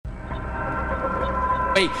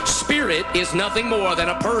A spirit is nothing more than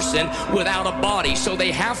a person without a body, so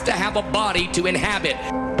they have to have a body to inhabit.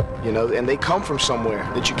 You know, and they come from somewhere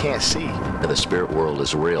that you can't see. The spirit world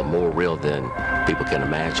is real, more real than people can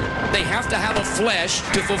imagine. They have to have a flesh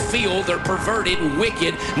to fulfill their perverted,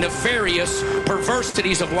 wicked, nefarious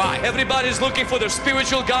perversities of life. Everybody's looking for their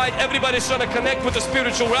spiritual guide. Everybody's trying to connect with the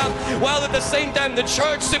spiritual realm, while at the same time the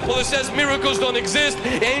church simply says miracles don't exist,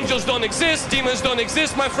 angels don't exist, demons don't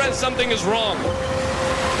exist. My friend, something is wrong.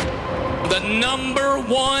 The number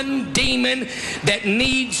one demon that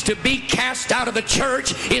needs to be cast out of the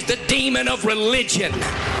church is the demon of religion.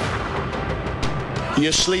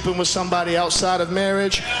 You're sleeping with somebody outside of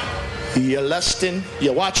marriage. You're lusting,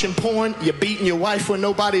 you're watching porn, you're beating your wife when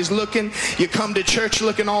nobody's looking. You come to church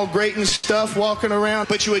looking all great and stuff, walking around,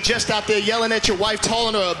 but you were just out there yelling at your wife,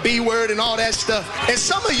 calling her a B word and all that stuff. And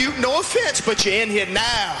some of you, no offense, but you're in here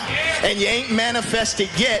now, and you ain't manifested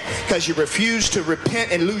yet because you refuse to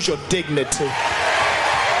repent and lose your dignity.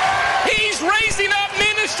 He's raising up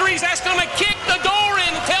ministries that's going to kick the door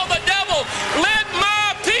in and tell the devil, let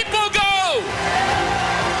my people go.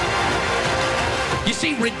 You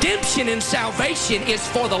see, redemption and salvation is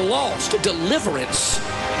for the lost. Deliverance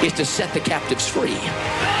is to set the captives free.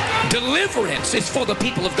 Deliverance is for the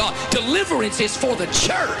people of God. Deliverance is for the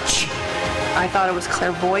church. I thought it was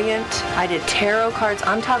clairvoyant. I did tarot cards.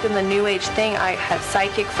 I'm talking the new age thing. I had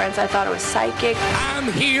psychic friends. I thought it was psychic.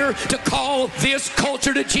 I'm here to call this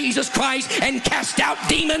culture to Jesus Christ and cast out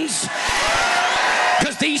demons.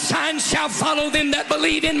 Because these signs shall follow them that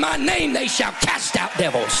believe in my name. They shall cast out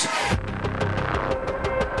devils.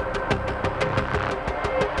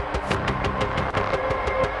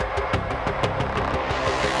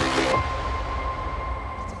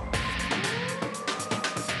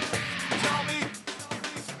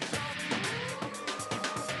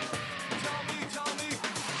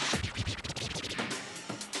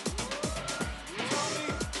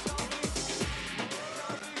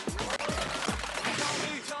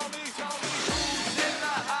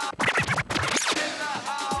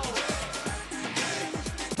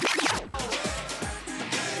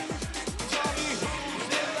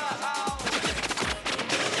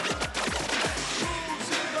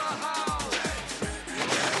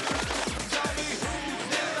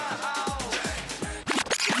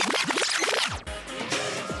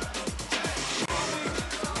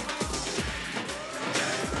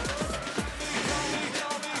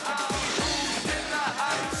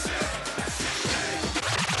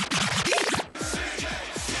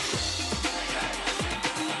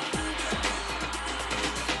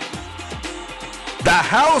 The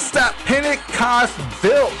house that Pentecost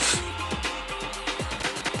built.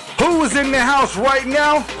 Who is in the house right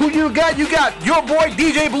now? Who you got? You got your boy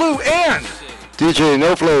DJ Blue and DJ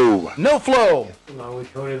No Flow. No Flow. Along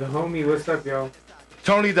with Tony the homie. What's up, y'all?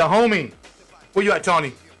 Tony the homie. Where you at,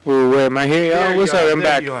 Tony? Ooh, where am I here, y'all? There What's you up? are. I'm There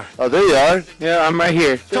back. you are. Oh, there you are. Yeah, I'm right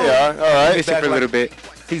here. There you are. All right. Missed it for a little bit.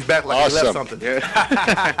 He's back like he left something.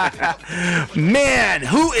 Man,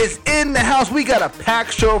 who is in the house? We got a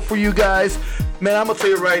packed show for you guys. Man, I'm going to tell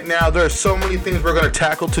you right now, there are so many things we're going to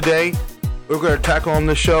tackle today. We're going to tackle on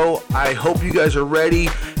the show. I hope you guys are ready.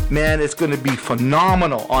 Man, it's going to be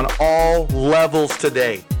phenomenal on all levels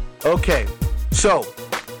today. Okay, so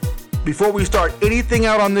before we start anything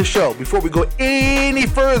out on this show, before we go any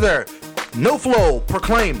further, No Flow,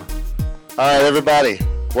 proclaim. All right, everybody.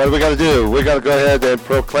 What are we going to do? We're going to go ahead and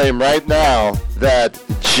proclaim right now that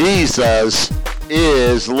Jesus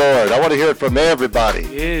is Lord. I want to hear it from everybody.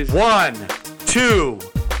 Is 1, 2,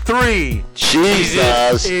 3.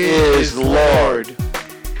 Jesus is Lord.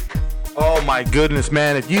 Oh my goodness,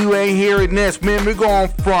 man. If you ain't hearing this, man, we're going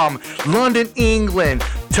from London, England,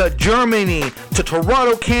 to Germany, to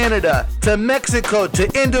Toronto, Canada, to Mexico,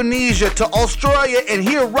 to Indonesia, to Australia, and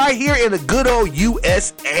right here in the good old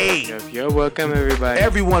USA. You're welcome, everybody.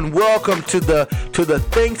 Everyone, welcome to the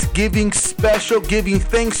Thanksgiving special, giving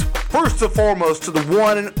thanks first and foremost to the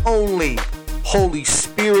one and only Holy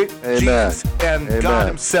Spirit, Amen. Jesus, and Amen. God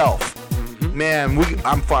Himself. Man,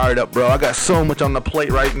 I'm fired up, bro. I got so much on the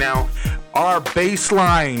plate right now. Our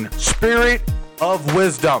baseline, Spirit of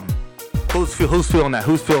Wisdom. Who's feeling that?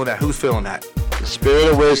 Who's feeling that? Who's feeling that? The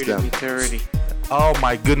Spirit of Wisdom. Oh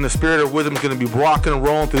my goodness, Spirit of Wisdom is going to be rocking and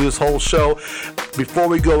rolling through this whole show. Before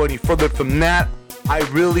we go any further from that, I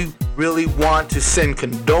really, really want to send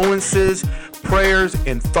condolences, prayers,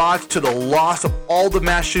 and thoughts to the loss of all the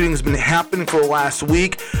mass shootings been happening for the last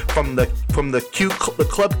week, from the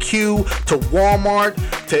Club Q to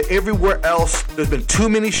Walmart to everywhere else. There's been too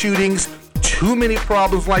many shootings, too many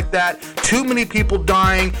problems like that, too many people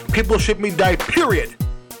dying. People shouldn't be dying, period.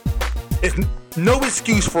 It's no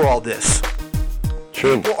excuse for all this.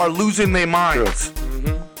 People are losing their minds.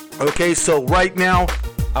 Okay, so right now,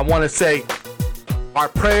 I want to say our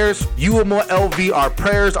prayers, WhosNDaHouse, our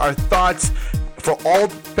prayers, our thoughts for all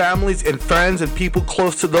families and friends and people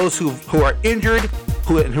close to those who are injured,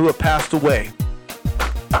 who have passed away.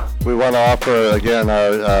 We want to offer again.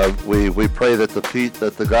 We pray that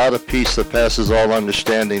the God of peace that passes all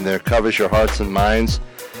understanding there covers your hearts and minds.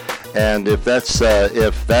 And if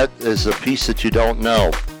that is a peace that you don't know,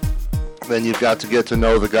 then you've got to get to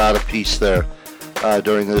know the God of peace there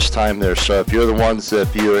during this time there. So if you're the ones,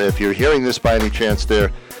 if you're hearing this by any chance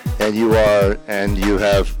there, and you have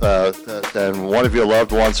and one of your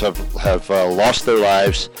loved ones have lost their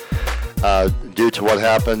lives due to what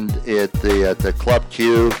happened at the Club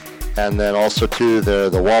Q, and then also to the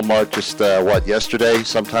Walmart just yesterday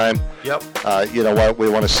sometime. Yep. You know what? We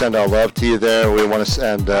want to send our love to you there. We want to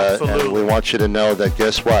send and we want you to know that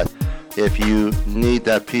guess what? If you need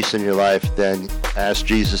that peace in your life, then ask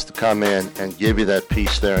Jesus to come in and give you that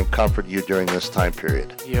peace there and comfort you during this time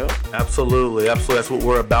period. Yep. Absolutely. That's what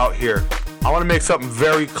we're about here. I want to make something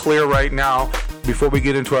very clear right now before we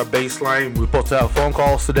get into our baseline. We're supposed to have phone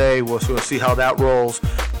calls today. We're going to see how that rolls.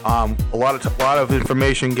 A lot of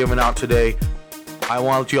information given out today. I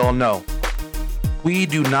want to let you all know, we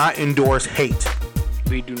do not endorse hate.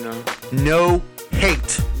 We do not. No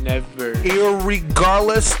hate. Never.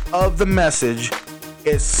 Irregardless of the message,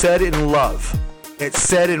 it's said in love. It's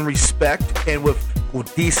said in respect and with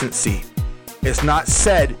decency. It's not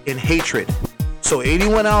said in hatred. So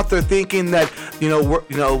anyone out there thinking that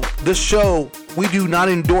this show, we do not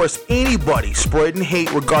endorse anybody spreading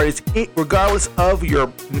hate regardless of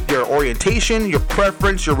your orientation, your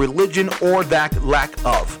preference, your religion, or that lack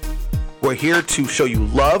of. We're here to show you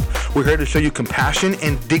love. We're here to show you compassion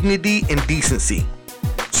and dignity and decency.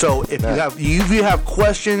 So if you have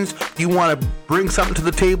questions, you want to bring something to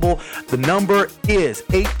the table, the number is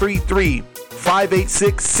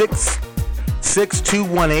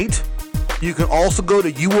 833-586-6218. You can also go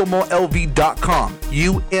to umolv.com,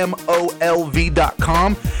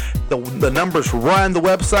 umolv.com. The number's right on the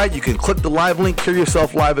website. You can click the live link, hear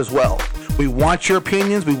yourself live as well. We want your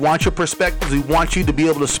opinions. We want your perspectives. We want you to be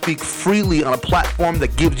able to speak freely on a platform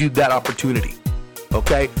that gives you that opportunity.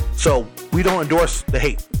 Okay? So we don't endorse the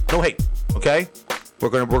hate. No hate. Okay? We're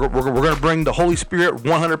gonna bring the Holy Spirit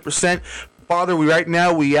 100%. Father, right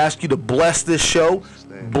now we ask you to bless this show.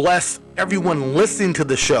 Bless everyone listening to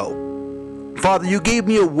the show. Father, you gave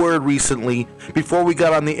me a word recently before we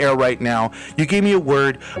got on the air right now. You gave me a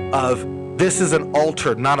word of this is an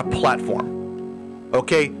altar, not a platform.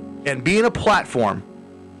 Okay? And being a platform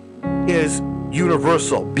is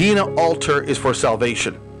universal. Being an altar is for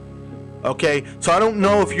salvation. Okay? So I don't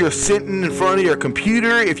know if you're sitting in front of your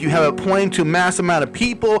computer, if you have it playing to a mass amount of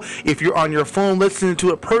people, if you're on your phone listening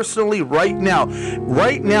to it personally right now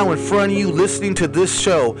in front of you listening to this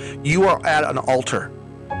show, you are at an altar.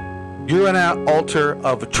 You're at an altar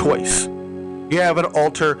of a choice. You have an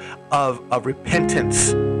altar of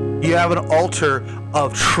repentance. You have an altar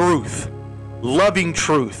of truth. Loving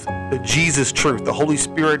truth, the Jesus truth, the Holy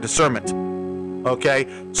Spirit discernment. Okay,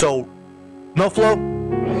 so no flow.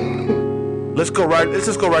 Let's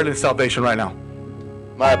just go right into salvation right now.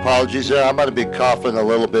 My apologies there. I'm going to be coughing a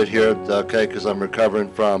little bit here, okay, because I'm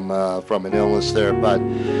recovering from an illness there. But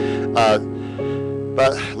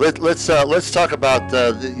let's talk about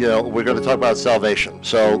we're going to talk about salvation.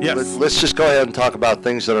 So yes. let's just go ahead and talk about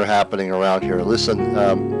things that are happening around here. Listen.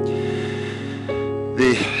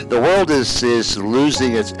 The world is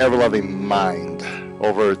losing its ever-loving mind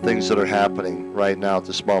over things that are happening right now at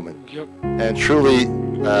this moment. Yep. And truly,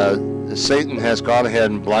 Satan has gone ahead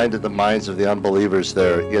and blinded the minds of the unbelievers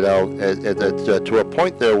there, to a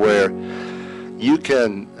point there where you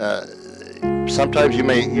can, sometimes you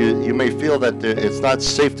may feel that it's not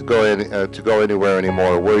safe to go anywhere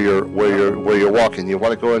anymore where you're walking. You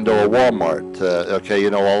want to go into a Walmart,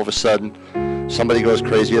 all of a sudden, somebody goes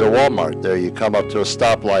crazy at a Walmart. There, you come up to a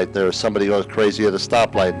stoplight. There, somebody goes crazy at a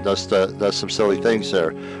stoplight and does some silly things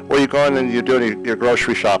there. Or you're going and you're doing your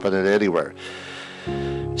grocery shopping at anywhere.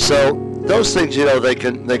 So those things, they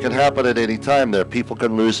can happen at any time. There, people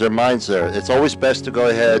can lose their minds there. It's always best to go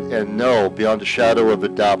ahead and know beyond a shadow of a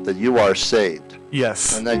doubt that you are saved.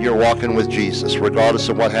 Yes. And that you're walking with Jesus, regardless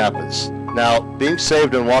of what happens. Now, being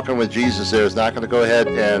saved and walking with Jesus there is not going to go ahead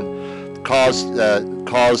and cause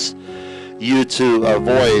you to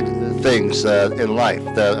avoid things in life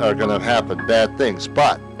that are going to happen, bad things.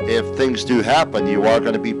 But if things do happen, you are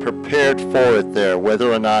going to be prepared for it there,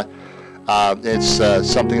 whether or not it's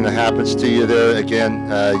something that happens to you there. Again,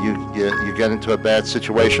 you get into a bad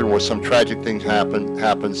situation where some tragic thing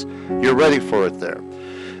happens. You're ready for it there.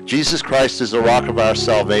 Jesus Christ is the rock of our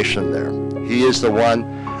salvation there. He is the one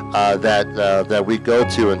that we go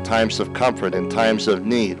to in times of comfort, in times of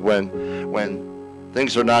need, when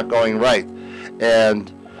things are not going right.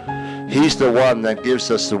 And He's the one that gives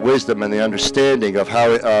us the wisdom and the understanding of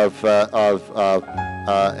how of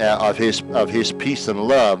His peace and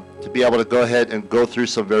love to be able to go ahead and go through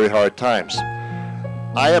some very hard times.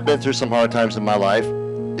 I have been through some hard times in my life.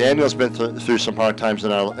 Daniel's been through some hard times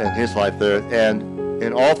in his life there, and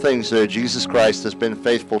in all things there, Jesus Christ has been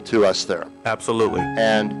faithful to us there. Absolutely.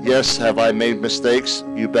 And yes, have I made mistakes?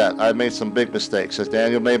 You bet. I've made some big mistakes. Has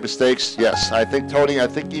Daniel made mistakes? Yes. I think, Tony,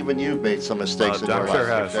 even you've made some mistakes in your life.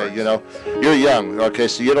 Has. Okay? You know, you're young, okay,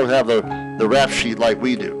 so you don't have the rap sheet like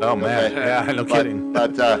we do. Oh, man. Okay? Yeah, no kidding.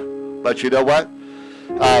 But you know what?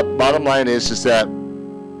 Bottom line is that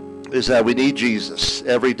we need Jesus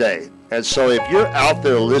every day. And so if you're out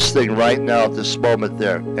there listening right now at this moment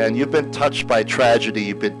there, and you've been touched by tragedy,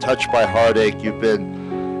 you've been touched by heartache, you've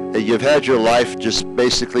had your life just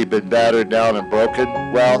basically been battered down and broken,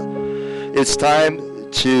 well, it's time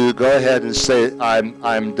to go ahead and say,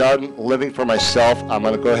 I'm done living for myself. I'm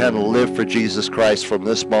going to go ahead and live for Jesus Christ from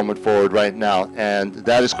this moment forward right now. And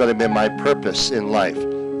that is going to be my purpose in life.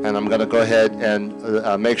 And I'm going to go ahead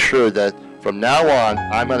and make sure that from now on,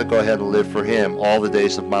 I'm going to go ahead and live for Him all the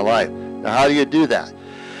days of my life. Now, how do you do that?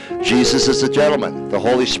 Jesus is a gentleman. The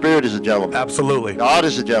Holy Spirit is a gentleman. Absolutely. God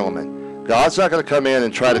is a gentleman. God's not going to come in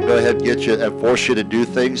and try to go ahead and get you and force you to do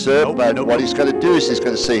things there. But what He's going to do is He's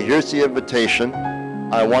going to say, here's the invitation.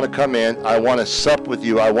 I want to come in. I want to sup with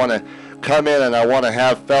you. I want to come in and I want to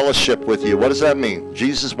have fellowship with you. What does that mean?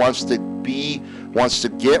 Jesus wants to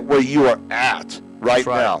get where you are at. Right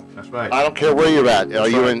now. That's right. I don't care where you're at. Are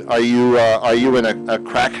you in a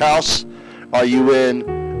crack house? Are you in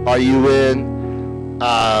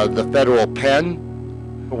the federal pen?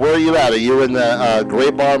 Where are you at? Are you in the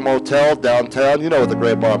Gray Bar Motel downtown? You know what the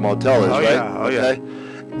Gray Bar Motel is, right? Yeah. Oh, yeah.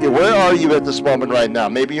 Where are you at this moment right now?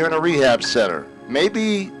 Maybe you're in a rehab center.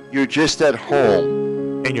 Maybe you're just at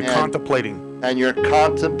home. And you're contemplating. And you're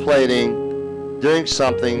contemplating doing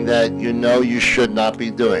something that you know you should not be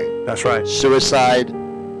doing. That's right. Suicide,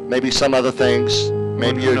 maybe some other things.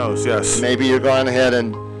 Maybe Who knows? Yes. Maybe you're going ahead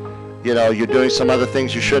and, you're doing some other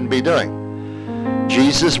things you shouldn't be doing.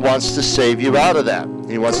 Jesus wants to save you out of that.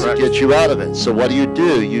 He wants to get you out of it. So what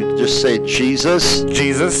do? You just say, Jesus,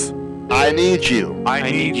 I need you. I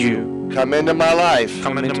need you. Come into my life.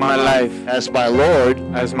 Come into my life. As my Lord.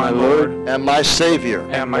 As my Lord. And my Savior.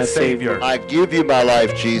 And my Savior. I give you my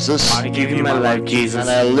life, Jesus. I give you my life, Jesus. And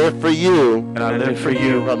I live for you. And I live for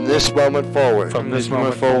you. From this moment forward. From this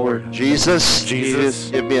moment forward. Jesus.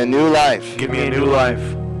 Give me a new life. Give me a new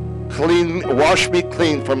life. Wash me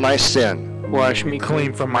clean from my sin. Wash me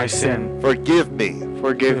clean from my sin. Forgive me.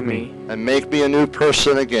 Forgive me. And make me a new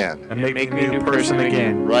person again. And make me a new person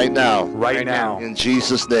again. Right now. Right now. In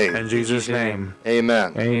Jesus' name. In Jesus' name.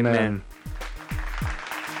 Amen. Amen.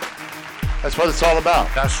 That's what it's all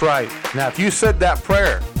about. That's right. Now, if you said that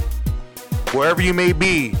prayer, wherever you may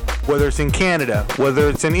be, whether it's in Canada, whether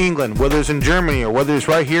it's in England, whether it's in Germany, or whether it's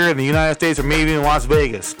right here in the United States, or maybe in Las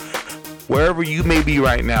Vegas, wherever you may be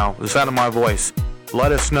right now, the sound of my voice,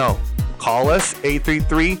 let us know. Call us,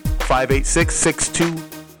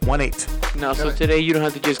 833-586-6218. Now, so today you don't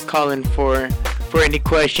have to just call in for any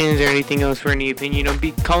questions or anything else, for any opinion.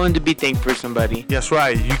 Be calling to be thankful for somebody. That's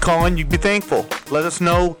right. You call in, you be thankful. Let us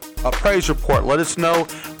know a praise report. Let us know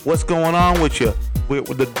what's going on with you.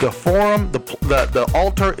 The forum, the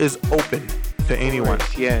altar is open to anyone.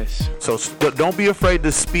 Yes. So don't be afraid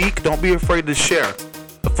to speak. Don't be afraid to share.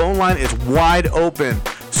 The phone line is wide open.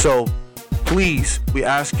 So please, we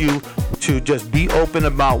ask you to just be open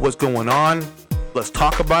about what's going on. Let's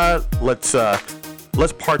talk about it. Let's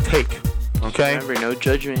partake. Okay? Remember, no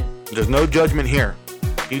judgment. There's no judgment here.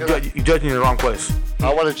 You're judging in the wrong place.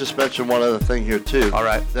 I want to just mention one other thing here too. All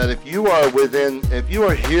right. That if you are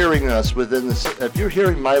hearing us within this, if you're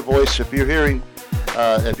hearing my voice, if you're hearing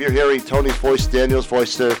Tony's voice, Daniel's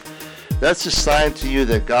voice there, that's a sign to you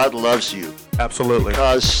that God loves you. Absolutely.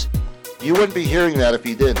 Because you wouldn't be hearing that if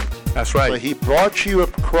He didn't. That's right. So He brought you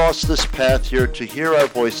across this path here to hear our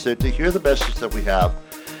voice there, to hear the message that we have,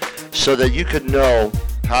 so that you could know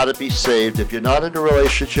how to be saved. If you're not in a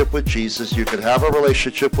relationship with Jesus, you can have a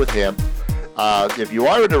relationship with Him. If you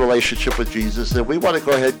are in a relationship with Jesus, then we want to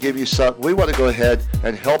go ahead and give you some. We want to go ahead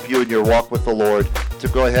and help you in your walk with the Lord to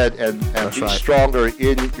go ahead and be stronger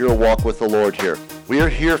in your walk with the Lord here. We are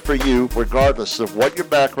here for you regardless of what your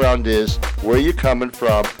background is, where you're coming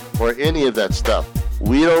from, or any of that stuff.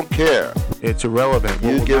 We don't care. It's irrelevant.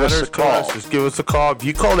 You what give us matters a to call. us is give us a call. If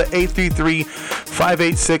you call the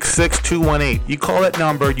 833-586-6218, you call that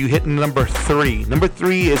number, you hit number 3. Number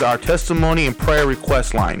 3 is our testimony and prayer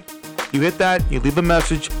request line. You hit that, you leave a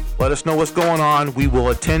message, let us know what's going on. We will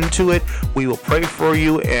attend to it. We will pray for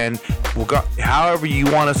you, and we'll go, however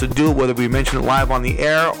you want us to do it, whether we mention it live on the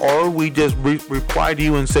air or we just reply to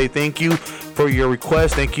you and say thank you for your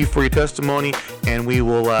request, thank you for your testimony, and we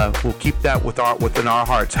will we'll keep that within our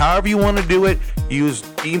hearts. However you want to do it, you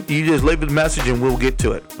just leave a message and we'll get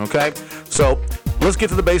to it. Okay? So let's get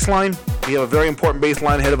to the baseline. We have a very important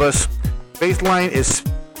baseline ahead of us. Baseline is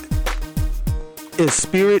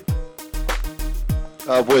spirit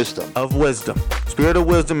Of wisdom. Spirit of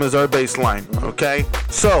wisdom is our baseline. Okay?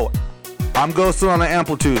 So I'm ghosted on the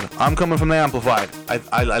amplitude. I'm coming from the amplified.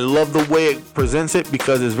 I love the way it presents it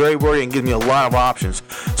because it's very wordy and gives me a lot of options.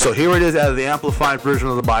 So here it is out of the amplified version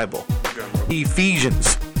of the Bible.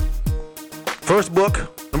 Ephesians. First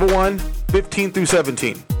book, number 1, 15 through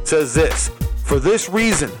 17. Says this: For this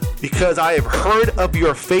reason, because I have heard of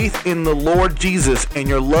your faith in the Lord Jesus and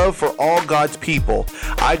your love for all God's people,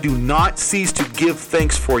 I do not cease to give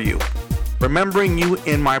thanks for you, remembering you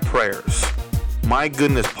in my prayers. My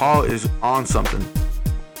goodness, Paul is on something.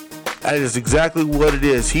 That is exactly what it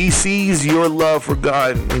is. He sees your love for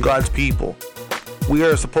God and God's people. We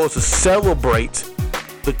are supposed to celebrate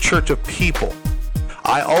the church of people.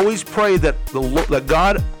 I always pray that the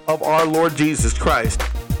God of our Lord Jesus Christ,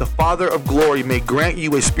 the Father of glory, may grant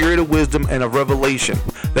you a spirit of wisdom and of revelation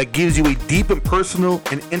that gives you a deep and personal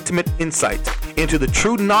and intimate insight into the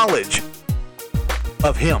true knowledge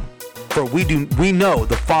of Him. For we know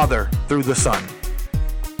the Father through the Son.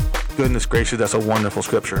 Goodness gracious, that's a wonderful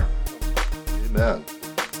scripture. Amen.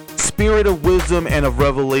 Spirit of wisdom and of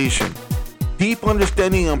revelation. Deep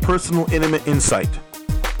understanding and personal intimate insight.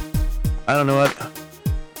 I don't know what.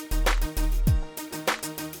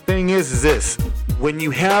 Thing is this. When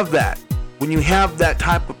you have that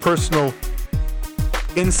type of personal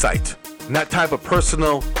insight, and that type of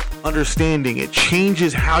personal understanding, it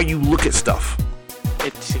changes how you look at stuff.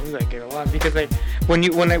 It seems like it a lot because like when I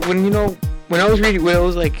was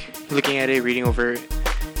looking at it, reading over it,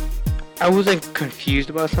 I was like confused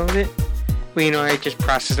about some of it. But I just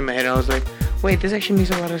processed in my head and I was like, wait, this actually makes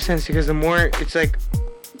a lot of sense because the more it's like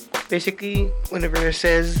basically whenever it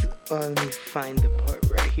says, let me find the part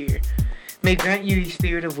right here. May grant you a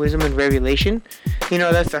spirit of wisdom and revelation.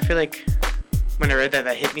 I feel like when I read that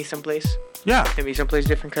hit me someplace. Yeah. Hit me someplace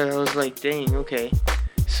different because I was like, dang, okay.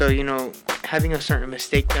 So, having a certain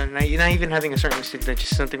mistake done, not even having a certain mistake done,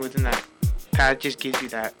 just something within that path just gives you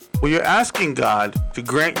that. Well, you're asking God to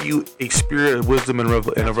grant you a spirit of wisdom and of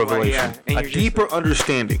revelation. And a deeper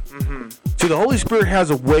understanding. Mm-hmm. See, the Holy Spirit has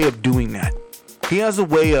a way of doing that. He has a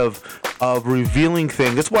way of revealing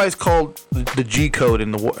things. That's why it's called the G code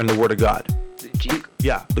in the Word of God. The G code?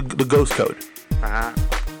 Yeah, the ghost code.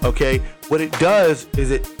 Okay, what it does is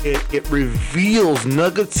it reveals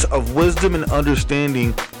nuggets of wisdom and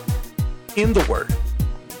understanding in the Word.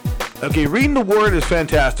 Okay, reading the Word is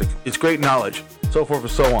fantastic. It's great knowledge, so forth and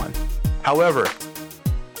so on. However,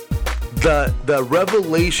 the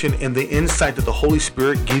revelation and the insight that the Holy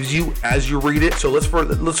Spirit gives you as you read it. So let's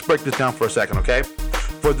break this down for a second, okay?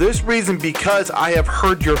 For this reason, because I have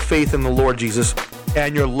heard your faith in the Lord Jesus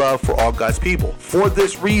and your love for all God's people. For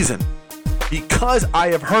this reason, because I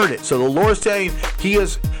have heard it. So the Lord is saying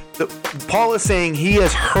Paul is saying he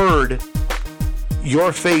has heard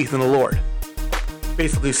your faith in the Lord.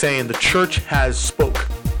 Basically saying the church has spoke.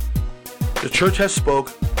 The church has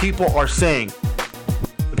spoke. People are saying.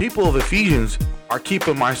 The people of Ephesians are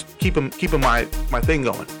keeping my thing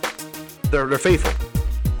going. They're faithful.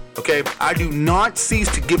 Okay, I do not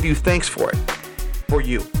cease to give you thanks for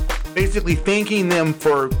you. Basically thanking them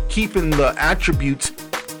for keeping the attributes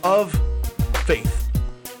of faith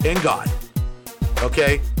in God.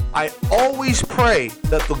 Okay, I always pray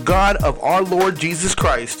that the God of our Lord Jesus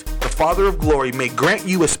Christ, the Father of glory, may grant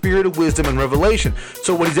you a spirit of wisdom and revelation.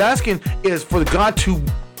 So what he's asking is for God to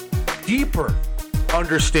deeper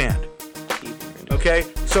understand. Okay,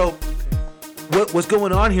 so what's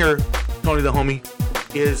going on here, Tony the homie,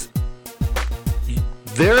 is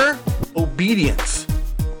their obedience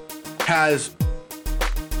has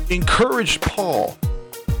encouraged Paul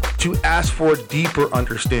to ask for a deeper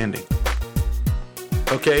understanding.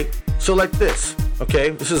 Okay, so like this. Okay,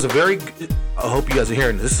 this is I hope you guys are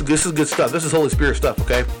hearing this. This is good stuff. This is Holy Spirit stuff.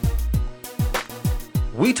 Okay,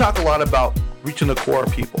 we talk a lot about reaching the core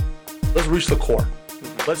of people. Let's reach the core.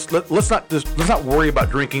 Let's not worry about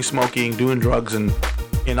drinking, smoking, doing drugs, and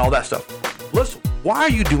all that stuff. Why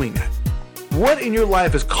are you doing that? What in your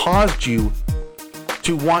life has caused you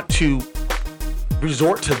to want to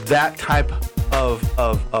resort to that type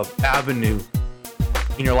of avenue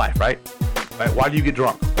in your life, right? Why do you get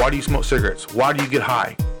drunk? Why do you smoke cigarettes? Why do you get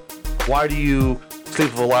high? Why do you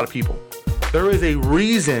sleep with a lot of people? There is a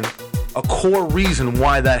reason, a core reason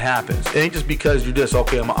why that happens. It ain't just because you're just,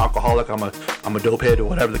 okay, I'm an alcoholic, I'm a dope head, or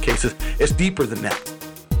whatever the case is. It's deeper than that.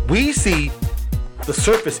 We see the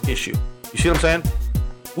surface issue. You see what I'm saying?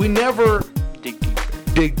 We never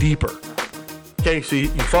dig deeper. Okay, so you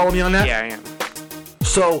follow me on that? Yeah, I am.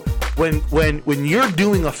 So when you're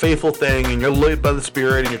doing a faithful thing and you're led by the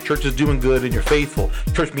Spirit and your church is doing good and you're faithful,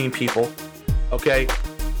 church meaning people, okay?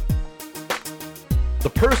 The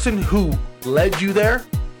person who led you there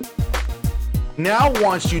now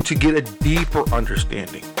wants you to get a deeper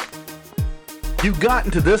understanding. You've gotten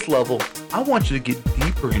to this level. I want you to get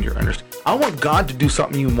deeper in your understanding. I want God to do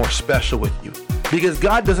something even more special with you, because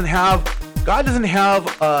God doesn't have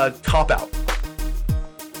a top out.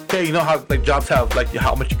 Okay, you know how like jobs have like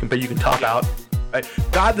how much you can pay, you can top out, right?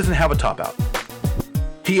 God doesn't have a top out.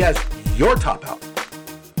 He has your top out.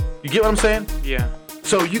 You get what I'm saying? Yeah.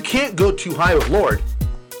 So you can't go too high with Lord,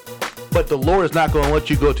 but the Lord is not going to let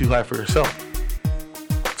you go too high for yourself.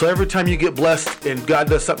 So every time you get blessed and God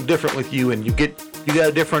does something different with you, and you got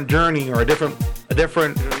a different journey or a different. You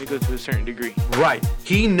only go to a certain degree. Right.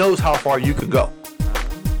 He knows how far you can go.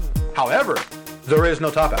 However, there is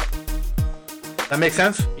no top out. That makes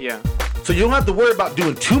sense? Yeah. So you don't have to worry about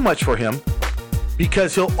doing too much for him,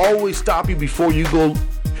 because he'll always stop you before you go.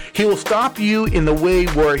 He will stop you in the way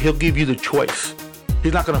where he'll give you the choice.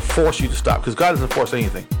 He's not going to force you to stop, because God doesn't force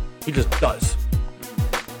anything. He just does.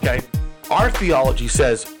 Okay? Our theology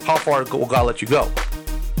says, how far will God let you go?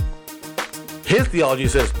 His theology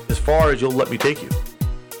says, as far as you'll let me take you.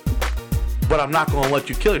 But I'm not going to let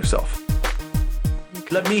you kill yourself.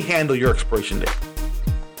 Let me handle your expiration date.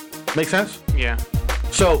 Make sense? Yeah.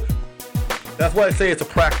 So that's why I say it's a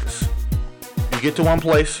practice. You get to one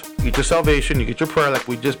place, you get your salvation, you get your prayer like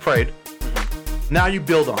we just prayed. Mm-hmm. Now you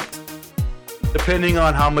build on it. Depending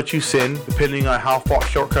on how much you sin, depending on how far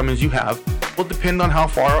shortcomings you have, will depend on how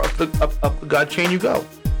far up the God chain you go.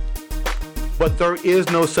 But there is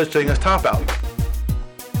no such thing as top out.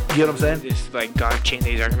 You get what I'm saying? This like God chain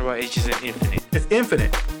that you're talking about, it's just an infinite. It's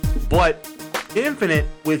infinite, but infinite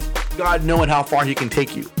with God knowing how far he can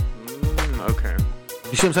take you. Okay.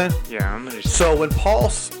 You see what I'm saying? Yeah, I'm understanding. So when Paul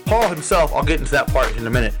himself, I'll get into that part in a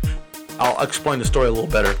minute. I'll explain the story a little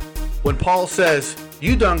better. When Paul says,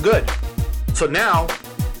 you done good. So now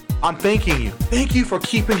I'm thanking you. Thank you for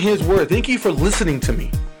keeping his word. Thank you for listening to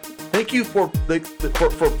me. Thank you for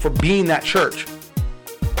being that church.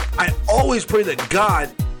 I always pray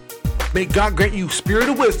that may God grant you spirit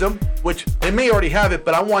of wisdom, which they may already have it,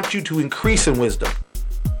 but I want you to increase in wisdom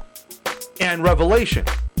and revelation.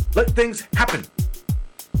 Let things happen.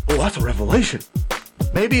 Oh, that's a revelation.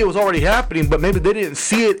 Maybe it was already happening, but maybe they didn't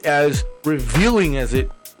see it as revealing as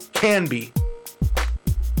it can be.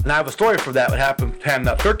 And I have a story for that. What happened handing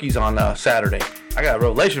out turkeys on Saturday. I got a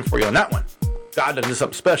revelation for you on that one. God did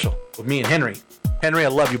something special with me and Henry. Henry, I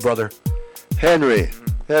love you, brother. Henry's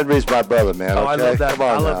my brother, man. Oh, Okay? I love that. Come on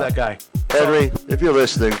I love now. that guy. Henry, if you're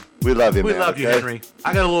listening, we love you, We man. love you, okay? Henry.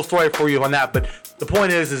 I got a little story for you on that, but the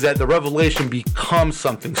point is that the revelation becomes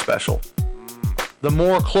something special. The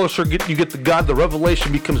more closer you get to God, the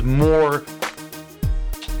revelation becomes more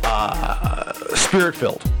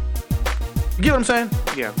spirit-filled. You get what I'm saying?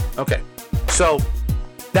 Yeah. Okay. So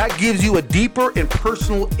that gives you a deeper and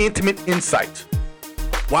personal, intimate insight.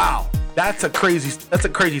 Wow. That's a crazy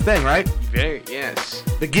thing, right? Very, yes.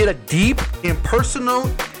 To get a deep and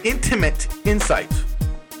personal, intimate insight.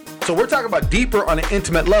 So we're talking about deeper on an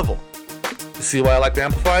intimate level. You see why I like the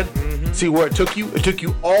Amplified? Mm-hmm. See where it took you? It took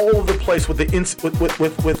you all over the place with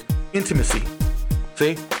with intimacy.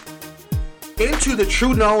 See? Into the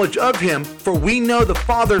true knowledge of him, for we know the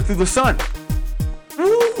Father through the Son.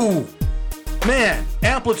 Woo! Man,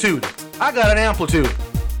 amplitude. I got an amplitude.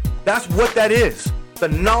 That's what that is. The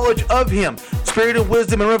knowledge of him. Spirit of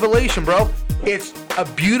wisdom and revelation, bro. It's a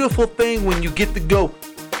beautiful thing when you get to go,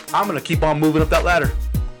 I'm going to keep on moving up that ladder.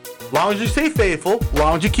 As long as you stay faithful, as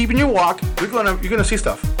long as you keep in your walk, you're gonna see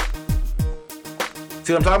stuff.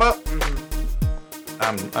 See what I'm talking about?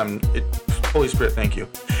 Mm-hmm. Holy Spirit, thank you.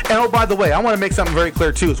 And oh, by the way, I want to make something very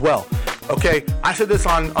clear too as well. Okay, I said this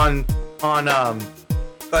on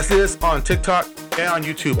TikTok and on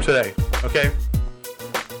YouTube today. Okay,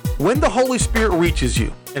 when the Holy Spirit reaches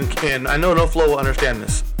you, and I know no flow will understand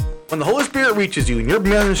this. When the Holy Spirit reaches you and you're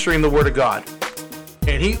ministering the Word of God,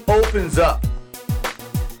 and He opens up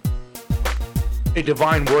a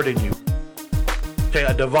divine word in you. Okay,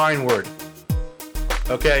 a divine word.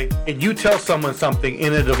 Okay, and you tell someone something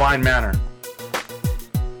in a divine manner.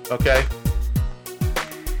 Okay?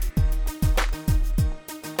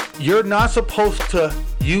 You're not supposed to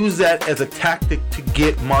use that as a tactic to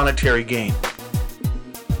get monetary gain.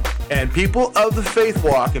 And people of the faith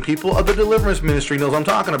walk and people of the deliverance ministry knows what I'm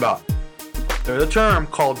talking about. There's a term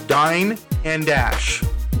called dine and dash.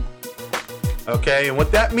 Okay? And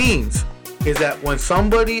what that means is that when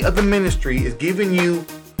somebody of the ministry is giving you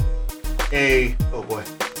a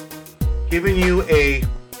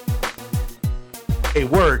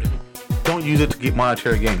word, don't use it to get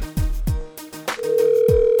monetary gain.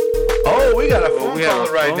 Oh, we got a phone call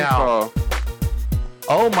right now.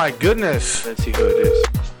 Oh my goodness. Let's see who it is.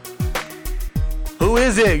 Who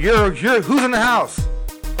is it? You're who's in the house?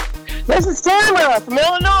 This is Tamara from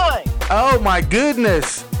Illinois. Oh my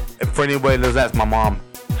goodness. And for anybody that knows, that's my mom.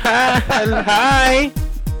 Hi.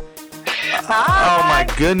 Oh my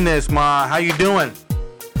goodness, Ma. How you doing?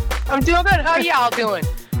 I'm doing good. How y'all doing?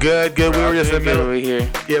 Good. We were just in the middle over here.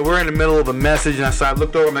 Yeah, we're in the middle of a message, and I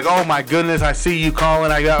looked over. I'm like, oh my goodness, I see you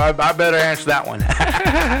calling. I better answer that one.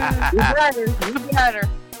 You better.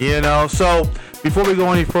 You know. So before we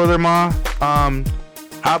go any further, Ma,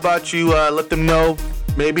 how about you let them know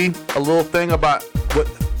maybe a little thing about what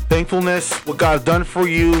thankfulness, what God's done for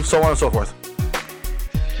you, so on and so forth.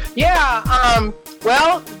 Yeah.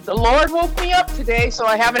 Well, the Lord woke me up today, so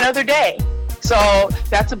I have another day. So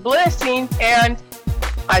that's a blessing, and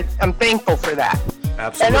I'm thankful for that.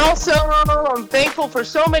 Absolutely. And also, I'm thankful for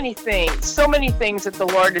so many things that the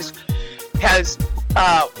Lord has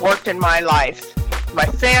worked in my life. My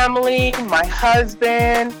family, my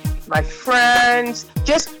husband, my friends,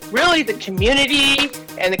 just really the community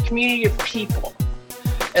and the community of people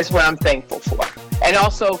is what I'm thankful for. And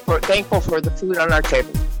also thankful for the food on our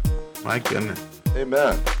table. My goodness.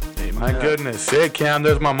 Amen. My goodness. Hey, Cam,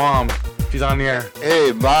 there's my mom. She's on the air.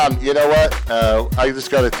 Hey, Mom, you know what? I just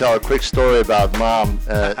got to tell a quick story about Mom,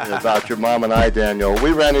 about your mom and I, Daniel.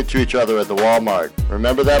 We ran into each other at the Walmart.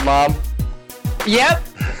 Remember that, Mom? Yep.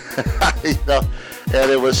 You know, and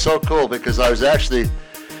it was so cool because I think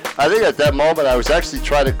at that moment I was actually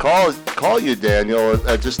trying to call you, Daniel,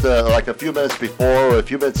 just like a few minutes before or a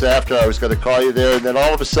few minutes after I was going to call you there, and then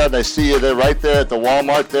all of a sudden I see you there right there at the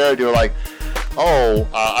Walmart there, and you're like,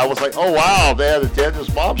 I was like, oh wow, man,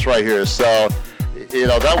 Daniel's mom's right here. So, you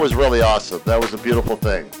know, that was really awesome. That was a beautiful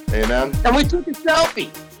thing. Amen. And we took a selfie.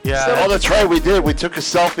 Yeah. Oh, that's right, we did. We took a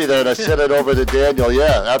selfie there, and I sent it over to Daniel.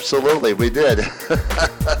 Yeah, absolutely, we did.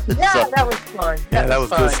 Yeah, that was fun. That was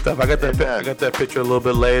fun. good stuff. I got that picture a little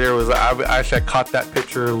bit later. I caught that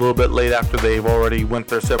picture a little bit late after they've already went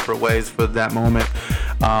their separate ways for that moment.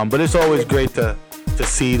 But it's always great to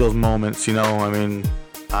see those moments. You know, I mean,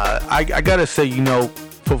 I gotta say, you know,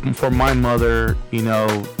 for my mother, you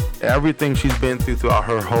know, everything she's been throughout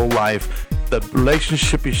her whole life, the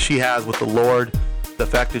relationship she has with the Lord, the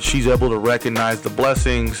fact that she's able to recognize the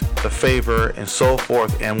blessings, the favor, and so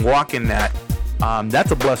forth, and walk in that, that's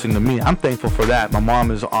a blessing to me. I'm thankful for that. My mom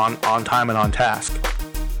is on time and on task.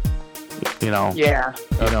 You know. Yeah.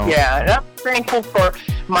 You know. Yeah, and I'm thankful for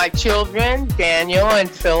my children, Daniel and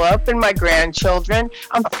Philip, and my grandchildren.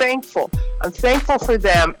 I'm thankful. I'm thankful for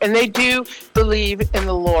them, and they do believe in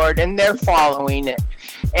the Lord, and they're following it,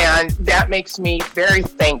 and that makes me very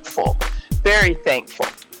thankful. Very thankful.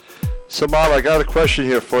 So, Mom, I got a question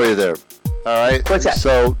here for you there. All right. What's that?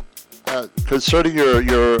 So, concerning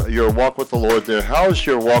your walk with the Lord there, how has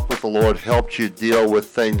your walk with the Lord helped you deal with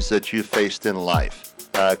things that you faced in life?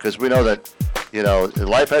 Because we know that, you know,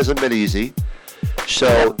 life hasn't been easy.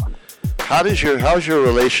 So, how's your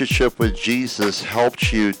relationship with Jesus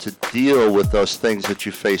helped you to deal with those things that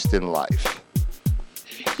you faced in life?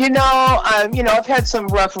 You know, I've had some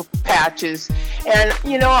rough patches, and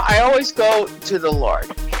I always go to the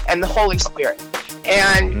Lord and the Holy Spirit,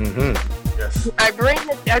 and Yes. I bring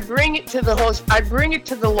it to the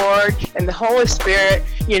Lord, and the Holy Spirit,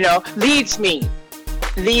 leads me,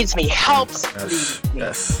 helps lead me,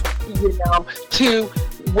 to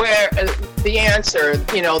where the answer,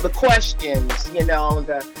 the questions,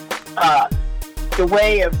 the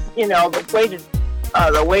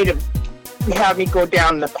way to have me go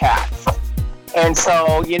down the path. And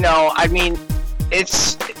so,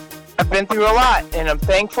 I've been through a lot, and I'm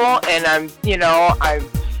thankful, and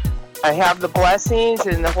I have the blessings,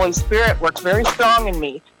 and the Holy Spirit works very strong in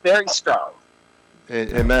me, very strong.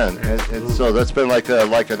 Amen. And so that's been like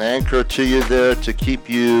an anchor to you there to keep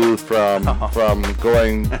you from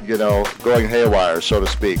going haywire, so to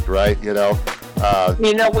speak, right?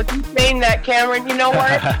 With you saying that, Cameron, you know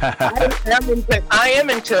what? I am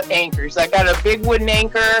into anchors. I got a big wooden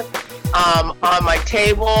anchor on my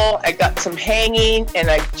table. I got some hanging, and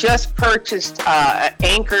I just purchased an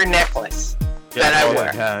anchor necklace. that I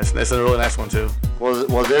wear. Yeah, it's a really nice one too.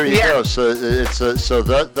 Well, there you go. So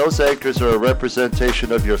those anchors are a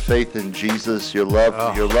representation of your faith in Jesus, your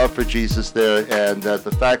love for Jesus there, and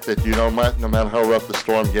the fact that no matter how rough the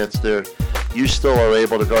storm gets there, you still are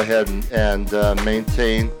able to go ahead and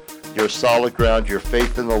maintain your solid ground, your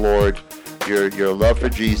faith in the Lord, your love for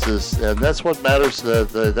Jesus, and that's what matters.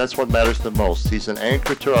 That's what matters the most. He's an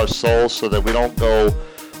anchor to our souls, so that we don't go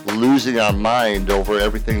losing our mind over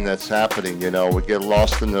everything that's happening. We get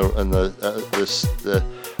lost in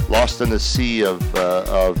lost in the sea of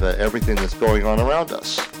everything that's going on around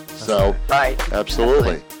us. So, right,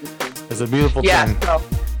 absolutely, it's a beautiful thing.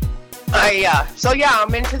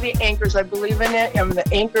 I'm into the anchors. I believe in it. I'm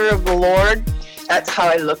the anchor of the Lord. That's how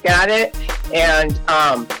I look at it, and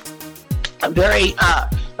I'm very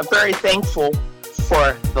thankful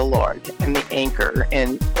for the Lord and the anchor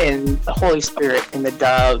and the Holy Spirit and the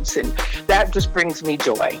doves, and that just brings me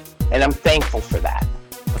joy, and I'm thankful for that.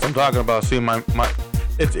 That's what I'm talking about. See,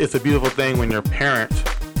 it's a beautiful thing when your parent,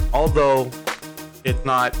 although it's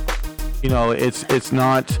not, it's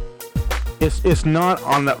not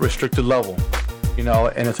on that restricted level,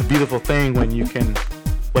 and it's a beautiful thing when you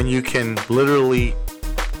can literally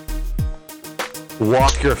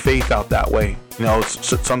walk your faith out that way.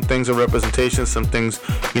 Some things are representations, some things,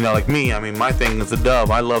 like me. I mean, my thing is the dove.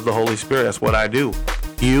 I love the Holy Spirit. That's what I do.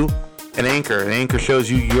 You, an anchor. An anchor shows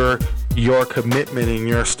you your commitment and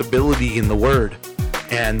your stability in the Word,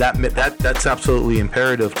 and that's absolutely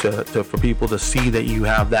imperative for people to see that you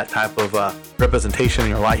have that type of representation in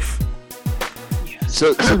your life.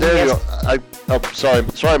 So there you go.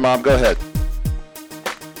 Sorry, Mom. Go ahead.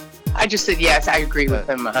 I just said yes. I agree with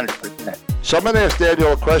him 100%. So I'm going to ask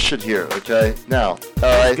Daniel a question here, okay? Now,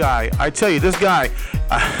 this guy, I tell you, this guy,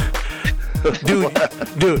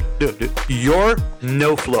 dude, you're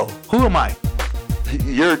no flow. Who am I?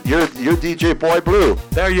 You're DJ Boy Blue.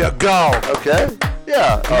 There you go. Okay.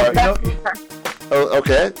 Yeah.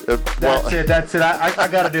 Okay. That's it. I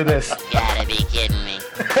got to do this. You gotta be kidding me.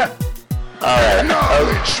 All right.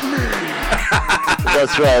 Acknowledge me.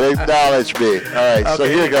 That's right. Acknowledge me. All right. Okay, so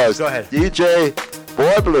here goes. Go ahead. DJ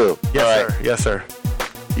Boy Blue. Yes, sir. Yes, sir.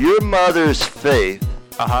 Your mother's faith,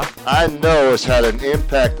 I know, has had an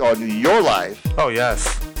impact on your life. Oh,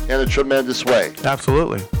 yes. In a tremendous way.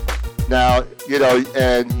 Absolutely. Now,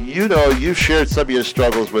 you've shared some of your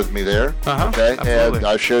struggles with me there. Okay. Absolutely. And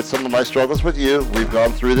I've shared some of my struggles with you. We've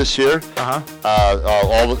gone through this year.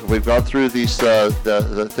 We've gone through these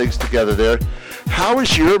the things together there. How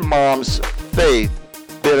has your mom's faith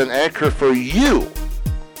been an anchor for you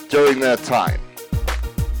during that time?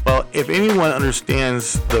 Well, if anyone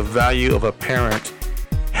understands the value of a parent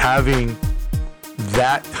having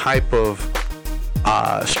that type of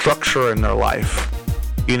structure in their life,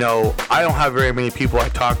 I don't have very many people I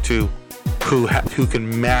talk to who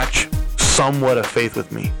can match somewhat of faith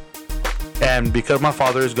with me. And because my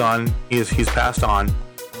father is gone, he's passed on.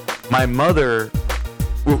 My mother,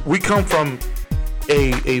 we come from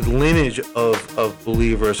a lineage of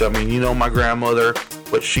believers. I mean, my grandmother,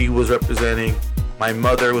 what she was representing. My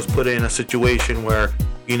mother was put in a situation where,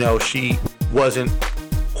 she wasn't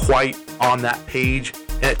quite on that page,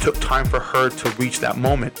 and it took time for her to reach that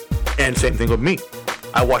moment. And same thing with me.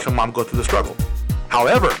 I watched my mom go through the struggle.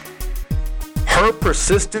 However, her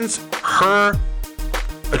persistence, her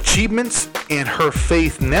achievements, and her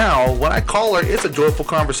faith now, when I call her, it's a joyful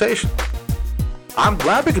conversation. I'm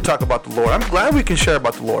glad we can talk about the Lord. I'm glad we can share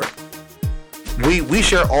about the Lord. We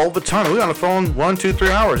share all the time. We're on the phone 1, 2,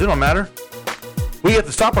 3 hours. It don't matter. We have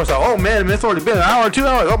to stop ourselves. Oh man, it's already been an hour, 2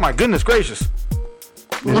 hours. Oh my goodness gracious.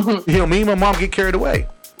 Me and my mom get carried away.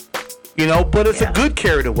 But it's a good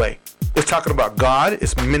carried away. It's talking about God.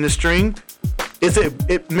 It's ministering.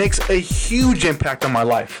 It makes a huge impact on my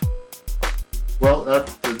life. Well,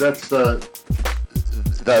 that's the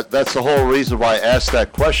whole reason why I asked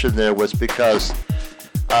that question there, was because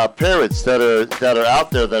parents that are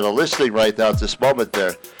out there that are listening right now at this moment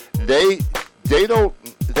there, they don't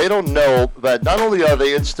know, but not only are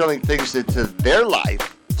they instilling things into their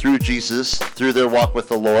life through Jesus, through their walk with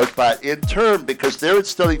the Lord, but in turn, because they're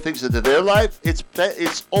instilling things into their life, it's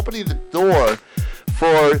opening the door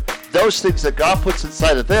for those things that God puts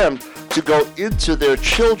inside of them to go into their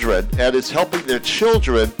children, and it's helping their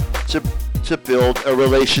children to build a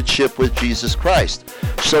relationship with Jesus Christ.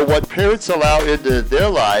 So what parents allow into their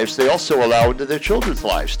lives, they also allow into their children's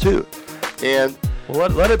lives too. And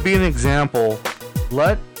let it be an example.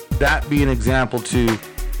 Let that be an example to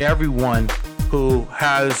everyone who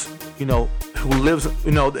has, who lives,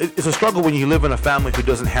 it's a struggle when you live in a family who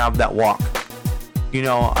doesn't have that walk.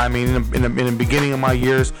 I mean, in the beginning of my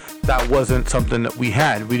years, that wasn't something that we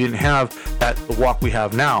had. We didn't have the walk we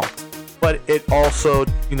have now. But it also,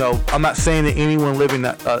 I'm not saying that anyone living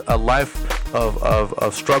a life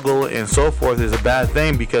of struggle and so forth is a bad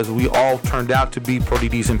thing, because we all turned out to be pretty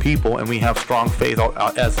decent people and we have strong faith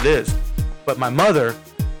as it is. But my mother,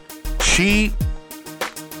 she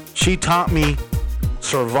taught me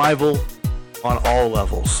survival on all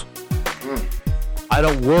levels. I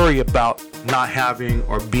don't worry about not having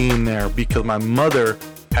or being there, because my mother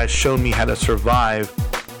has shown me how to survive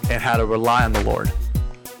and how to rely on the Lord.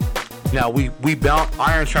 Now, we bounce,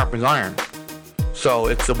 iron sharpens iron, so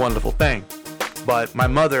it's a wonderful thing. But my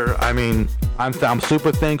mother, I'm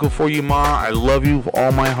super thankful for you, Ma. I love you with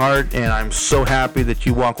all my heart, and I'm so happy that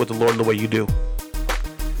you walk with the Lord the way you do.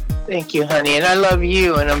 Thank you, honey, and I love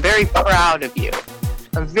you, and I'm very proud of you.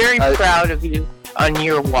 I'm very proud of you on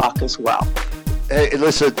your walk as well. Hey,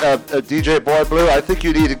 listen, DJ Boy Blue, I think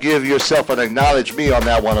you need to give yourself an acknowledge me on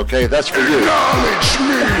that one, okay? That's for you. Acknowledge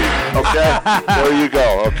me! Okay? There you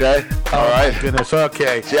go, okay? All right. Goodness,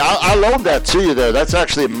 okay. See, I loaned that to you there. That's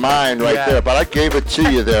actually mine right there, but I gave it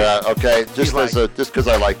to you there, okay? Just because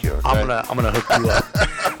I like you. Okay? I'm gonna hook you up.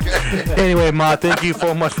 Anyway, Ma, thank you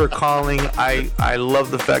so much for calling. I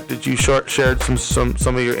love the fact that you shared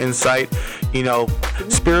some of your insight.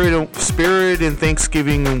 Spirit and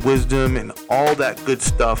thanksgiving and wisdom and all that good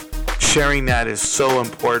stuff. Sharing that is so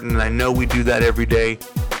important, and I know we do that every day.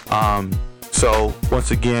 So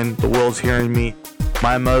once again, the world's hearing me.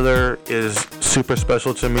 My mother is super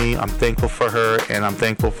special to me. I'm thankful for her, and I'm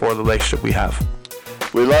thankful for the relationship we have.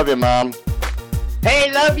 We love you, Mom.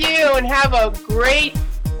 Hey, love you, and have a great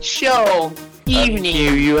show evening.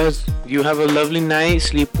 You have a lovely night.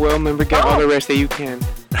 Sleep well. Remember, get all the rest that you can.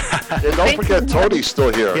 And don't forget, Tony's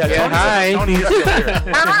still here. Yeah, hi. Tony's still here.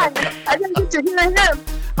 Hi. I didn't get to hear him.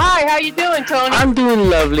 Hi, how you doing, Tony? I'm doing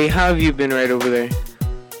lovely. How have you been right over there?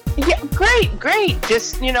 Yeah, great.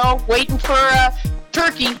 Just, waiting for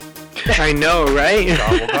turkey. I know, right?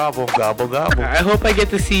 Gobble, gobble, gobble. I hope I get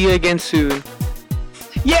to see you again soon.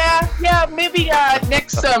 Yeah, maybe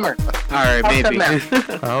next summer. All right, maybe.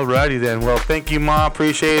 Alrighty then. Well, thank you, Ma.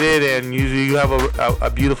 Appreciate it, and you have a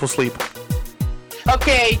beautiful sleep.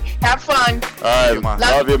 Okay, have fun. All right,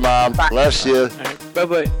 love you, Mom. Bye. Bless you. Right,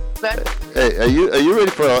 bye-bye. Hey, are you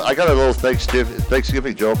ready for? I got a little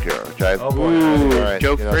Thanksgiving joke here. Okay. Oh boy. All right.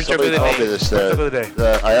 Joke for somebody the told day. me this. First of the day.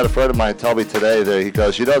 I had a friend of mine tell me today that he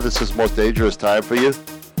goes, this is the most dangerous time for you.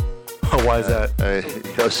 Oh, why is that? He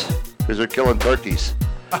goes, because they're killing turkeys.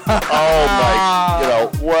 Oh my!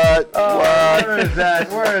 What? What? Where is that?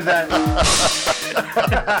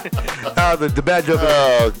 The bad joke.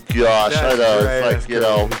 Oh gosh, I know. Right, It's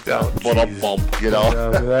like what a bump,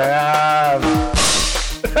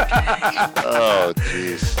 Oh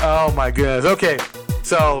jeez. Oh my goodness. Okay,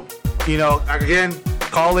 so again,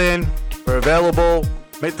 call in. We're available.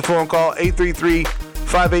 Make the phone call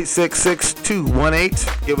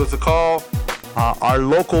 833-586-6218. Give us a call. Our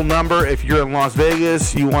local number, if you're in Las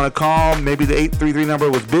Vegas, you want to call, maybe the 833 number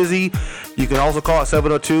was busy, you can also call at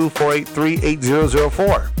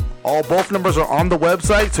 702-483-8004. Both numbers are on the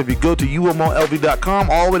website, so if you go to WhosNDaHouse.com,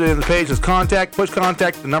 all of it in the page is contact, push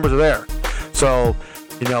contact, the numbers are there. So,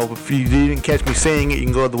 if you didn't catch me saying it, you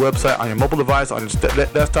can go to the website on your mobile device, on your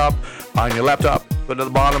desktop, on your laptop, go to the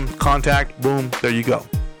bottom, contact, boom, there you go.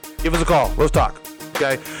 Give us a call, let's talk,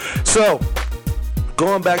 okay? So,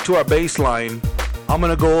 going back to our baseline, I'm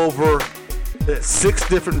going to go over 6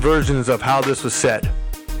 different versions of how this was said,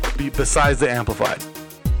 besides the Amplified.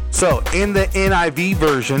 So, in the NIV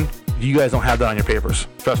version, you guys don't have that on your papers.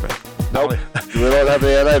 Trust me. Nope. We don't have the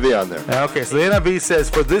NIV on there. Okay, so the NIV says,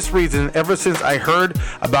 for this reason, ever since I heard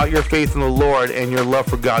about your faith in the Lord and your love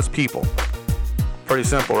for God's people. Pretty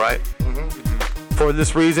simple, right? Mm-hmm. For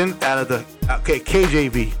this reason, out of the... Okay,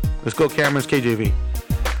 KJV. Let's go Cameron's KJV.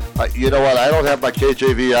 You know what? I don't have my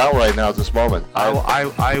KJV out right now at this moment. I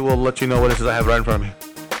will let you know what it is I have right in front of me.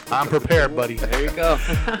 I'm prepared, buddy. There you go.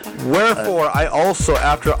 Wherefore, I also,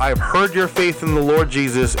 after I've heard your faith in the Lord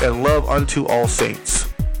Jesus and love unto all saints.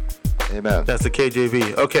 Amen. That's the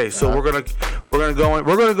KJV. Okay, so we're gonna go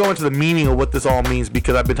into the meaning of what this all means,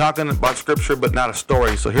 because I've been talking about scripture but not a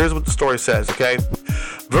story. So here's what the story says. Okay,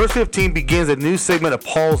 verse 15 begins a new segment of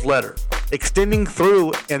Paul's letter, extending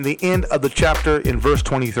through and the end of the chapter in verse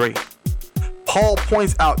 23. Paul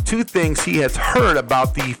points out 2 things he has heard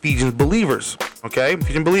about the Ephesian believers. Okay,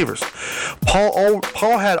 Ephesian believers.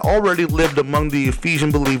 Paul had already lived among the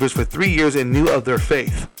Ephesian believers for 3 years and knew of their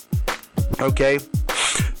faith. Okay.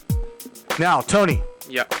 Now, Tony.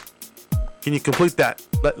 Yeah. Can you complete that?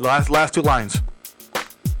 Last 2 lines.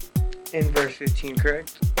 In verse 15,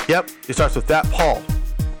 correct? Yep. It starts with that Paul.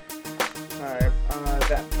 Alright.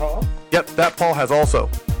 That Paul? Yep, that Paul has also.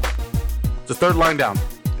 It's the third line down.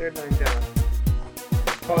 Third line down.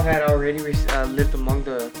 Paul had already lived among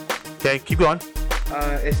the Okay, keep going.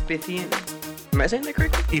 Ephesian. Am I saying that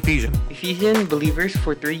correctly? Ephesian believers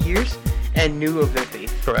for 3 years and knew of their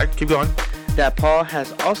faith. Correct, keep going. That Paul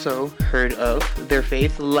has also heard of their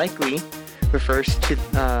faith likely refers to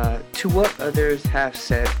what others have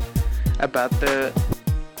said about the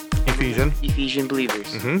Ephesian believers.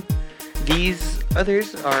 Mm-hmm. These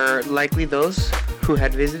others are likely those who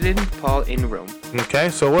had visited Paul in Rome. Okay,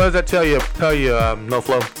 so what does that tell you, No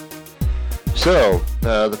Flow? So,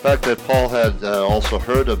 the fact that Paul had also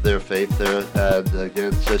heard of their faith there, and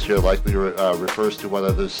again, it says here likely refers to what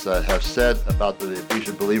others have said about the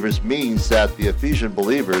Ephesian believers, means that the Ephesian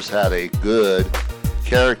believers had a good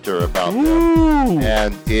character about them,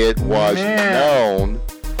 and it was known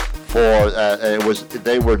for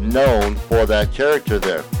they were known for that character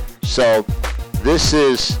there. So, this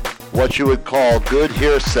is what you would call good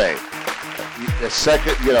hearsay. A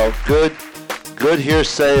second, good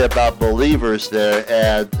hearsay about believers there,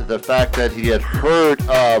 and the fact that he had heard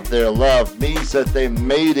of their love means that they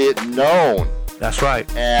made it known. That's right.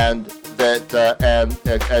 And that, and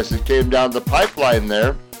as it came down the pipeline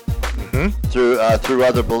there, through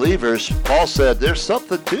other believers, Paul said, "There's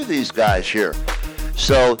something to these guys here."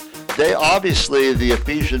 So they obviously, the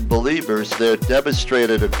Ephesian believers, they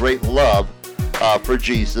demonstrated a great love for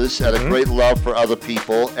Jesus and a great love for other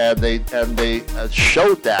people, and they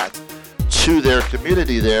showed that to their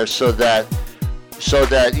community there, so that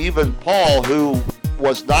even Paul, who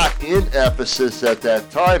was not in Ephesus at that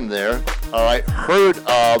time there, all right, heard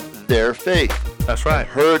of their faith. That's right.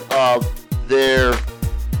 Heard of their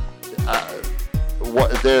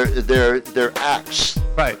acts.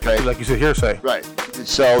 Right. Okay? Like you said, hearsay. Right.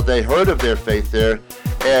 So they heard of their faith there,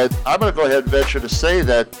 and I'm going to go ahead and venture to say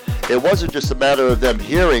that it wasn't just a matter of them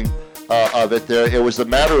hearing of it there. It was a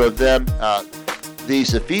matter of them,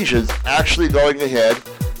 these Ephesians, actually going ahead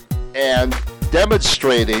and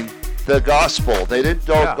demonstrating the gospel. They didn't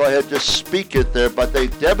go ahead and just speak it there, but they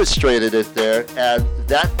demonstrated it there, and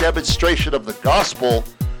that demonstration of the gospel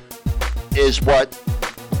is what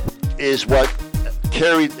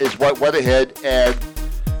went ahead and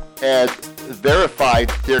verified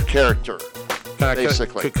their character.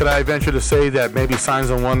 Basically. Could I venture to say that maybe signs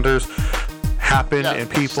and wonders happened, and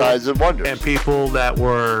people, signs and wonders, and people that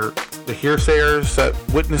were the hearsayers that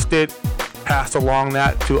witnessed it passed along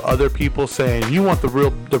that to other people, saying, "You want the real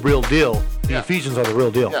deal? The Ephesians are the real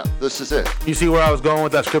deal." Yeah, this is it. You see where I was going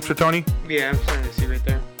with that scripture, Tony? Yeah, I'm trying to see right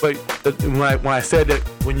there. But when I said that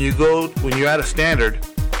when you're at a standard,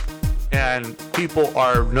 and people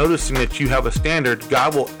are noticing that you have a standard,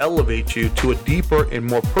 God will elevate you to a deeper and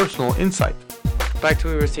more personal insight. Back to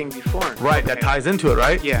what we were saying before. Right, that ties into it,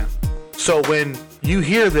 right? Yeah. So when you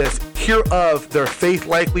hear this, hear of their faith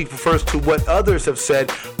likely refers to what others have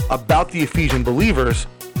said about the Ephesian believers.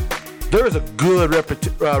 There is a good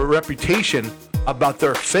reputation about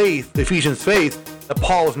their faith, the Ephesians' faith, that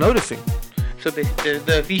Paul is noticing. So the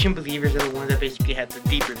Ephesian believers are the ones that basically had the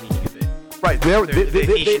deeper meaning of it. Right.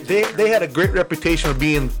 They had a great reputation of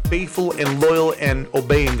being faithful and loyal and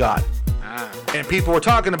obeying God. And people were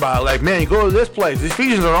talking about it, like, man, you go to this place, the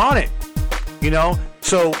Ephesians are on it.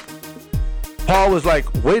 So Paul was like,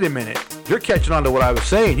 wait a minute, you're catching on to what I was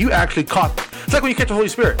saying. You actually caught. It's like when you catch the Holy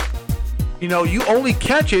Spirit. You only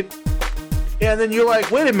catch it, and then you're like,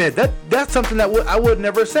 wait a minute, that's something that I would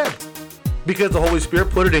never have said, because the Holy Spirit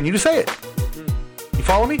put it in you to say it. You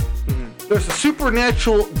follow me? There's a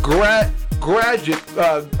supernatural gravity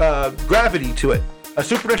to it. A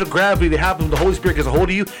supernatural gravity that happens when the Holy Spirit gets a hold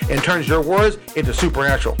of you and turns your words into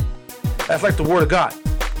supernatural. That's like the Word of God.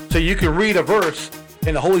 So you can read a verse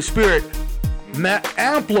and the Holy Spirit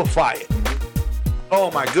amplify it. Oh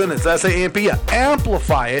my goodness, did I say AMP? Yeah,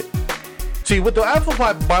 amplify it. See, what the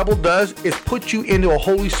Amplified Bible does is put you into a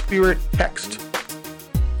Holy Spirit text.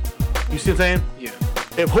 You see what I'm saying? Yeah.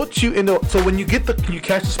 It puts you into, so when you catch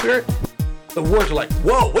the Spirit, the words are like,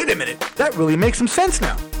 whoa, wait a minute, that really makes some sense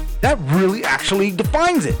now. That really actually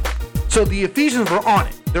defines it. So the Ephesians were on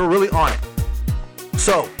it. They were really on it.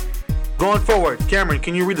 So, going forward, Cameron,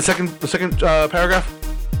 can you read the second paragraph?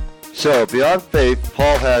 So, beyond faith,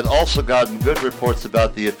 Paul had also gotten good reports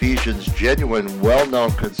about the Ephesians' genuine,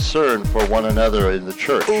 well-known concern for one another in the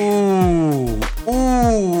church. Ooh,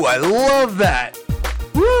 I love that.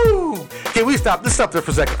 Woo! Okay, we stop. Let's stop there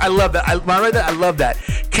for a second. I love that. When I read that, I love that.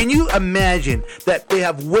 Can you imagine that they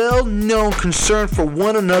have well-known concern for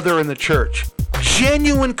one another in the church?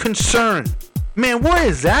 Genuine concern. Man, where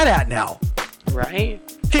is that at now? Right?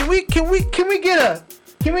 Can we get a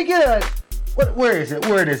where is it?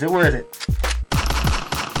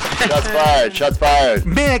 Shots fired. Shots fired.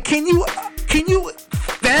 Man, can you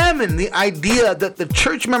fathom the idea that the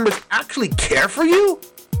church members actually care for you?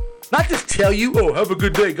 Not just tell you, oh, have a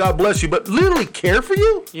good day, God bless you, but literally care for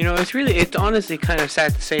you? You know, it's honestly kind of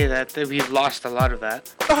sad to say that we've lost a lot of that.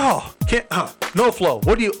 Oh, no flow.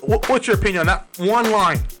 What's your opinion on that one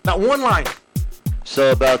line? Not one line.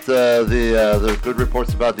 So about the good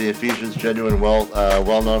reports about the Ephesians genuine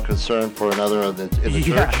well-known concern for another in the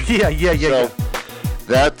church. Yeah.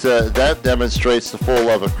 That demonstrates the full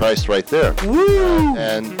love of Christ right there. Woo!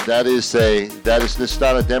 And that is just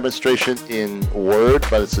not a demonstration in word,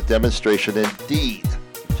 but it's a demonstration in deed.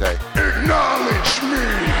 Okay. Acknowledge me.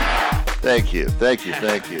 Thank you.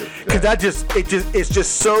 Because it's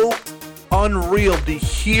just so unreal to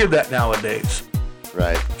hear that nowadays.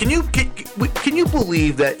 Right. Can you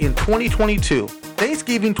believe that in 2022,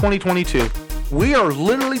 Thanksgiving 2022, we are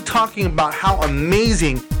literally talking about how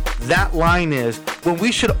amazing that line is when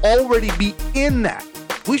we should already be in that.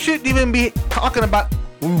 We shouldn't even be talking about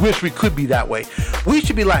we wish we could be that way. We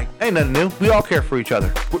should be like, ain't nothing new. We all care for each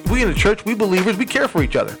other. We in the church, we believers, we care for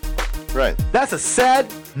each other. Right. That's a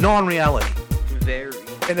sad non-reality. Very.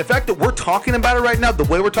 And the fact that we're talking about it right now, the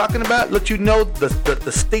way we're talking about it, lets you know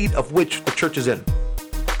the state of which the church is in.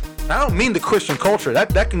 I don't mean the Christian culture.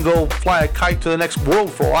 That can go fly a kite to the next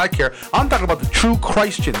world for all I care. I'm talking about the true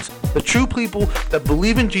Christians, the true people that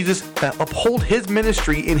believe in Jesus, that uphold his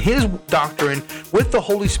ministry in his doctrine with the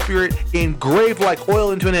Holy Spirit engraved like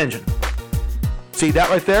oil into an engine. See that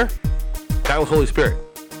right there? That was Holy Spirit.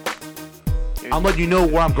 I'm letting you know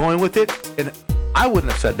where I'm going with it, and I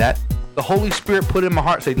wouldn't have said that. The Holy Spirit put it in my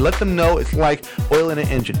heart, say, let them know it's like oil in an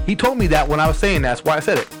engine. He told me that when I was saying that. That's why I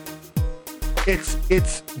said it.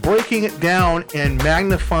 It's breaking it down and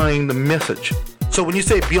magnifying the message. So when you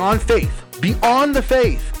say beyond the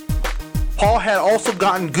faith, Paul had also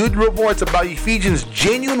gotten good reports about Ephesians'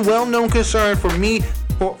 genuine, well-known concern for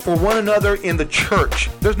one another in the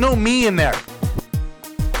church. There's no me in there.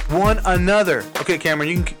 One another. Okay, Cameron,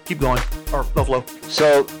 you can keep going. Or no flow.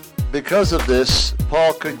 So because of this,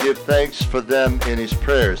 Paul could give thanks for them in his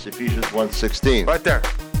prayers. Ephesians 1:16. Right there.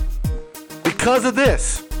 Because of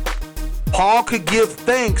this, Paul could give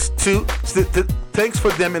thanks thanks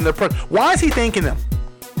for them in their prayer. Why is he thanking them?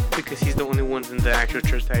 Because he's the only ones in the actual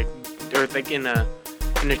church that, or like in the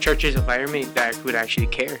church's environment that would actually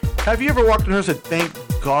care. Have you ever walked in here and said, thank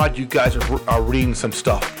God you guys are reading some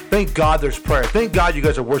stuff. Thank God there's prayer. Thank God you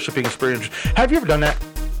guys are worshiping in spirit. Have you ever done that?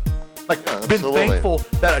 Like, been thankful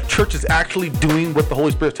that a church is actually doing what the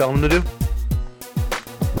Holy Spirit's telling them to do?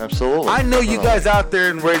 Absolutely. I know you guys out there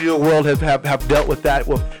in the radio world have dealt with that.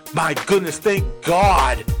 Well, my goodness, thank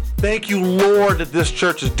God. Thank you, Lord, that this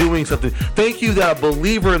church is doing something. Thank you that a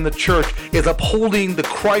believer in the church is upholding the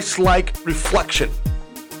Christ-like reflection.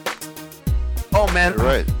 Oh, man.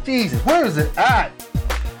 Right. Jesus, where is it at?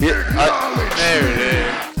 Yeah, there it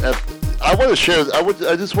is. I want to share.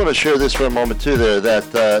 I just want to share this for a moment too. There, that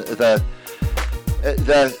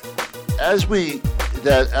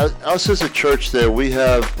us as a church, there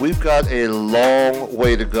we've got a long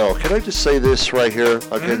way to go. Can I just say this right here?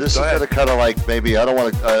 Okay, this is going to kind of like maybe I don't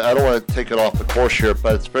want to take it off the course here,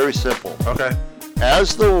 but it's very simple. Okay.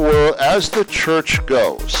 As the church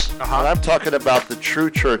goes, and I'm talking about the true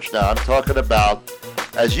church now. I'm talking about,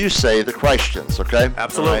 as you say, the Christians. Okay.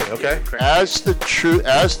 Absolutely. Right? Okay. As the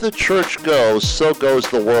church goes, so goes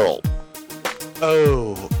the world.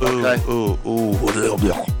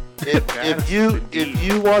 If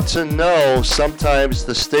you want to know sometimes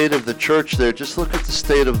the state of the church there, just look at the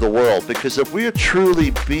state of the world. Because if we are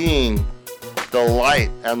truly being the light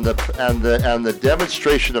and the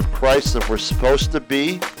demonstration of Christ that we're supposed to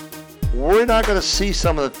be, we're not going to see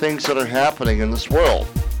some of the things that are happening in this world.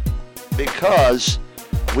 Because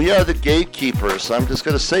we are the gatekeepers. I'm just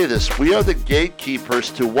going to say this. We are the gatekeepers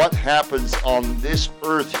to what happens on this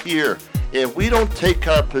earth here. If we don't take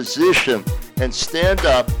our position and stand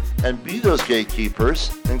up and be those gatekeepers,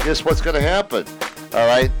 then guess what's going to happen? All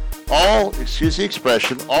right? Excuse the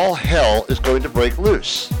expression, all hell is going to break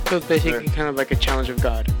loose. So it's basically kind of like a challenge of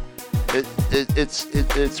God. We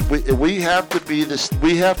have to be this.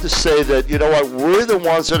 We have to say that, you know what, we're the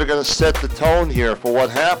ones that are going to set the tone here for what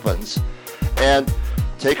happens. And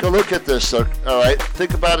take a look at this. All right,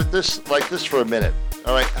 think about it like this for a minute.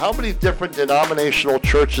 All right, how many different denominational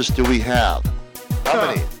churches do we have? How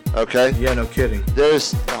many? Okay. Yeah, no kidding.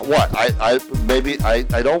 There's what? I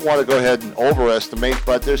don't want to go ahead and overestimate,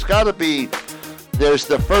 but there's got to be. There's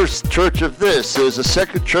the first church of this. There's the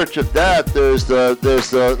second church of that. There's the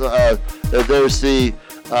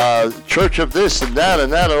church of this and that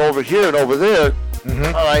and over here and over there.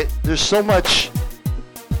 Mm-hmm. All right. There's so much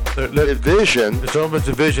division. There's so much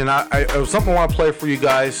division. It was something I want to play for you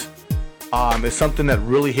guys. It's something that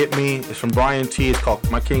really hit me. It's from Brian T. It's called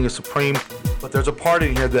 "My King is Supreme." But there's a part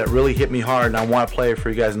in here that really hit me hard, and I want to play it for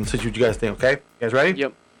you guys and see what you guys think. Okay, you guys ready?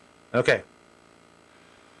 Yep. Okay.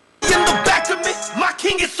 In the back of me, my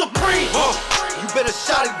king is supreme. You better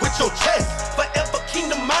shout it with your chest. Forever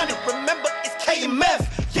kingdom minded. Remember, it's KMF.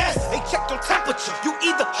 Yes, they check your temperature. You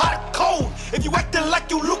either hot or cold. If you acting like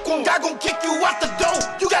you lukewarm, God gon' kick you out the door.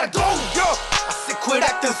 You gotta go, yo. I said quit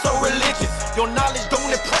acting so religious. Your knowledge don't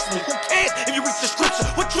impress me. Who cares if you read the scripture?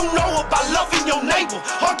 What you know about loving your neighbor,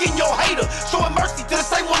 hugging your hater, showing mercy to the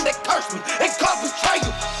same one that cursed me and caused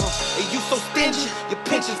betrayal. And you so stingy, you're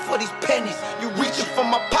pinching for these pennies. You reaching for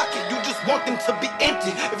my pocket, you just want them to be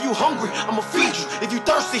empty. If you hungry, I'ma feed you. If you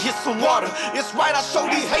thirsty, here's some water. It's right, I show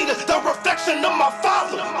these haters the reflection of my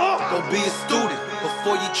father. Go be a student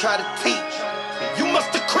before you try to teach. You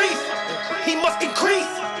must decrease, he must increase.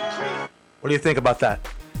 What do you think about that?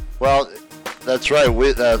 Well, that's right.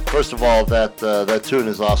 First of all, that tune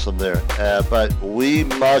is awesome there. But we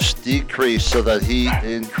must decrease so that he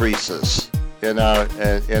increases in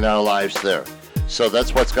our lives there. So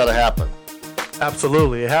that's what's got to happen.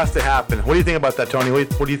 Absolutely, it has to happen. What do you think about that, Tony?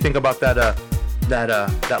 What do you think about that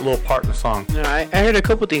little part in the song? No, I heard a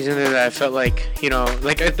couple things in there that I felt like,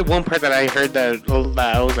 like at the one part that I heard that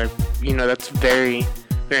I was like, that's very,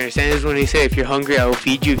 very understanding is when they say, if you're hungry, I will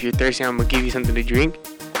feed you. If you're thirsty, I'm gonna give you something to drink.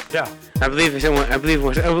 Yeah. I believe it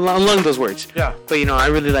was along those words. Yeah. But I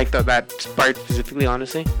really liked that part specifically,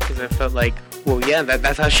 honestly, because I felt like, well, yeah,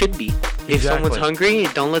 that's how it should be. If someone's hungry,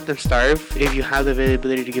 don't let them starve. If you have the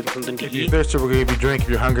availability to give them something to eat. If you're thirsty, we're going to give you drink. If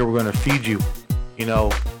you're hungry, we're going to feed you.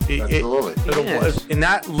 Absolutely. And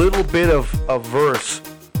that little bit of verse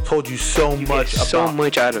told you so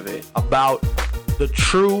much out of it about the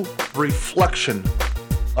true reflection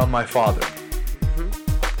of my Father.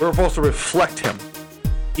 Mm-hmm. We're supposed to reflect him.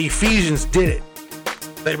 Ephesians did it.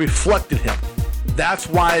 They reflected him. That's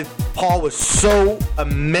why Paul was so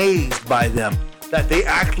amazed by them, that they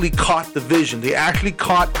actually caught the vision. They actually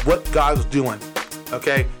caught what God was doing.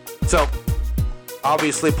 Okay? So,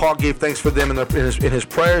 obviously, Paul gave thanks for them in his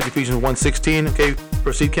prayers, Ephesians 1:16. Okay?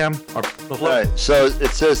 Proceed, Cam. Right. So,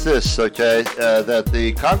 it says this, okay, that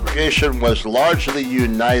the congregation was largely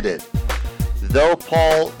united. Though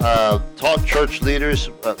Paul taught church leaders,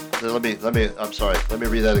 let me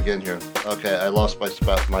read that again here. Okay, I lost my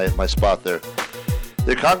spot there.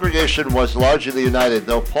 The congregation was largely united,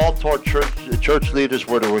 though Paul taught church leaders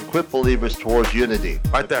were to equip believers towards unity.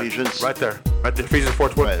 Right there. Ephesians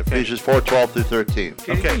 4:12. Right, Ephesians 4:12 through 13.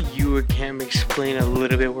 Can you or Cam explain a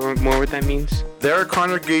little bit more what that means? Their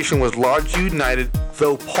congregation was largely united,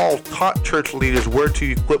 though Paul taught church leaders were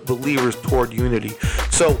to equip believers toward unity.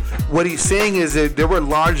 So what he's saying is that they were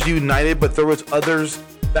largely united, but there was others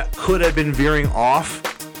that could have been veering off,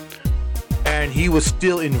 and he was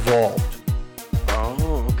still involved.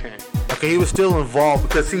 Oh, okay. Okay, he was still involved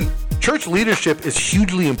because, see, church leadership is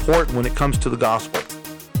hugely important when it comes to the gospel.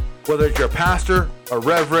 Whether it's your pastor, a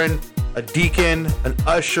reverend, a deacon, an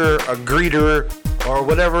usher, a greeter, or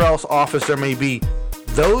whatever else office there may be,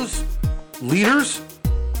 those leaders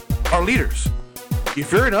are leaders.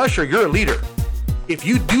 If you're an usher, you're a leader. If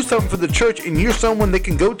you do something for the church and you're someone they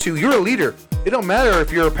can go to, you're a leader. It don't matter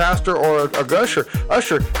if you're a pastor or a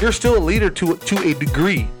usher, you're still a leader to a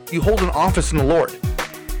degree. You hold an office in the Lord.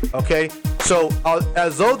 Okay? So,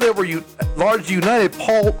 as though they were largely united,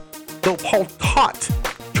 Paul taught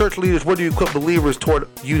church leaders were to equip believers toward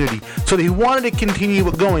unity. So he wanted to continue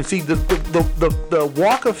it going. See, the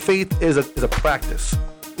walk of faith is a practice.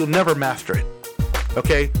 You'll never master it.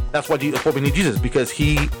 Okay? That's why we need Jesus, because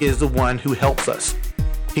he is the one who helps us.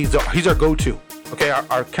 He's our go-to. Okay?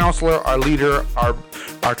 Our counselor, our leader,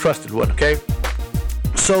 our trusted one. Okay?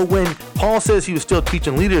 So when Paul says he was still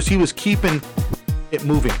teaching leaders, he was keeping it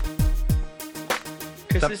moving.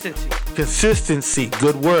 Consistency.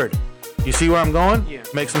 Good word. You see where I'm going? Yeah.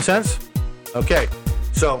 Make some sense? Okay.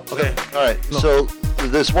 So, okay. All right. No. So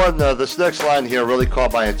this next line here really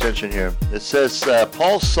caught my attention here. It says,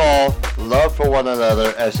 Paul saw love for one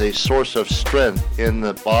another as a source of strength in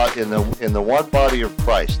the one body of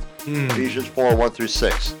Christ. Ephesians 4:1 through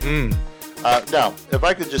 6. Now, if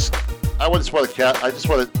I could I just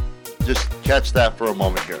want to catch that for a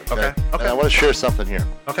moment here. Okay. And I want to share something here.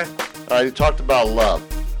 Okay. All right. You talked about love.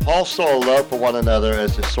 Paul saw love for one another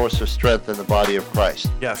as a source of strength in the body of Christ.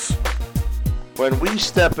 Yes. When we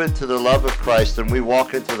step into the love of Christ and we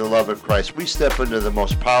walk into the love of Christ, we step into the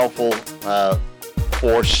most powerful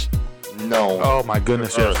force known. Oh my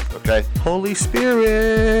goodness, yes. Okay. Holy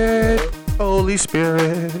Spirit.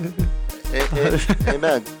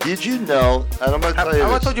 Amen. Did you know, and I'm going to tell you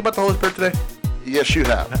Have I this. told you about the Holy Spirit today? Yes, you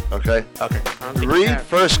have. Okay. Okay. Read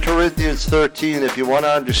 1 Corinthians 13 if you want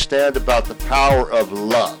to understand about the power of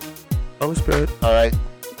love. Holy Spirit. All right.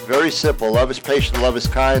 Very simple. Love is patient. Love is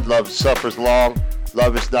kind. Love suffers long.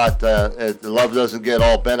 Love is not. Love doesn't get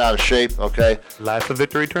all bent out of shape. Okay. Life of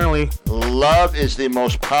victory eternally. Love is the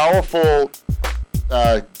most powerful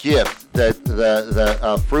gift, that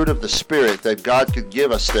the fruit of the Spirit that God could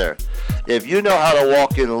give us there. If you know how to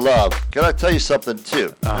walk in love, can I tell you something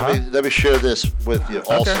too? Let me share this with you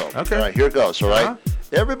also. Okay. All right, here goes. All right.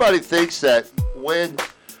 Everybody thinks that when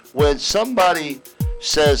somebody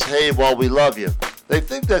says, "Hey, well, we love you," they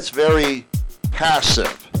think that's very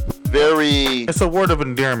passive. It's a word of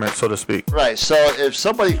endearment, so to speak. Right. So if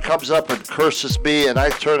somebody comes up and curses me, and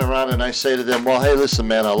I turn around and I say to them, "Well, hey, listen,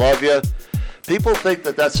 man, I love you," people think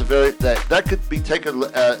that that could be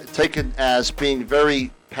taken as being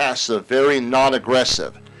very passive, very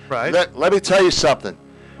non-aggressive. Right. Let me tell you something.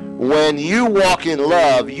 When you walk in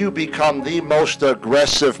love, you become the most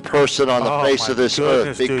aggressive person on the face of this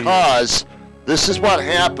earth, because this is what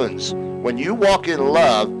happens when you walk in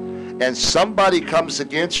love. And somebody comes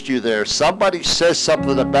against you there, somebody says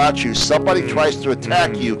something about you, somebody tries to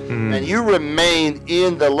attack you, and you remain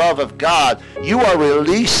in the love of God, you are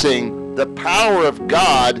releasing the power of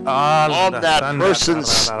God onto that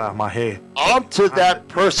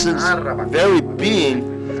person's very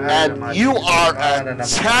being, and you are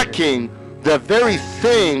attacking the very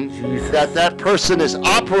thing that person is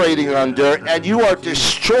operating under, and you are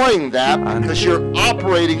destroying that because you're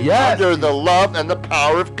operating under the love and the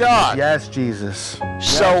power of God. Yes, Jesus.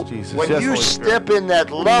 So when you step in that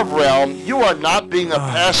love realm, you are not being a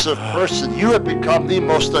passive person. You have become the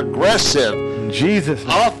most aggressive,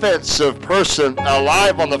 offensive person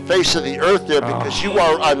alive on the face of the earth there, because you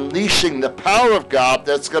are unleashing the power of God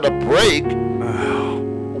that's going to break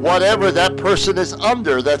whatever that person is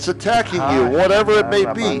under that's attacking you, whatever it may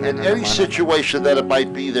be, in any situation that it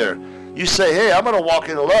might be there. You say, "Hey, I'm going to walk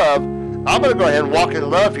in love. I'm going to go ahead and walk in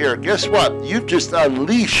love here." Guess what? You've just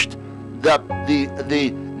unleashed the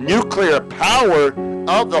nuclear power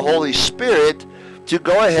of the Holy Spirit to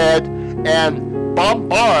go ahead and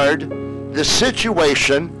bombard the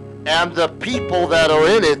situation and the people that are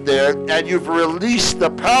in it there, and you've released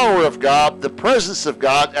the power of God, the presence of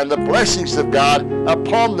God, and the blessings of God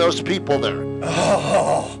upon those people there.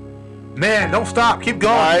 Oh, man, don't stop. Keep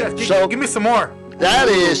going. Right, so give me some more. That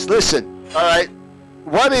is, listen, all right,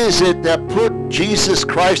 what is it that put Jesus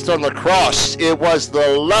Christ on the cross? It was the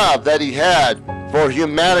love that he had for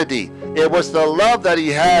humanity. It was the love that he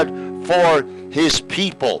had for his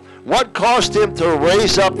people. What caused him to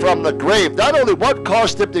raise up from the grave? Not only what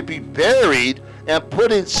caused him to be buried and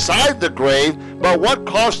put inside the grave, but what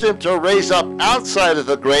caused him to raise up outside of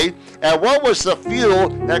the grave? And what was the fuel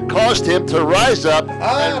that caused him to rise up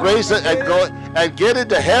and raise it and go and get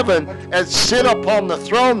into heaven and sit upon the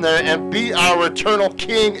throne there and be our eternal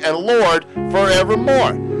King and Lord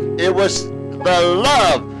forevermore? It was the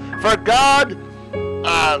love for God.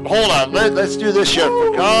 Hold on, let's do this here.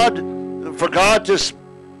 For God just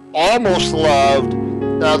almost loved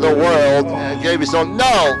the world and gave his own.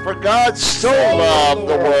 No, for God so loved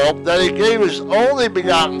the world that he gave his only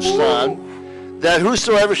begotten Son, that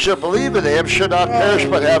whosoever should believe in him should not perish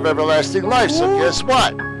but have everlasting life. So guess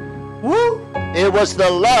what? It was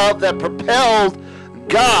the love that propelled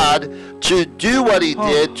God to do what he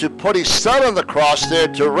did, to put his Son on the cross there,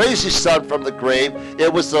 to raise his Son from the grave.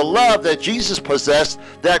 It was the love that Jesus possessed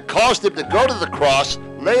that caused him to go to the cross,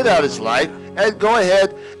 lay down his life, and go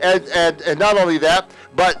ahead and not only that,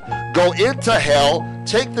 but go into hell,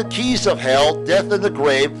 take the keys of hell, death and the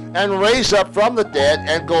grave, and raise up from the dead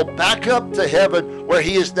and go back up to heaven, where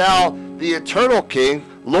he is now the eternal King,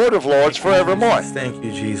 Lord of Lords forevermore. Thank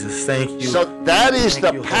you, Jesus. Thank you. So that is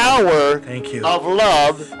the power of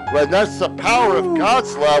love. When that's the power of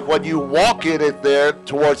God's love when you walk in it there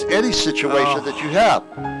towards any situation that you have.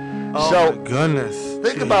 So, my goodness.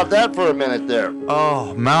 Think about that for a minute there.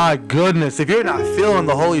 Oh, my goodness. If you're not feeling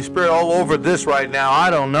the Holy Spirit all over this right now, I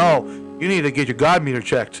don't know. You need to get your God meter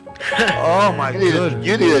checked. Oh, my goodness.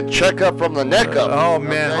 You need a checkup from the neck up. Oh,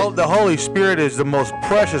 man. Okay? The Holy Spirit is the most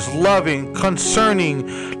precious, loving,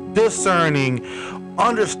 concerning, discerning,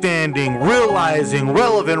 understanding, realizing,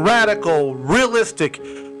 relevant, radical, realistic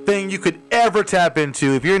thing you could ever tap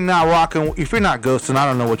into. If you're not ghosting, I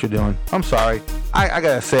don't know what you're doing. I'm sorry. I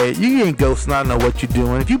gotta say it. You ain't ghosting, I don't know what you're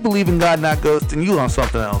doing. If you believe in God, not ghosting, you on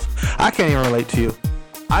something else. I can't even relate to you.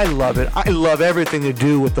 I love it. I love everything to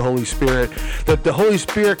do with the Holy Spirit. That the Holy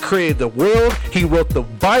Spirit created the world. He wrote the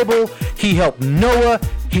Bible. He helped Noah.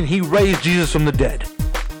 He raised Jesus from the dead.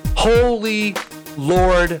 Holy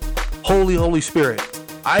Lord, Holy Spirit.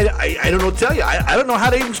 I don't know what to tell you. I don't know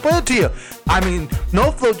how to even explain it to you. I mean,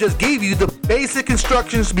 NoFlow just gave you the basic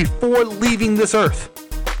instructions before leaving this earth.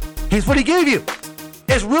 Here's what he gave you.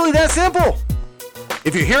 It's really that simple.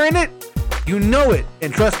 If you're hearing it, you know it.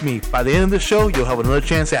 And trust me, by the end of the show, you'll have another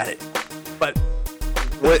chance at it. But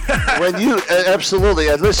when you, absolutely,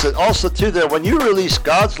 and listen, also too there, when you release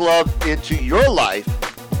God's love into your life,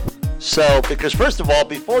 so, because first of all,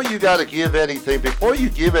 before you give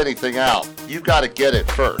anything out, you've got to get it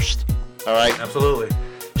first. All right? Absolutely.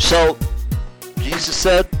 So, Jesus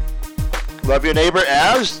said, love your neighbor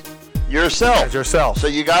as yourself. As yourself. So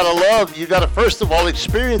you got to first of all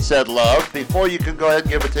experience that love before you can go ahead and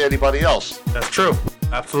give it to anybody else. That's true.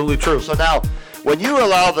 Absolutely true. So now, when you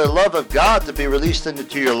allow the love of God to be released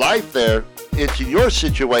into your life there, into your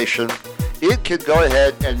situation, it can go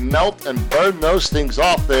ahead and melt and burn those things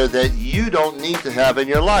off there that you don't need to have in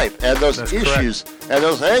your life, and those issues and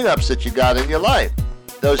those hang-ups that you got in your life,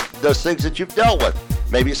 those things that you've dealt with.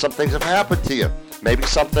 Maybe some things have happened to you. Maybe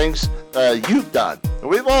some things you've done.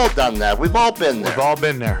 We've all done that. We've all been there. We've all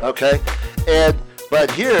been there. Okay? But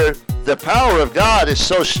here, the power of God is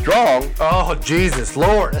so strong. Oh, Jesus,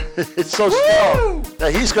 Lord. It's so strong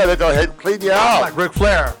that he's going to go ahead and clean you out. Like Ric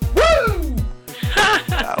Flair. Woo!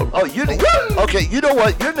 Okay, you know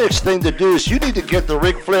what? Your next thing to do is you need to get the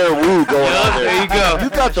Ric Flair woo going on there. There you go. You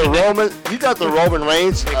got the Roman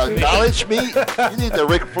Reigns knowledge me. You need the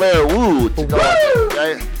Ric Flair woo to go on there,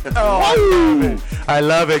 okay? Oh, I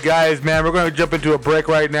love it, guys, man. We're going to jump into a break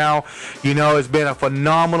right now. You know, it's been a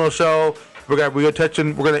phenomenal show. We're going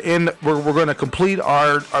to complete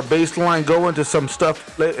our baseline, go into some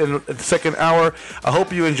stuff in the second hour. I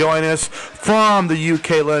hope you enjoying us from the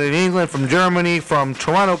UK, London, England, from Germany, from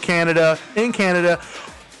Toronto, Canada,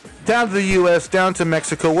 down to the US, down to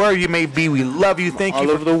Mexico, wherever you may be. We love you. Thank you.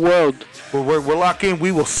 All over the world. We're locked in.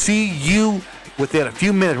 We will see you within a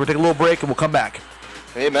few minutes. We'll take a little break and we'll come back.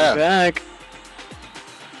 Amen. Back.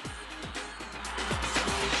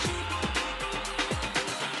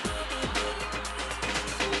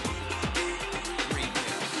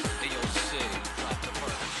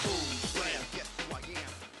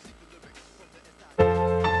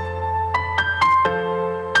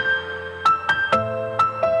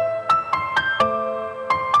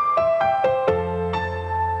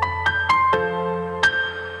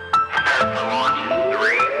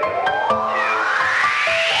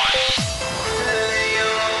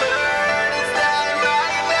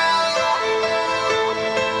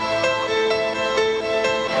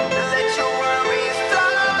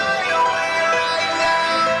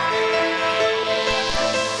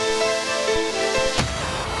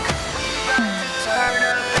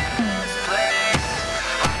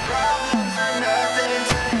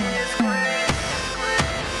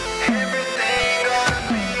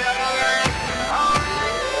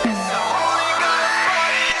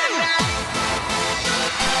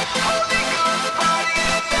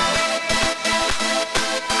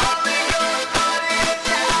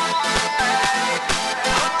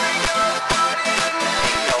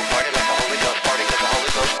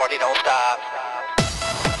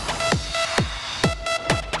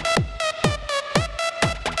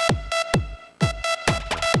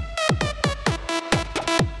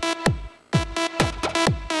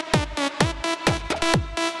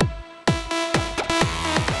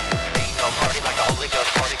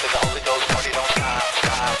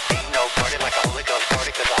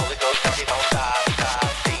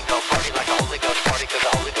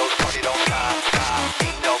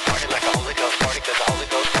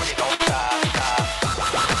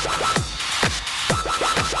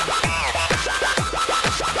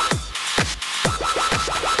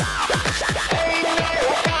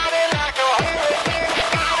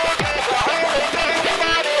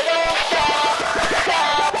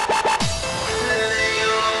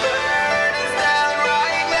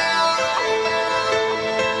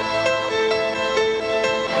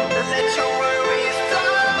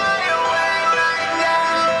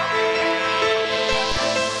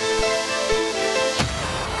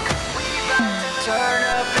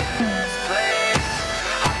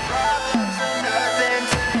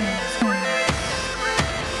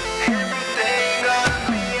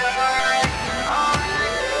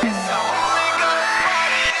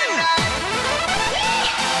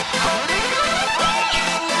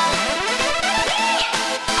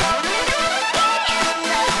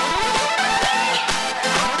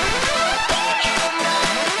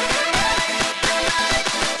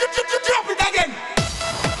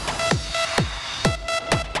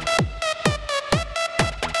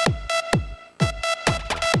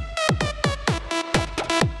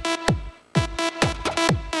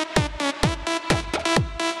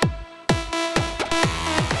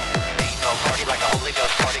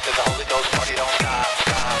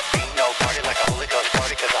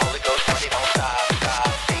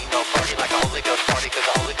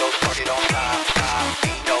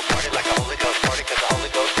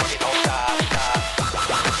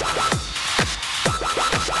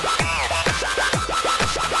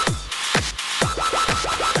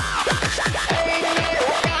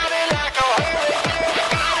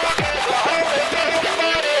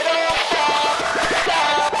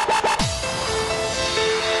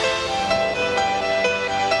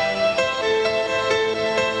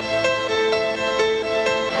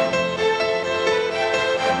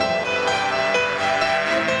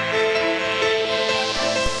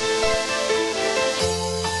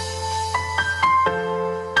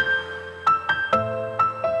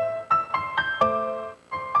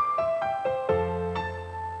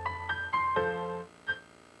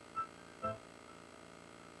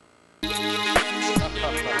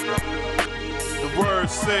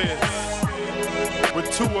 says, with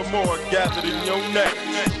two or more gathered in your name,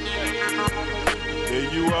 there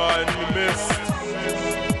you are in the midst.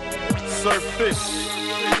 Surface,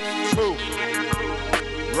 two,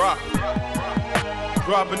 rock,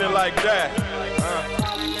 dropping it like that,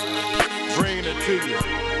 bringing it to you,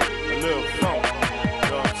 a little funk,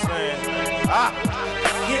 you know what I'm saying?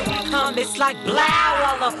 Here we come, it's like blow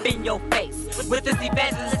all up in your face. With this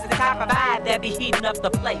evangelistic type of vibe that be heating up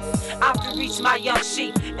the place. I've to reach my young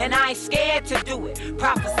sheep, and I ain't scared to do it.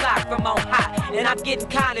 Prophesy from on high, and I'm getting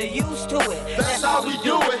kinda used to it. That's how we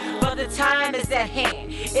do it. But the time is at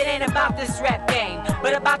hand. It ain't about this rap game,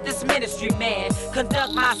 but about this ministry, man.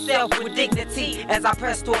 Conduct myself with dignity as I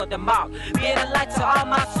press toward the mark. Being a light to all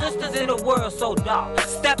my sisters in a world so dark.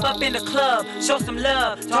 Step up in the club, show some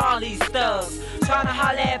love to all these thugs. Tryna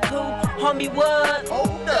holler at Pooh, homie, what?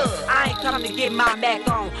 Hold up. I ain't come to get my Mac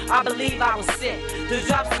on. I believe I was sent to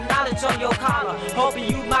drop some knowledge on your collar, hoping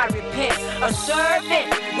you might repent. A servant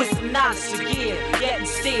with some knowledge to give, yet and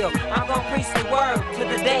still, I'm gonna preach the word to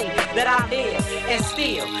the day that I live, and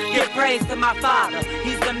still give praise to my Father.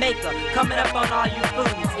 He's the maker, coming up on all you fools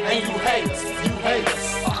and you haters, you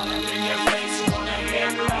haters. All up in your face, wanna hear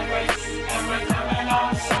my grace, and we're coming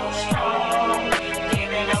on so strong,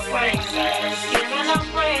 giving up praises, giving up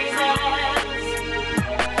praises.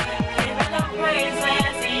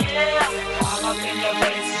 Yeah. All up in your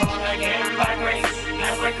face, born again by grace,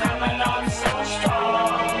 and we're coming on so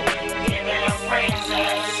strong. Giving up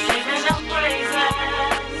praises, giving up praises,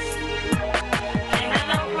 giving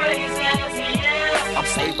up praises, yeah. I'm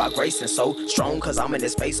saved by grace and so strong, cause I'm in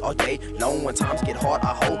this space all day long. When times get hard,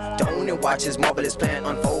 I hold on and watch his marvelous plan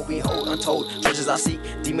unfold. Behold, untold treasures I seek,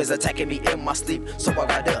 demons attacking me in my sleep, so I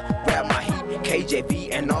gotta grab my heat.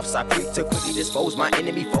 KJV and offside creep to quickly dispose my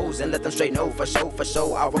enemy foes and let them straight know for sure, for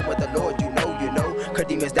sure. I run with the Lord, you know. Cause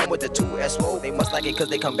demons down with the 2SO. They must like it cause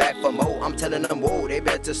they come back for more. I'm telling them, whoa, they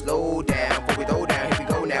better slow down. Before we go down, here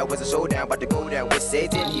we go now. It's a showdown, about to go down with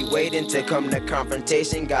Satan. He waiting to come to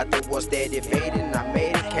confrontation. Got the war steady fading. I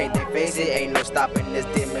made it, can't they face it? Ain't no stopping this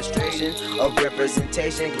demonstration of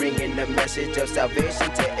representation. Bringing the message of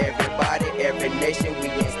salvation to everybody, every nation. We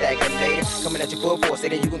ain't stagnated. Coming at you full force,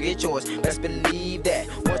 saying you gon' get yours. Best believe that.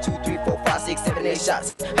 1, 2, 3, 4, 5, 6, 7, 8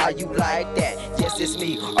 shots. How you like that? Yes, it's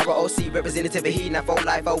me, ROC, representative of he, not for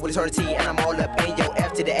life, oh, with eternity. And I'm all up in your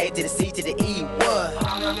F to the A to the C to the E. What?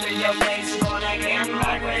 All up in your face, born again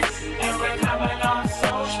by grace, and we're coming on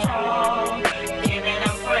so strong. Giving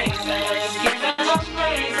up praises, giving up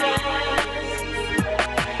praises,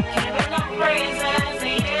 giving up praises,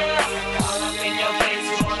 yeah. All up in your face,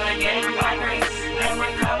 born again by grace, and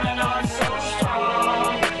we're coming on so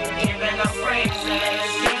strong. Giving up praises,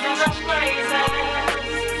 giving up praises,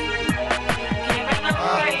 giving up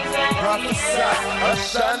praises. Prophesy,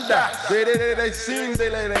 Ashanda, they sing, they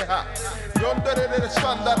lay ha. Yonder they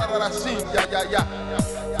shanda, sing, ya.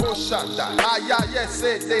 Oshanda, ya, yes,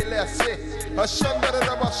 they let say. Ashanda,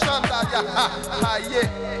 ya, ha, yeah.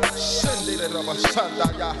 Shende, shanda,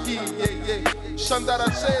 ya, he, yeah. Shanda,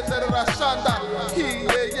 say, shanda, he,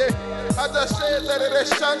 yeah. As I say,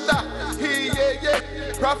 shanda, he, yeah.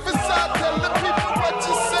 Prophesy, tell the people what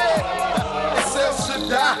you say. It's El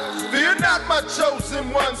Shaddai. Fear not, my chosen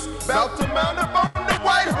ones. About to mount up on the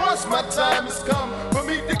white horse. My time has come for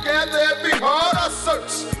me to gather every heart I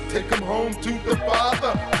search. Take them home to the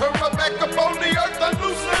Father. Turn my back up on the earth.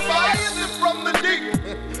 Unloose Leviathan from the deep.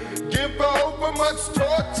 Give her over much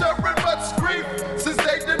torture and much grief. Since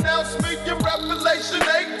they denounced me in Revelation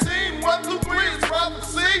 18, 1 through 3 is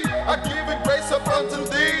prophecy. I give it grace up unto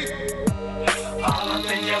thee. All up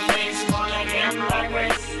in your face, born again by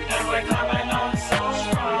grace, and we're coming on so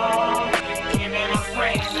strong. Giving up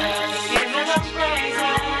praises, giving up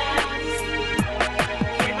praises,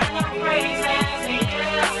 giving up praises,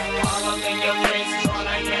 yeah. All up in your face, born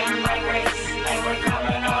again by grace, and we're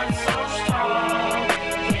coming on so strong.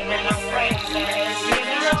 Giving up praises,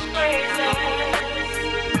 giving up praises,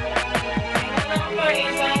 giving up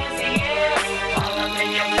praises, yeah. All up in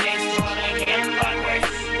your face, born again by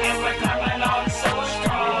grace.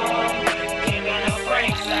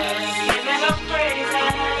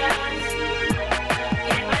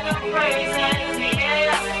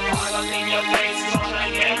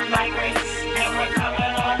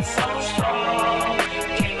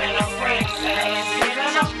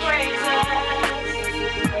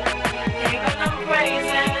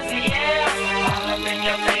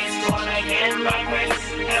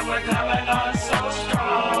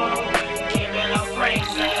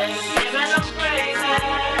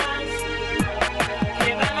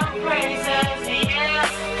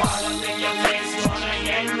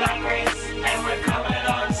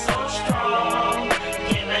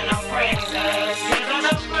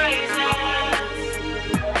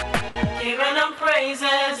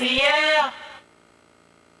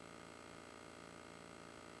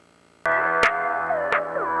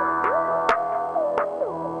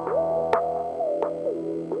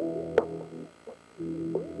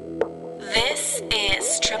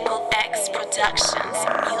 Productions,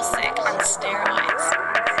 music on steroids.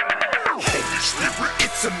 Holy Spirit,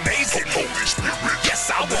 it's amazing. Holy Spirit, yes,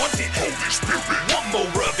 I want it. Holy Spirit, one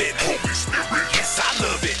more of it. Holy Spirit, yes, I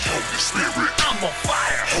love it. Holy Spirit, I'm on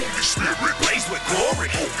fire. Holy Spirit, blaze with glory.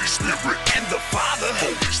 Holy Spirit, and the Father.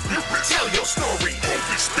 Holy Spirit, tell your story.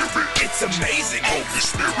 Holy Spirit, it's amazing. Holy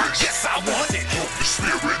Spirit, yes, I want it. Holy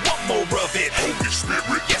Spirit, one more of it. Holy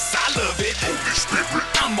Spirit, yes, I love it. Holy Spirit,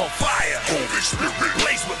 I'm on fire. Holy Spirit,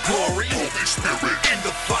 blaze with glory. Holy Spirit, and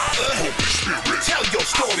the Father. Holy Spirit, tell your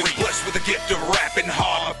story. I've been blessed with a gift of rapping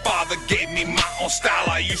hard. My father gave me my own style.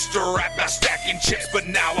 I used to rap by stacking chips, but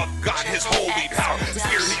now I've got his holy power. The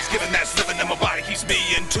spirit he's given that's living in my body keeps me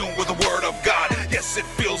in tune with the word of God. Yes, it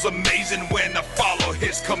feels amazing when I follow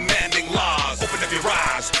his commanding laws. Open up your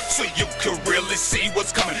eyes so you can really see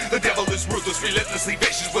what's coming. The devil is ruthless, relentlessly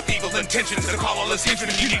vicious with evil intentions. The call all is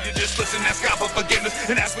hindering. You need to just listen, ask God for forgiveness,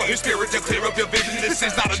 and ask for his spirit to clear up your vision. This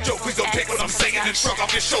is not a joke, please don't take what I'm saying and shrug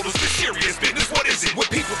off your shoulders. This serious business, what is it with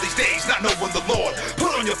people these days not knowing the Lord?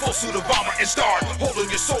 Put on your full suit of armor and start holding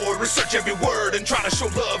your sword. Research every word and try to show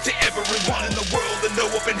love to everyone in the world, and know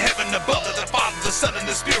up in heaven above that the Father, the Son, and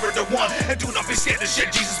the Spirit are one. And do not be scared to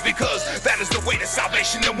share Jesus, because that is the way to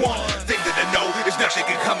salvation. And one thing that I know is nothing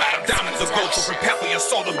can come out of diamonds or gold. So prepare for your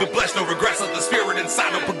soul to be blessed, no regrets of the Spirit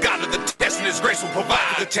inside. No pagana, the test and his grace will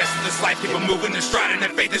provide. The test of this life, keep on moving and striding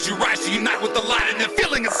in faith as you rise to unite with the light. And the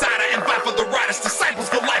feeling inside, I invite for the righteous disciples,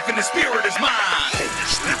 the life in the Spirit is mine. Holy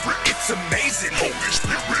Spirit, it's amazing. Holy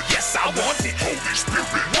Spirit, yes, I want it. Holy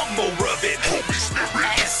Spirit, one more of it. Holy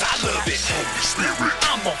Spirit, yes, I love it. Holy Spirit,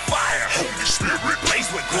 I'm on fire. Holy Spirit, blaze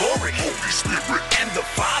with glory. Holy Spirit, and the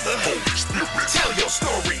Father. Holy Spirit, tell your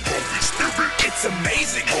story. Holy Spirit, it's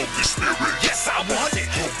amazing. Holy Spirit, yes, I want it.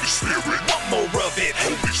 Holy Spirit, one more of it.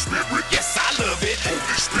 Holy Spirit, yes, I love it.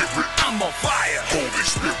 Holy Spirit, I'm on fire. Holy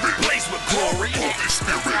Spirit, blaze with glory. Holy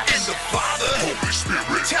Spirit, and the Father. Holy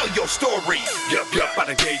Spirit, tell your story. Yup, I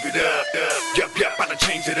done gave it up. Yup, I done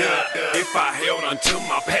changed it up. If I held onto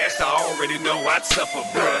my past, I already know I'd suffer,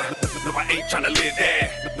 bruh. No, I ain't tryna live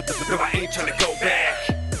that. No, I ain't tryna go back.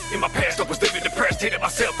 In my past, I was living depressed, hated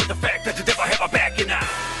myself with the fact that the devil had my back, and I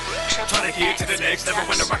tryna get to the next level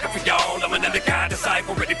when I'm rockin' for y'all. I'm another guy,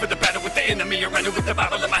 disciple, ready for the battle with the enemy. I'm running with the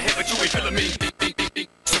Bible in my head, but you ain't feeling me.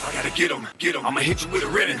 So I gotta get him. I'ma hit you with a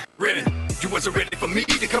riddle. You wasn't ready for me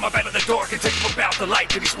to come up out of the dark and take you about the light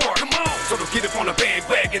that he sparked. Come on, so don't get up on a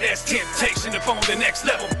bandwagon, that's temptation up on the next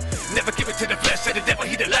level. Never give it to the flesh, to the devil,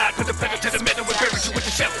 he lied. Put the pedal to the metal and bury you with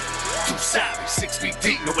the shovel. 2 sides, 6 feet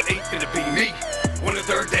deep, no it ain't gonna be me. On the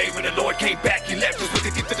third day when the Lord came back, he left us with the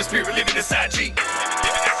gift of the Spirit living inside G.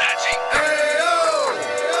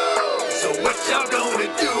 So what y'all gonna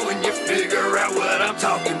do when you figure out what I'm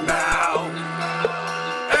talking about?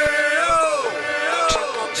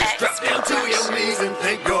 Just drop down to your knees and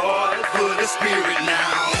thank God for the Spirit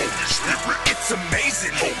now. Holy Spirit, it's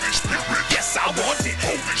amazing. Holy Spirit, yes, I want it.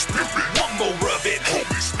 Holy Spirit, one more of it.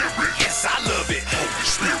 Holy Spirit, yes, I love it. Holy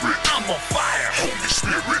Spirit, I'm on fire. Holy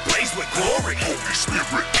Spirit, blaze with glory. Holy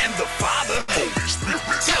Spirit, and the Father. Holy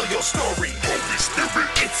Spirit, tell your story. Holy Spirit,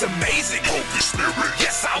 it's amazing. Holy Spirit,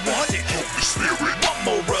 yes, I want it. Holy Spirit, one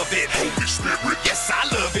more of it. Holy Spirit, yes, I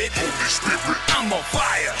love it. Holy Spirit, I'm on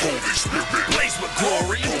fire. Holy Spirit, blaze with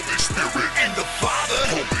glory. Holy Spirit, and the Father.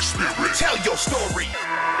 Holy Spirit, tell your story.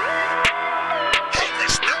 Holy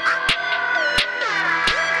Spirit.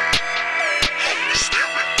 Holy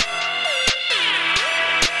Spirit.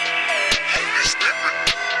 Holy Spirit.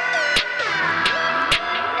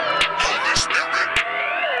 Holy Spirit.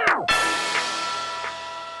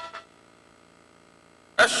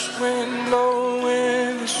 Fresh wind blow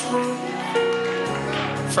in this room.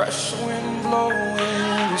 Fresh wind blow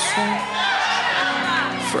in this room.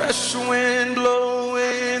 Fresh wind blow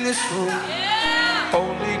in this room.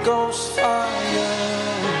 Holy Ghost fire.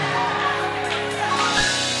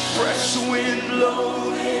 Fresh wind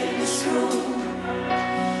blow in this room.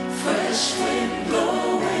 Fresh wind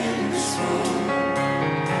blow in this room.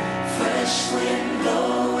 Fresh wind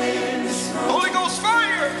blow in this room. Holy Ghost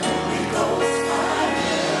fire. Holy Ghost fire.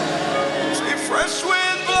 Say fresh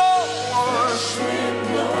wind blow. Fresh wind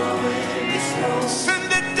blow in this room.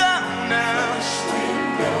 Send it down now. Fresh wind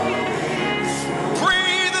blow in this room.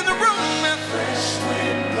 Breathe in the room.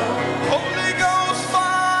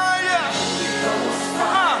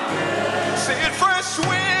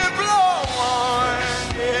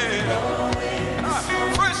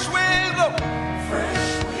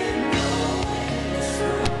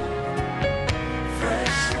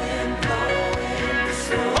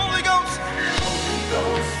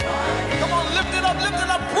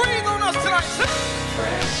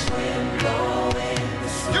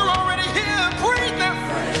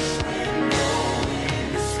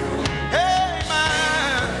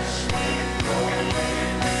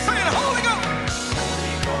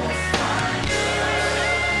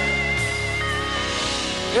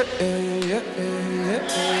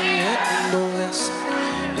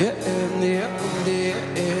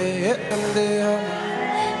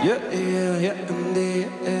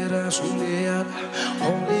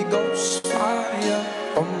 Holy Ghost fire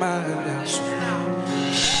on my life.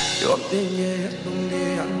 Your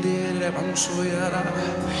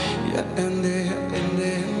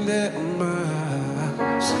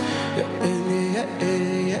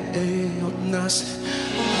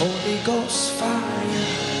Holy Ghost fire.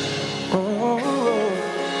 Oh.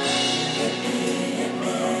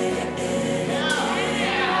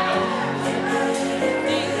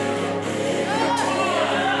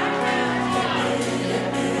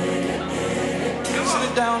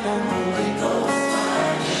 Sit down on Holy Ghost.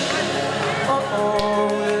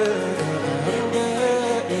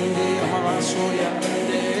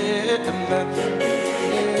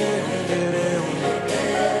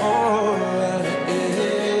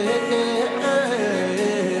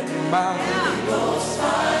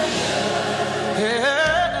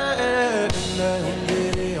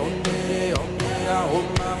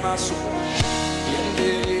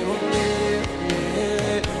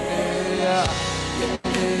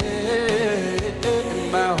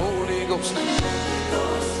 My Holy Ghost.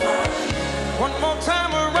 One more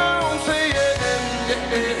time around, say yeah.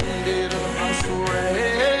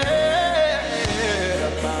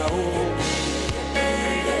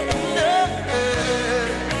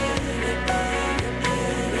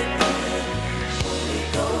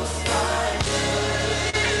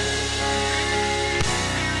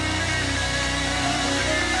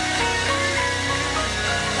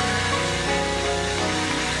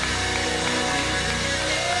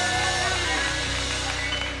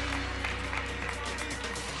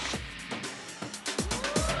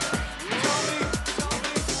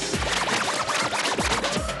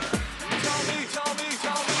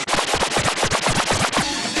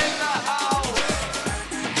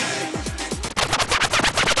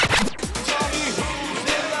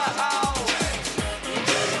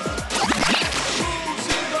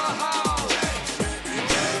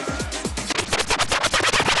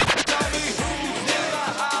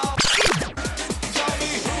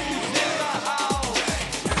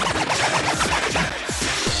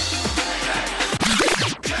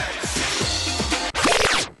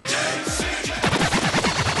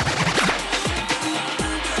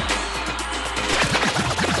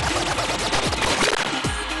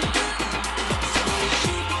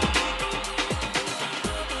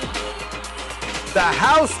 The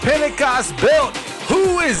house Pentecost built.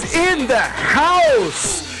 Who is in the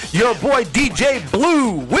house? Your boy DJ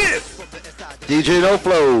Blue with DJ No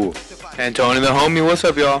Flow. And Tony the homie. What's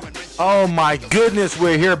up, y'all? Oh my goodness,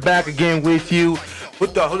 we're here back again with you.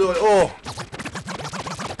 What the oh.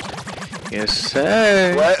 Yes,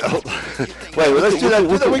 sir. Wait, let's do that.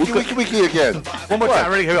 Do the wiki again. One more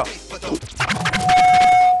time. Ready? Here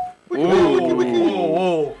we go.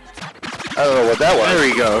 Whoa. I don't know what that was. There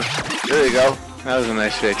we go. There you go. That was a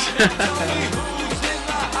nice fix.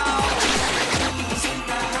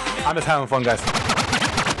 I'm just having fun, guys.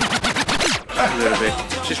 A little bit.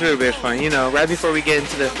 Just a little bit of fun. You know, right before we get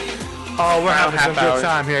into the... Oh, we're having some good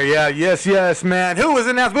time here. Yeah, yes, man. Who is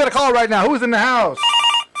in the house? We got a call right now. Who's in the house?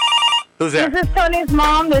 Who's there? This is Tony's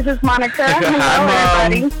mom. This is Monica. Hello,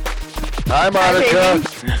 everybody. Hi, Monica.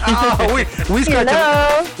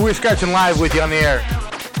 We're scratching live with you on the air.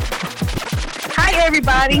 Hi,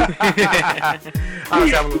 everybody. I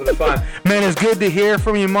was having a little bit of fun. Man, it's good to hear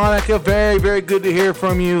from you, Monica. Very, very good to hear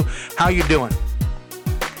from you. How you doing?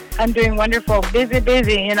 I'm doing wonderful.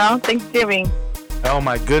 Busy, you know, Thanksgiving. Oh,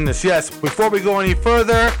 my goodness, yes. Before we go any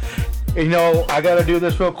further, you know, I got to do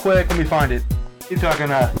this real quick. Let me find it. You're talking,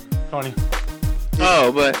 Tony.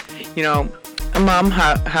 Oh, but, you know, Mom,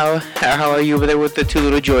 how are you over there with the two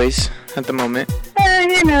little joys at the moment?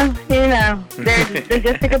 You know. They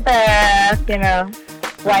just took a bath, you know,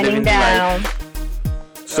 winding down.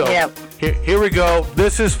 So, here we go.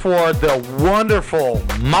 This is for the wonderful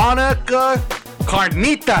Monica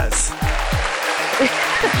Carnitas.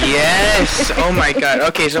 Yes. Oh, my God.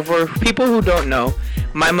 Okay, so for people who don't know,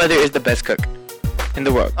 my mother is the best cook in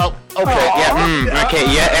the world. Oh, okay. Yeah. Okay,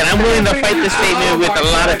 yeah. And I'm willing to fight this statement with a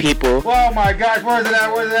lot of people. Oh, my gosh. Where's it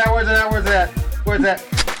at?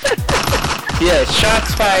 Yeah,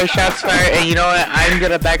 shots fired. And you know what? I'm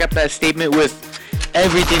going to back up that statement with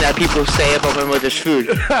everything that people say about my mother's food.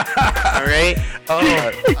 All right?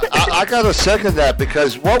 I got to second that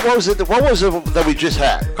because what was it that we just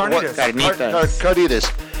had?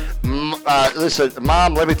 Carnitas. Listen,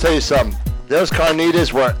 Mom, let me tell you something. Those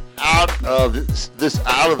carnitas were out of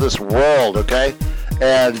this world, okay?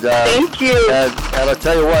 And thank you. And I'll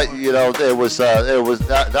tell you what,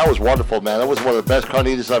 that was wonderful, man. That was one of the best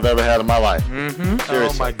carnitas I've ever had in my life. Mm-hmm. Seriously.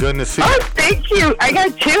 Oh my goodness. Oh, thank you. I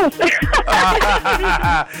got chills.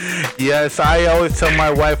 Yes, I always tell my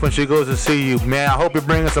wife when she goes to see you, man, I hope you're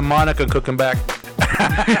bringing some Monica cooking back.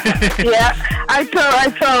 Yeah, I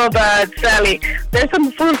told Sally, there's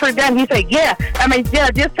some food for them. He's like, yeah. I mean, yeah,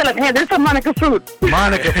 just tell him, hey, there's some Monica food.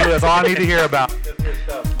 Monica food, that's all I need to hear about.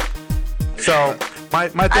 So, my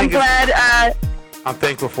thing I'm glad. I'm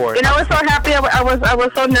thankful for it. I was so happy. I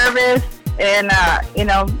was so nervous. And,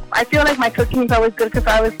 I feel like my cooking is always good because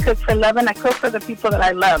I always cook for love and I cook for the people that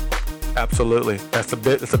I love. Absolutely. That's a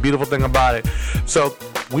beautiful thing about it. So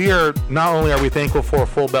not only are we thankful for a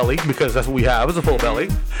full belly, because that's what we have is a full belly,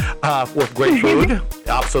 with great food.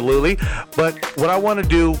 Absolutely. But what I want to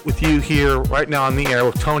do with you here right now on the air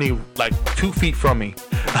with Tony like 2 feet from me.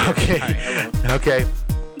 Okay. Okay.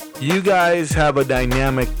 You guys have a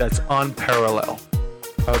dynamic that's unparalleled.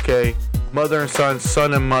 Okay. Mother and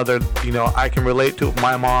son and mother, I can relate to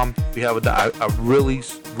my mom. We have a really,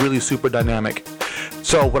 really super dynamic.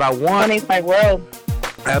 So what I want... Tony's my world.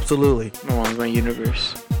 Absolutely. My mom's my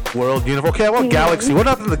universe. World, universe. Okay, well, galaxy. What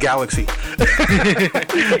happened to the galaxy?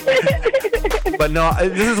 But no,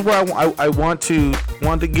 this is where I want to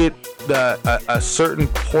get a certain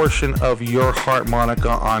portion of your heart, Monica,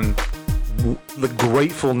 on the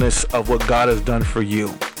gratefulness of what God has done for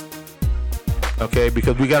you. Okay,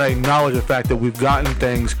 because we got to acknowledge the fact that we've gotten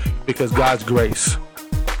things because God's grace.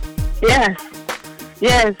 Yes.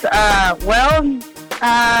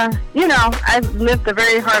 I've lived a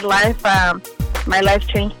very hard life. My life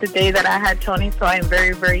changed the day that I had Tony, so I'm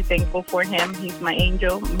very, very thankful for him. He's my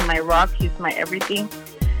angel, my rock, he's my everything.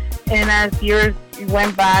 And as years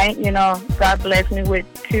went by, God blessed me with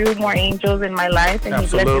 2 more angels in my life, and He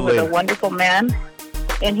blessed me with a wonderful man.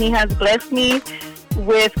 And He has blessed me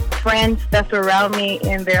with friends that surround me,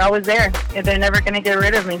 and they're always there, and they're never going to get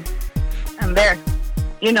rid of me. I'm there.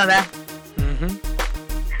 You know that. Mm-hmm.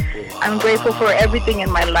 Wow. I'm grateful for everything in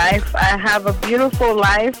my life. I have a beautiful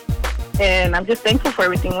life, and I'm just thankful for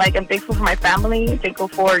everything. Like, I'm thankful for my family, I'm thankful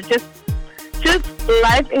for just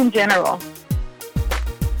life in general.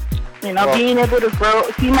 Being able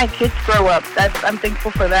to see my kids grow up. I'm thankful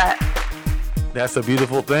for that. That's a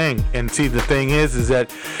beautiful thing. And see, the thing is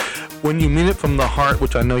that when you mean it from the heart,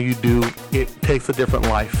 which I know you do, it takes a different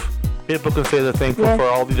life. People can say they're thankful for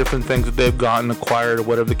all the different things that they've gotten, acquired, or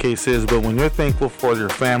whatever the case is, but when you're thankful for your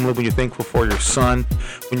family, when you're thankful for your son,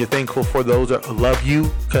 when you're thankful for those that love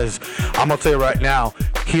you, because I'm going to tell you right now,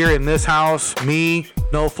 here in this house, me,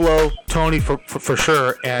 No Flow, Tony for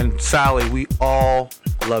sure, and Sally, we all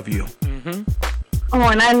love you. Mm-hmm. Oh,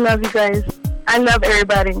 and I love you guys. I love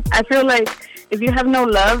everybody. I feel like if you have no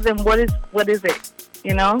love, then what is it?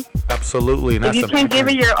 Absolutely. And if you can't give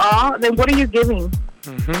it your all, then what are you giving?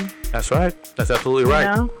 Mm-hmm. That's right. That's absolutely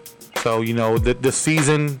right. So, the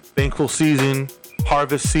season, thankful season,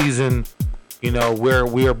 harvest season, where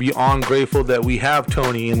we are beyond grateful that we have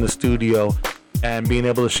Tony in the studio and being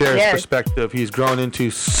able to share his perspective. He's grown into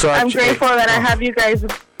such I'm grateful that I have you guys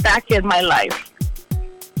back in my life.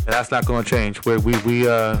 And that's not going to change. We in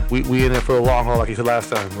it for the long haul, like you said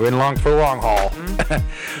last time. We're in for the long haul.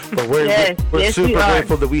 But we're super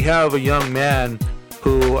grateful that we have a young man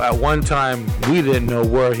who at one time we didn't know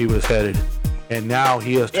where he was headed. And now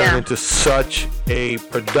he has turned into such a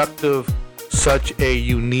productive, such a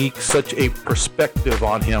unique, such a perspective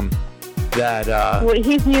on him that... well,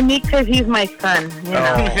 he's unique because he's my son.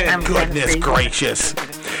 I'm goodness gracious.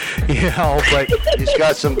 But he's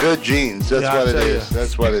got some good genes. That's what it is.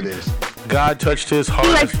 That's what it is. God touched his heart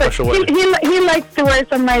in a special way. He likes to wear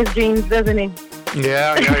some nice jeans, doesn't he?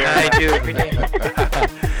 Yeah. I do every day.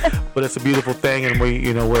 But it's a beautiful thing, and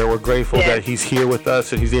we're grateful that he's here with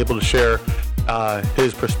us and he's able to share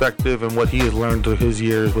his perspective and what he has learned through his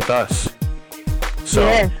years with us. So,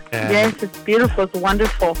 yes, it's beautiful. It's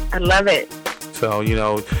wonderful. I love it. So,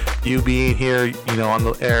 you being here, on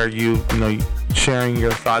the air, sharing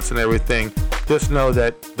your thoughts and everything, just know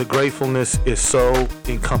that the gratefulness is so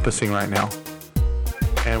encompassing right now.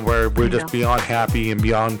 And we're just beyond happy and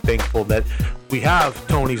beyond thankful that we have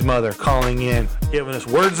Tony's mother calling in, giving us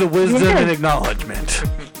words of wisdom and acknowledgement.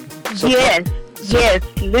 Yes.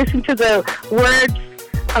 Listen to the words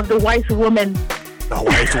of the wise woman. The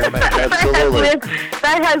wise woman, absolutely.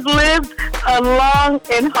 That has lived a long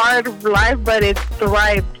and hard life, but it's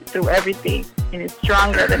thrived through everything. And it's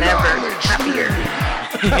stronger than ever. Happier.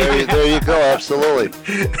 There you go. Absolutely.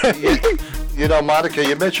 Monica,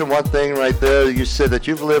 you mentioned one thing right there. You said that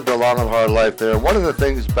you've lived a long and hard life there. One of the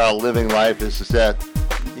things about living life is that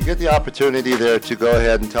you get the opportunity there to go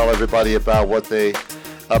ahead and tell everybody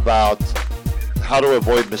about how to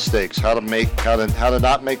avoid mistakes, how to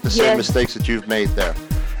not make the same mistakes that you've made there.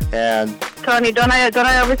 And Tony, don't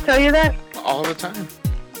I always tell you that? All the time.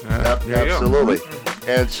 Absolutely.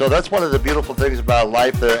 And so that's one of the beautiful things about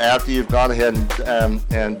life. That after you've gone ahead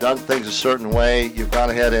and done things a certain way, you've gone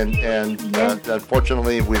ahead and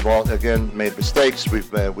unfortunately we've all again made mistakes.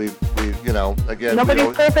 We've again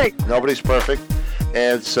nobody's perfect. Nobody's perfect.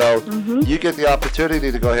 And so you get the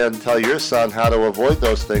opportunity to go ahead and tell your son how to avoid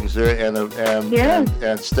those things there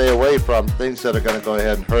and stay away from things that are going to go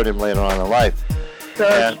ahead and hurt him later on in life.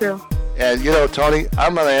 So true. And Tony,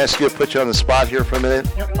 I'm going to ask you to put you on the spot here for a minute.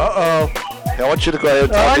 Uh-oh. I want you to go ahead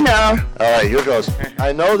and tell me. No. All right, here goes.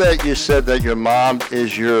 I know that you said that your mom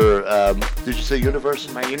is your, did you say universe?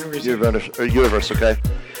 My universe. Universe, okay.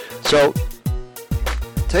 So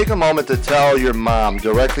take a moment to tell your mom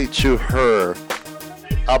directly to her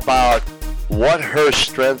about what her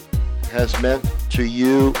strength has meant to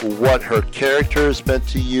you, what her character has meant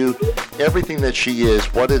to you, everything that she is,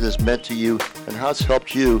 what it has meant to you, and how it's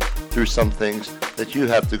helped you through some things that you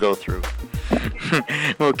have to go through.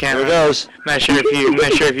 Well, Cam, here it goes. I'm not sure if you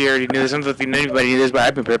already knew this. I don't know if anybody knew this, but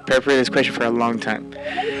I've been prepared for this question for a long time.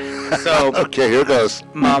 So, okay, here it goes.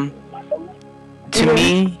 Mom, to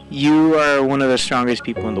me, you are one of the strongest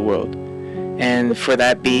people in the world. And for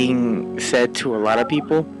that being said to a lot of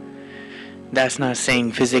people, that's not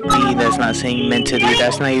saying physically, that's not saying mentally,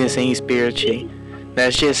 that's not even saying spiritually.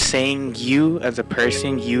 That's just saying you as a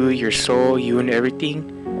person, you, your soul, you and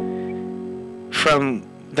everything. From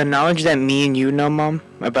the knowledge that me and you know, Mom,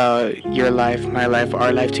 about your life, my life,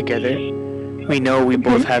 our life together, we know we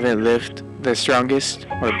both haven't lived the strongest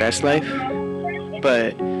or best life,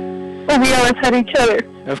 but we always had each other.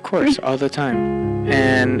 Of course, all the time.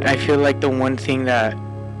 And I feel like the one thing that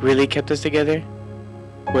really kept us together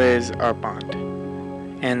was our bond.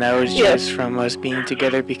 And that was just from us being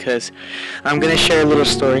together, because I'm going to share a little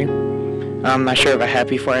story. I'm not sure if I have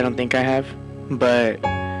before, I don't think I have, but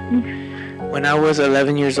when I was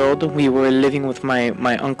 11 years old, we were living with my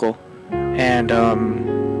uncle, and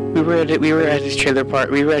we were at his trailer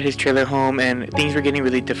park. We were at his trailer home, and things were getting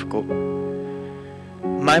really difficult.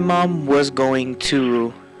 My mom was going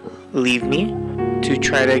to leave me to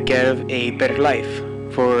try to get a better life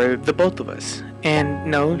for the both of us. And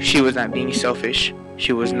no, she was not being selfish.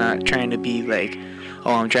 She was not trying to be like,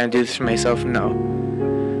 oh, I'm trying to do this for myself. No.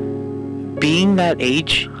 Being that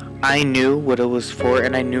age, I knew what it was for,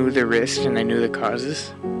 and I knew the risks, and I knew the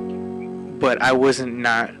causes. But I wasn't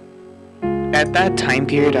not, at that time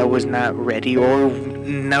period, I was not ready or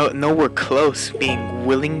nowhere close being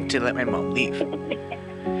willing to let my mom leave.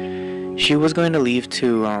 She was going to leave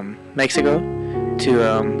to Mexico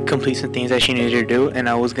to complete some things that she needed to do, and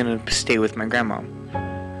I was going to stay with my grandma.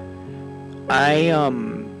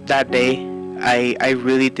 That day, I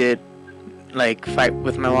really did fight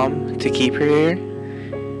with my mom to keep her here,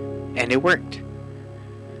 and it worked.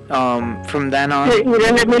 From then on,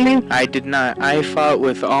 I did not. I fought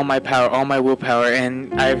with all my power, all my willpower,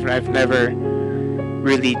 and I've never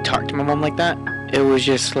really talked to my mom like that. It was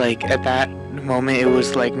just like, at that moment, it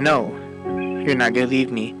was like, no, you're not gonna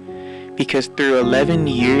leave me. Because through 11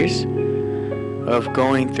 years of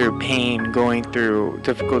going through pain, going through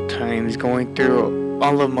difficult times, going through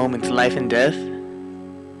all the moments, life and death,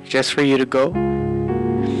 just for you to go,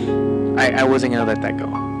 I wasn't gonna let that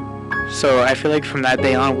go. So I feel like from that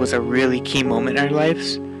day on was a really key moment in our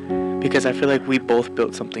lives, because I feel like we both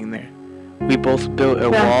built something there. We both built a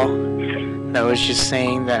wall that was just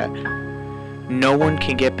saying that no one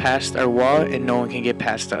can get past our wall and no one can get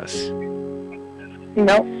past us.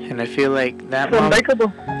 No. And I feel like that it's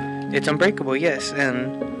unbreakable. It's unbreakable, yes.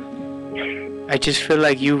 And I just feel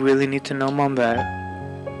like you really need to know, Mom, that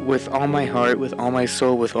with all my heart, with all my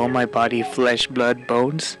soul, with all my body, flesh, blood,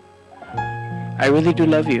 bones, I really do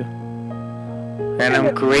love you. And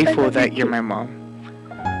I'm grateful that you're my mom.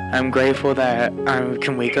 I'm grateful that I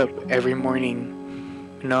can wake up every morning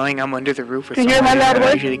knowing I'm under the roof with someone that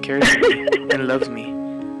actually cares for me and loves me.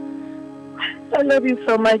 I love you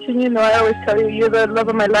so much, and I always tell you, you're the love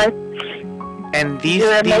of my life. And these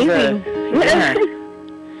are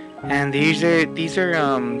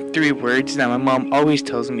 3 words that my mom always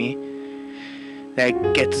tells me that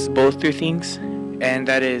gets both through things, and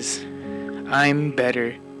that is, I'm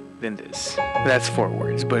better than this. That's 4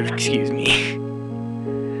 words, but excuse me.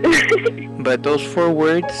 But those 4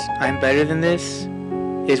 words, I'm better than this,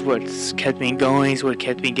 is what's kept me going, is what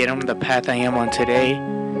kept me getting on the path I am on today,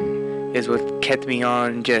 is what kept me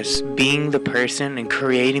on just being the person and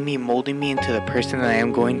creating me, molding me into the person that I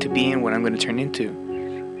am going to be and what I'm going to turn into.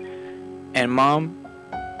 And Mom,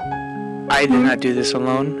 I did not do this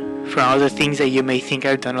alone. For all the things that you may think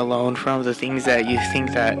I've done alone, for all the things that you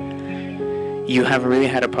think that you haven't really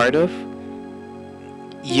had a part of,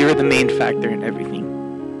 you're the main factor in everything.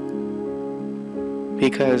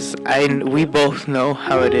 Because we both know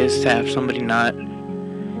how it is to have somebody not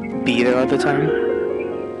be there all the time.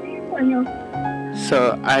 I know.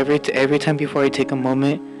 So every time before I take a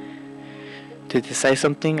moment to decide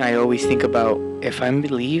something, I always think about, if I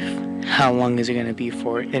leave, how long is it going to be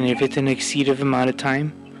for? And if it's an exceeded amount of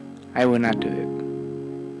time, I will not do it.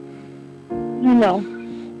 No.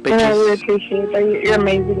 But And I just- really appreciate that. You're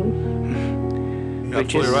amazing. You're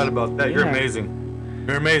absolutely right about that. You're yeah. amazing.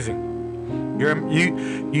 You're amazing.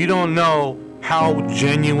 You don't know how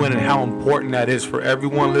genuine and how important that is for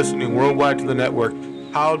everyone listening worldwide to the network.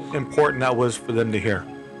 How important that was for them to hear.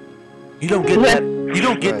 You don't get that. You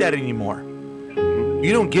don't get that anymore.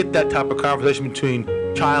 You don't get that type of conversation between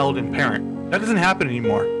child and parent. That doesn't happen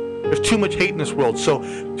anymore. There's too much hate in this world. So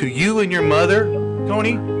to you and your mother,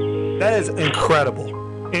 Tony, that is incredible.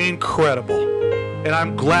 Incredible. And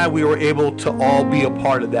I'm glad we were able to all be a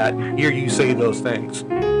part of that and hear you say those things.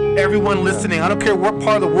 Everyone listening, I don't care what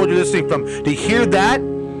part of the world you're listening from, to hear that,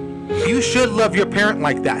 you should love your parent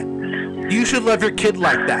like that. You should love your kid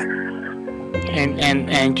like that.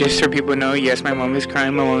 And just so people know, yes, my mom is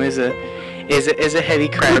crying. My mom is a heavy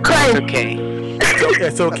crier, but it's okay.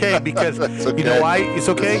 It's okay because you know why it's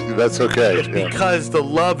okay? That's okay. It's because the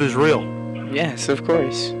love is real. Yes, of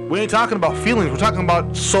course. We ain't talking about feelings. We're talking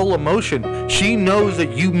about soul emotion. She knows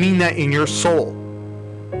that you mean that in your soul.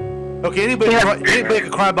 Okay, anybody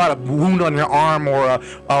can cry about a wound on your arm or a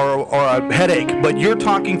headache, but you're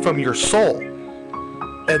talking from your soul.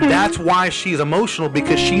 And that's why she's emotional,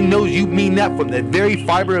 because she knows you mean that from the very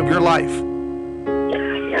fiber of your life.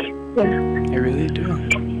 I really do.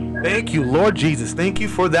 Thank you, Lord Jesus. Thank you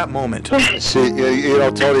for that moment. See, you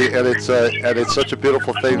know, Tony, and it's such a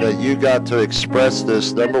beautiful thing that you got to express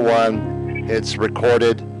this. Number one, it's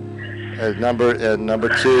recorded, and number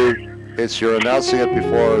two, it's you're announcing it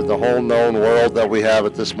before the whole known world that we have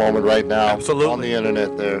at this moment right now. Absolutely. On the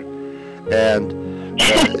internet there, and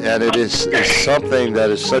it is something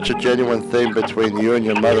that is such a genuine thing between you and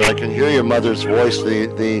your mother. I can hear your mother's voice,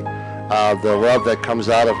 the love that comes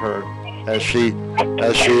out of her as she's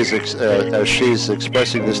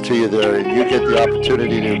expressing this to you there, and you get the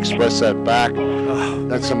opportunity to express that back.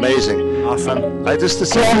 That's amazing. Awesome. I just to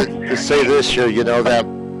say this here, you know, that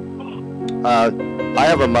I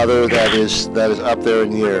have a mother that is up there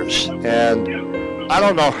in years, and I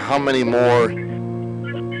don't know how many more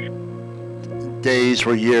days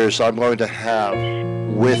or years I'm going to have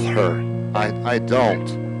with her. I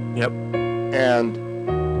don't. Yep. And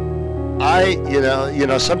you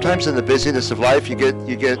know, sometimes in the busyness of life, you forget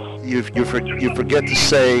to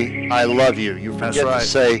say I love you. You forget to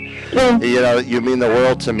say, you know, you mean the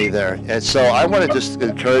world to me there. And so I want to just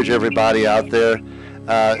encourage everybody out there.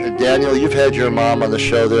 Daniel, you've had your mom on the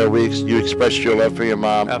show there. You expressed your love for your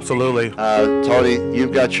mom. Absolutely. Tony,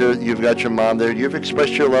 you've got your mom there. You've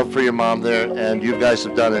expressed your love for your mom there, and you guys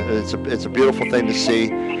have done it. It's a beautiful thing to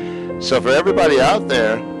see. So for everybody out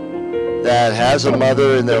there that has a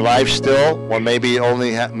mother in their life still, or maybe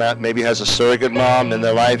maybe has a surrogate mom in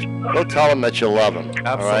their life, go tell them that you love them.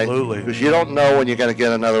 Absolutely. Because you don't know when you're going to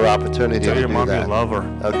get another opportunity Tell to your do mom that. you love her.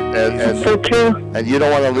 And you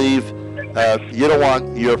don't want to leave. You don't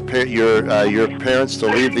want your parents to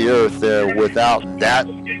leave the earth there without that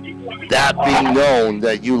being known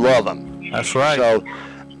that you love them. That's right. So,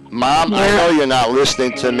 Mom, I know you're not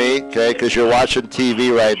listening to me, okay, because you're watching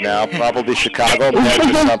TV right now, probably Chicago Med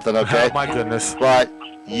or something, okay? Oh, my goodness. But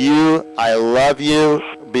I love you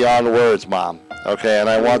beyond words, Mom, okay? And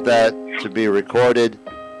I want that to be recorded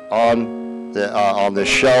on the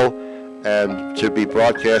show and to be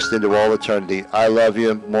broadcast into all eternity. I love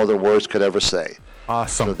you more than words could ever say.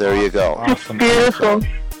 Awesome. So there you go. Awesome. Beautiful.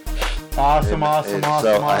 Awesome.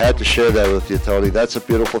 So I had to share that with you, Tony. That's a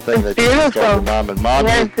beautiful thing that you just told your mom. And Mom,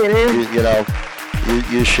 Yes, it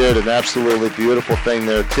is. you shared an absolutely beautiful thing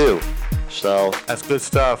there too. So That's good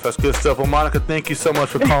stuff. Well, Monica, thank you so much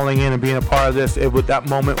for calling in and being a part of this. That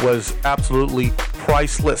moment was absolutely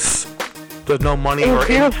priceless. There's no money or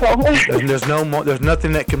beautiful. There's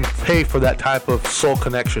nothing that can pay for that type of soul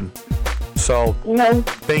connection. So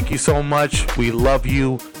thank you so much. We love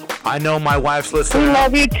you. I know my wife's listening. We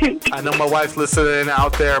love you too. I know my wife's listening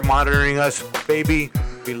out there monitoring us. Baby,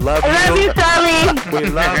 we love you. I love you, Sally. We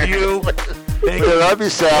love you. We love you,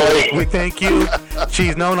 Sally. We thank you.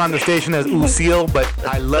 She's known on the station as Lucille, but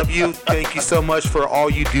I love you. Thank you so much for all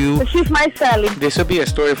you do. She's my Sally. This will be a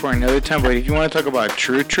story for another time, but if you want to talk about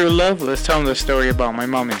true love, let's tell them the story about my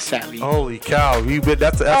mom and Sally. Holy cow.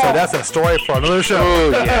 That's a story for another show.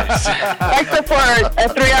 Oh, yes. Except for a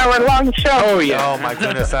 3-hour-long show. Oh, yeah. Oh, my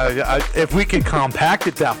goodness. If we can compact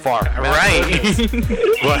it that far. Right.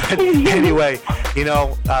 But anyway,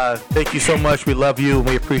 thank you so much. We love you, and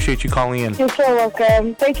we appreciate you calling in. You're so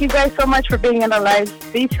welcome. Thank you guys so much for being in our lives.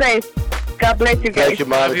 Be safe. God bless you guys. Thank you,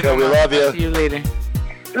 Monica. We love you. See you later.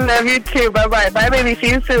 Love you too. Bye-bye. Bye, baby. See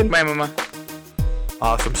you soon. Bye, Mama.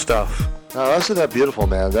 Awesome stuff. Oh, isn't that beautiful,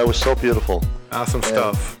 man? That was so beautiful. Awesome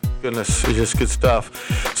stuff. Goodness, it's just good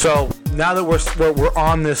stuff. So now that we're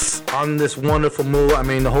on this wonderful move, I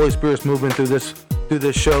mean, the Holy Spirit's moving through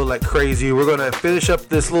this show like crazy. We're gonna finish up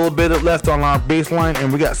this little bit left on our baseline,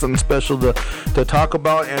 and we got something special to talk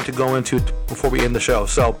about and to go into before we end the show.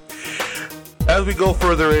 So as we go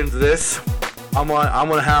further into this, I'm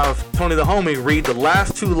gonna have Tony the homie read the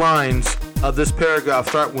last 2 lines of this paragraph,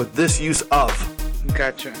 starting with this use of.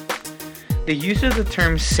 Gotcha. The use of the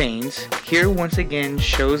term saints here once again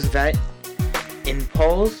shows that, in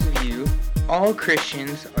Paul's view, all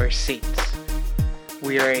Christians are saints.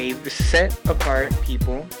 We are a set-apart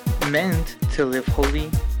people meant to live holy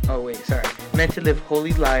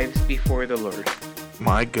lives before the Lord.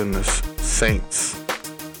 My goodness, saints.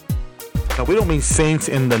 Now, we don't mean saints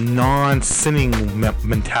in the non-sinning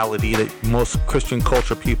mentality that most Christian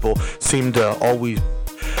culture people seem to always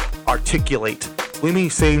articulate. We mean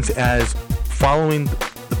saints as following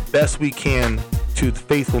the best we can to the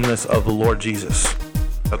faithfulness of the Lord Jesus.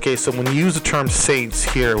 Okay, so when you use the term saints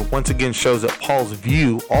here, once again shows that Paul's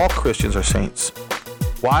view, all Christians are saints.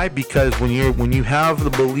 Why? Because when you have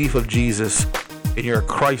the belief of Jesus and you're a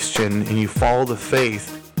Christian and you follow the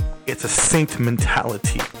faith, it's a saint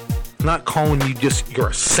mentality. I'm not calling you you're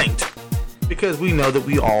a saint, because we know that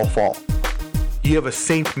we all fall. You have a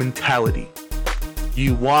saint mentality.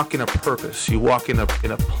 You walk in a purpose. You walk in a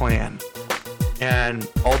plan. And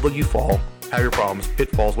although you fall, have your problems,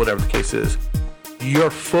 pitfalls, whatever the case is, your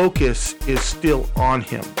focus is still on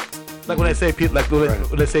Him. Like when I say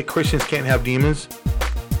when I say Christians can't have demons,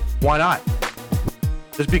 why not?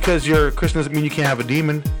 Just because you're a Christian doesn't mean you can't have a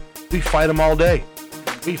demon. We fight them all day.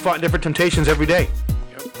 We fight different temptations every day.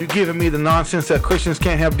 You're giving me the nonsense that Christians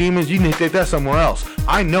can't have demons. You need to take that somewhere else.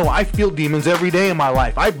 I know I feel demons every day in my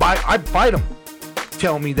life. I fight them.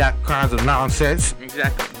 Tell me that kinds of nonsense.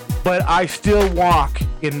 Exactly. But I still walk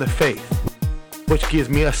in the faith, which gives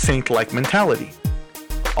me a saint-like mentality.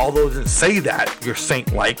 Although it doesn't say that you're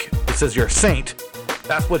saint-like, it says you're a saint.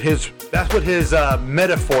 That's what his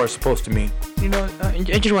metaphor is supposed to mean.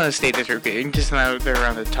 I just want to state this real quick. Just now they're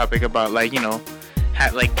around the topic about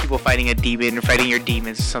people fighting a demon or fighting your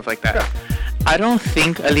demons and stuff like that. Yeah. I don't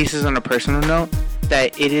think, at least as on a personal note,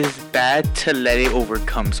 that it is bad to let it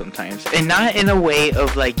overcome sometimes, and not in a way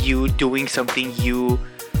of like you doing something, you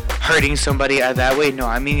hurting somebody that way. No,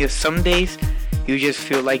 I mean, if some days you just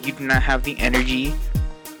feel like you do not have the energy,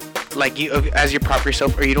 like you as your proper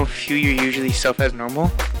self, or you don't feel your usually self as normal,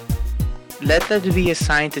 let that be a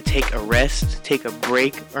sign to take a rest, take a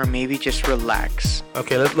break, or maybe just relax.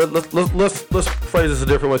 Okay, let's phrase this a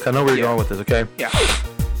different way, 'cause I know where you're going with this. Okay. Yeah.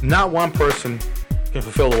 Not one person can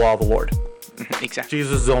fulfill the law of the Lord. Exactly.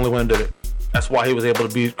 Jesus is the only one who did it. That's why He was able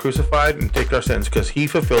to be crucified and take our sins, because He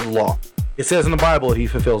fulfilled the law. It says in the Bible that He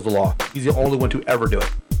fulfills the law. He's the only one to ever do it.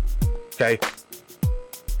 Okay?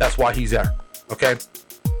 That's why He's there. Okay?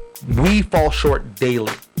 We fall short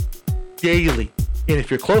daily. Daily. And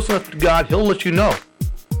if you're close enough to God, He'll let you know.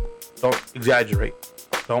 Don't exaggerate.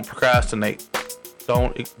 Don't procrastinate.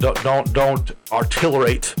 Don't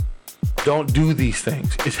articulate. Don't do these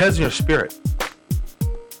things. It says in your spirit.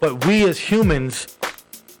 But we as humans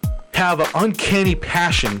have an uncanny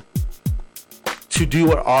passion to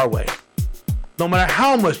do it our way. No matter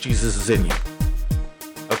how much Jesus is in you.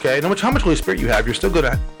 Okay? No matter how much Holy Spirit you have, you're still going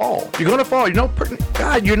to fall. You're going to fall.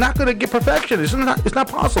 God, you're not going to get perfection. It's not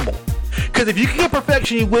possible. Because if you could get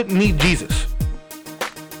perfection, you wouldn't need Jesus.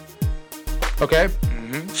 Okay?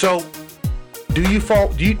 Mm-hmm. So, do you fall?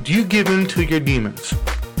 Do you give in to your demons?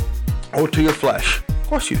 Or to your flesh? Of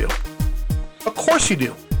course you do. Of course you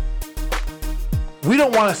do. We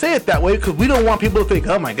don't want to say it that way because we don't want people to think,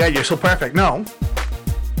 oh my God, you're so perfect. No.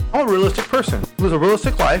 I'm a realistic person. It was a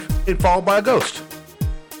realistic life and followed by a ghost.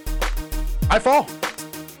 I fall.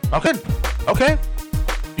 Okay.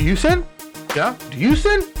 Do you sin? Yeah. Do you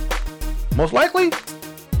sin? Most likely.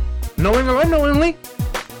 Knowing or unknowingly.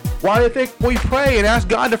 Why do you think we pray and ask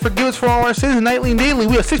God to forgive us for all our sins nightly and daily?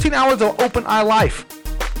 We have 16 hours of open eye life.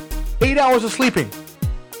 8 hours of sleeping.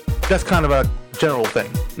 That's kind of a general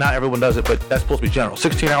thing. Not everyone does it, but that's supposed to be general.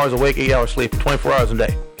 16 hours awake, 8 hours sleeping, 24 hours a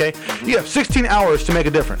day. Okay? You have 16 hours to make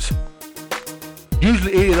a difference.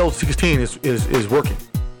 Usually 8 of those 16 is working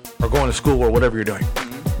or going to school or whatever you're doing.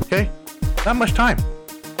 Okay? Not much time.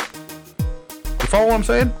 You follow what I'm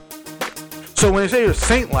saying? So when they say you're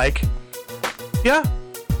saint-like, yeah.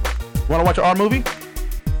 Want to watch an R movie?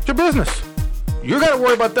 It's your business. You got to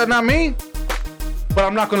worry about that, not me. But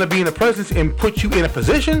I'm not going to be in the presence and put you in a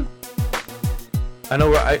position. I know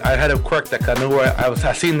where I had to correct that because I know where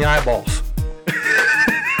I seen the eyeballs.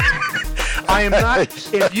 I am not,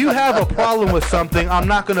 if you have a problem with something, I'm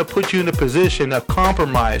not going to put you in a position of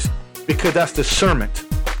compromise because that's discernment.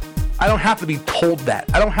 I don't have to be told that.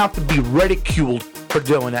 I don't have to be ridiculed for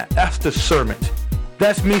doing that. That's discernment.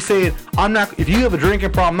 That's me saying, I'm not, if you have a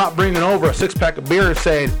drinking problem, I'm not bringing over a 6-pack of beer and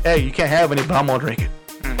saying, hey, you can't have any, but I'm going to drink it.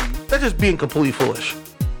 That's just being completely foolish.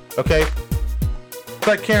 Okay? It's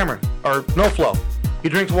like Cameron, or No Flow. He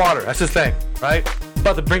drinks water. That's his thing, right?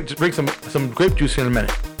 About to drink some grape juice in a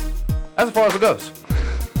minute. That's as far as it goes.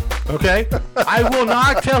 Okay? I will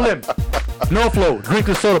not tell him, No Flow, drink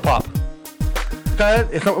the soda pop. Okay?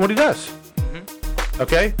 It's not what he does.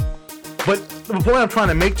 Okay? But the point I'm trying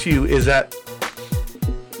to make to you is that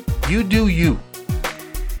you do you.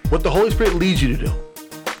 What the Holy Spirit leads you to do.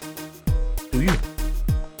 Do you.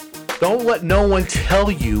 Don't let no one tell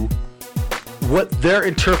you what their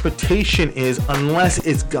interpretation is unless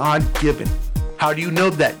it's God-given. How do you know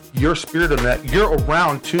that? Your spirit of that. You're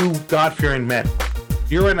around two God-fearing men.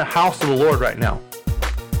 You're in the house of the Lord right now.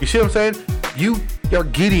 You see what I'm saying? You are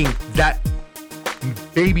getting that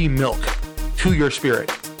baby milk to your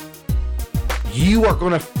spirit. You are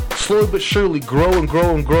going to slowly but surely grow and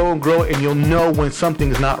grow and grow and grow, and you'll know when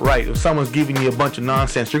something's not right. If someone's giving you a bunch of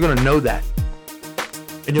nonsense, you're going to know that.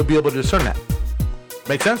 And you'll be able to discern that.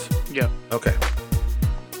 Make sense? Yeah. Okay.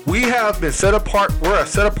 We have been set apart. We're a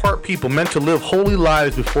set apart people meant to live holy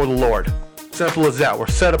lives before the Lord. Simple as that. We're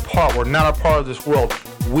set apart. We're not a part of this world.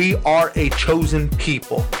 We are a chosen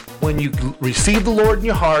people. When you receive the Lord in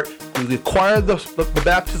your heart, you acquire the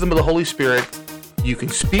baptism of the Holy Spirit. You can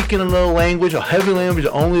speak in another language, a heavenly language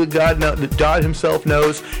that only God Himself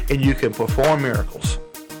knows, and you can perform miracles.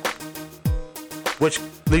 Which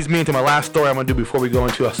leads me into my last story I'm going to do before we go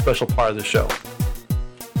into a special part of the show.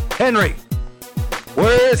 Henry.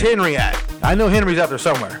 Where is Henry at? I know Henry's out there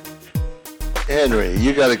somewhere. Henry,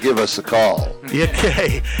 you got to give us a call.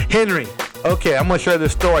 Okay. Henry. Okay, I'm going to share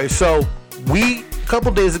this story. So, a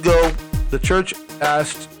couple days ago, the church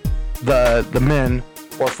asked the men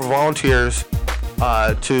or for volunteers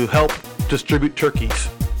to help distribute turkeys.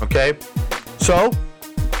 Okay? So,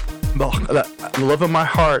 the love of my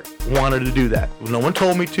heart wanted to do that. No one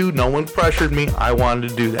told me to. No one pressured me. I wanted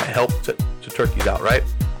to do that. Help to turkeys out, right?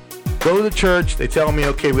 Go to the church. They tell me,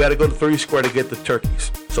 okay, we got to go to 3 Square to get the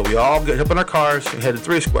turkeys. So we all get up in our cars and head to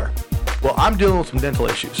 3 Square. Well, I'm dealing with some dental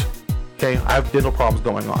issues. Okay? I have dental problems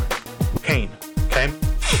going on. Pain. Okay?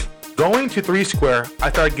 Going to 3 Square, I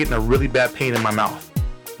started getting a really bad pain in my mouth.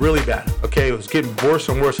 Really bad. Okay? It was getting worse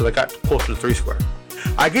and worse as I got closer to 3 Square.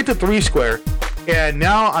 I get to 3 Square, and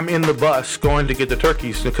now I'm in the bus going to get the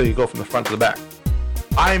turkeys because you go from the front to the back.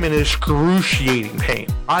 I am in excruciating pain.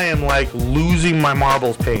 I am like losing my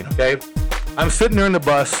marbles pain, okay? I'm sitting there in the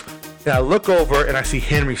bus, and I look over, and I see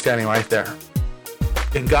Henry standing right there.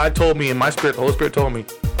 And God told me, in my spirit, the Holy Spirit told me,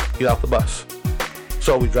 get off the bus.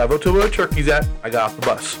 So we drive up to where the turkey's at. I got off the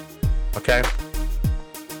bus, okay?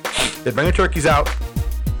 They bring the turkeys out,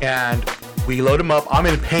 and we load them up. I'm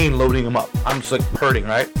in pain loading them up. I'm just like hurting,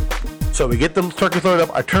 right? So we get the turkeys loaded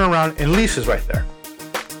up. I turn around, and Lisa's right there.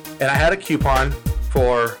 And I had a coupon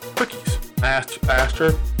for turkeys. I asked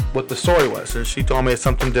her what the story was, and she told me it's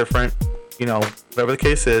something different, whatever the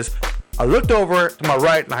case is. I looked over to my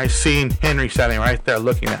right, and I seen Henry standing right there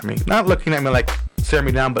looking at me. Not looking at me like staring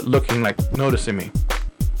me down, but looking like noticing me.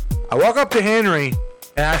 I walk up to Henry,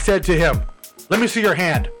 and I said to him, let me see your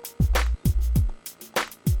hand.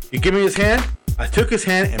 You give me his hand? I took his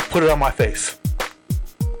hand and put it on my face.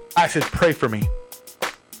 I said, pray for me.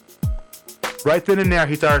 Right then and there,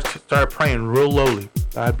 he started praying real lowly.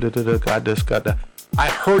 God this, God that. I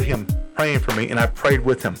heard him praying for me, and I prayed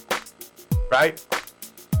with him. Right?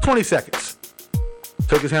 20 seconds.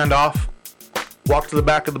 Took his hand off. Walked to the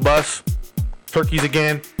back of the bus. Turkeys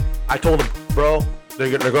again. I told him, bro,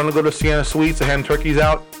 they're going to go to Sienna Suites and hand turkeys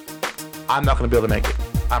out. I'm not going to be able to make it.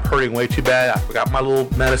 I'm hurting way too bad. I forgot my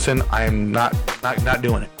little medicine. I am not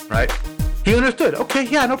doing it. Right? He understood. Okay,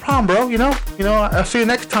 yeah, no problem, bro. I'll see you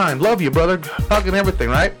next time. Love you, brother. Hug and everything,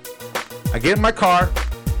 right? I get in my car,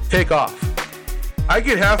 take off. I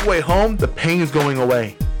get halfway home, the pain's going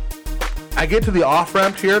away. I get to the off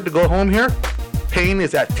ramp here to go home here. Pain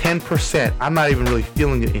is at 10%. I'm not even really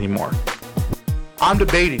feeling it anymore. I'm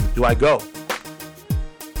debating, do I go?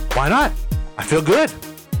 Why not? I feel good,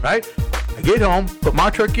 right? I get home, put my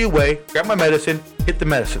turkey away, grab my medicine, hit the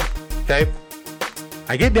medicine, okay?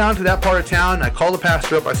 I get down to that part of town, I call the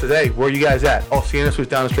pastor up, I said, hey, where are you guys at? Oh, Sienna Suites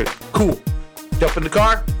down the street. Cool. Jump in the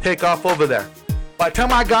car, take off over there. By the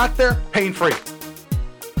time I got there, pain-free.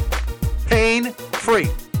 Pain-free.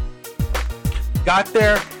 Got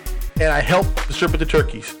there, and I helped distribute the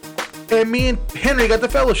turkeys. And me and Henry got the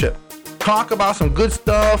fellowship. Talk about some good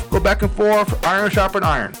stuff, go back and forth, iron sharpen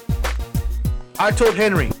iron. I told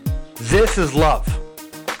Henry, this is love.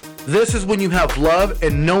 This is when you have love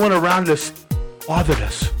and no one around us bothered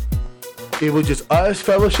us. It was just us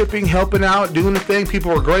fellowshipping, helping out, doing the thing. People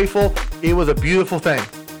were grateful. It was a beautiful thing.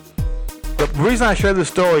 The reason I share this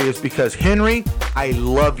story is because, Henry, I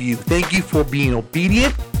love you. Thank you for being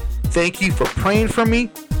obedient. Thank you for praying for me.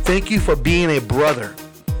 Thank you for being a brother.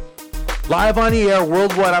 Live on the air,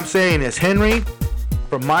 worldwide, I'm saying is, Henry,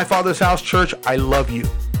 from My Father's House Church, I love you.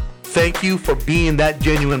 Thank you for being that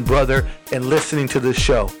genuine brother and listening to this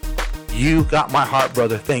show. You got my heart,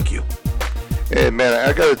 brother. Thank you. Hey, man,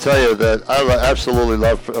 I got to tell you that I absolutely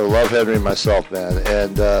love Henry myself, man.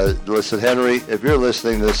 And listen, Henry, if you're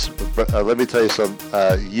listening to this, let me tell you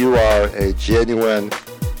something. You are a genuine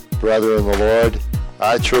brother in the Lord.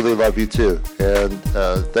 I truly love you, too. And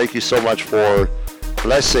thank you so much for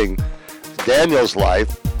blessing Daniel's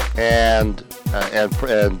life and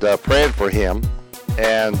praying for him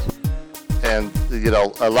and you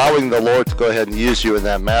know, allowing the Lord to go ahead and use you in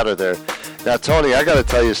that matter there. Now, Tony, I got to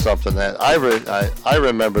tell you something that I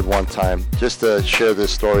remembered one time, just to share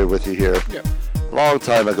this story with you here. Yep. A long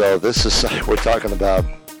time ago. This is, we're talking about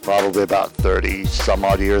probably about 30 some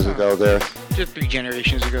odd years ago there. Just 3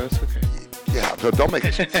 generations ago. It's okay. Yeah, but don't make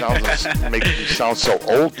it sound so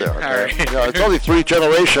old there. Okay? All right. You know, it's only 3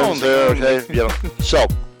 generations there. Okay, you know. So,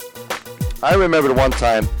 I remember one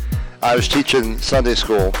time I was teaching Sunday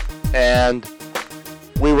school, and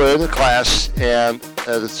we were in the class, and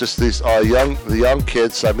it's just these the young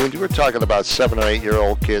kids. I mean, we were talking about 7 or 8 year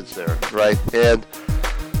old kids there, right? And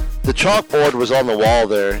the chalkboard was on the wall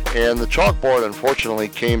there, and the chalkboard unfortunately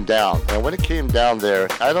came down. And when it came down there,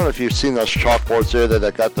 I don't know if you've seen those chalkboards there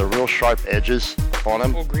that got the real sharp edges on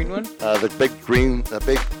them. Oh, green one? The big green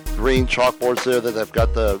chalkboards there that have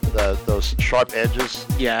got those sharp edges.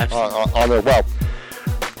 Yeah. On there. Well,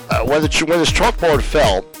 when this chalkboard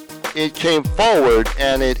fell, it came forward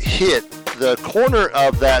and it hit the corner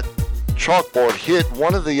of that chalkboard, hit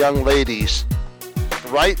one of the young ladies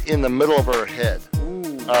right in the middle of her head.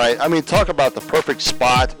 All right, I mean, talk about the perfect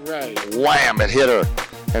spot. Right. Wham, it hit her.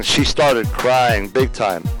 And she started crying big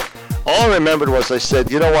time. All I remembered was I said,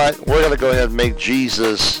 you know what? We're going to go ahead and make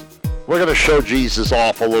Jesus, we're going to show Jesus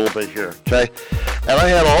off a little bit here, okay? And I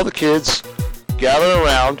had all the kids gather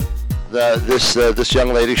around this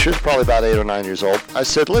young lady. She was probably about 8 or 9 years old. I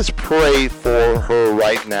said, let's pray for her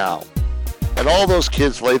right now. And all those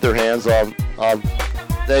kids laid their hands on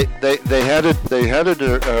they had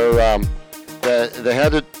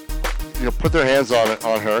to put their hands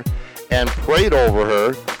on her and prayed over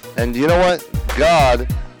her, and you know what?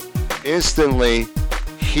 God instantly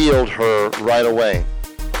healed her right away.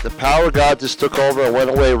 The power of God just took over and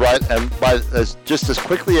went away right, and just as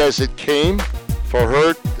quickly as it came for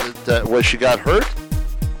her when she got hurt,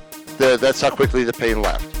 that's how quickly the pain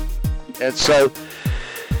left. And so,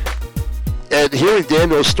 and hearing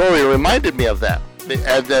Daniel's story reminded me of that.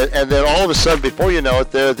 And then all of a sudden, before you know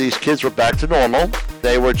it, these kids were back to normal.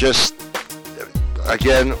 They were just,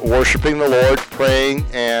 again, worshiping the Lord, praying,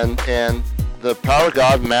 and the power of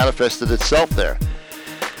God manifested itself there.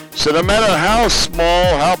 So no matter how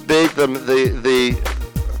small, how big the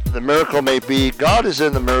miracle may be, God is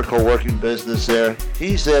in the miracle working business there.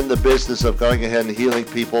 He's in the business of going ahead and healing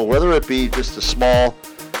people, whether it be just a small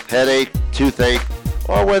headache, toothache,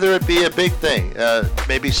 or whether it be a big thing,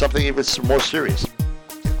 maybe something even more serious,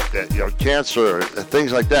 cancer,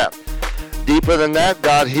 things like that. Deeper than that,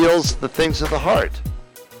 God heals the things of the heart.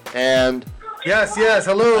 And yes,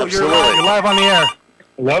 hello, you're live on the air.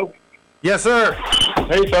 Hello? Yes, sir.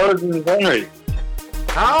 Hey, fellas, this is Henry.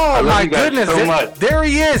 Oh, my goodness. So much. There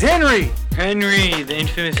he is, Henry. Henry, the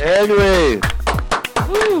infamous Henry.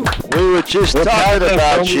 Woo. We were just talking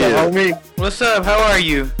about you. Homie? What's up? How are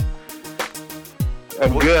you?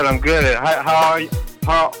 I'm good. How are you?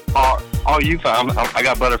 How are you? I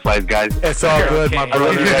got butterflies, guys. It's all good, my I bro.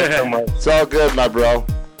 love you guys so much. It's all good, my bro.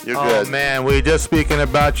 You're good. Oh, man, we just speaking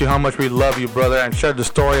about you, how much we love you, brother, and shared the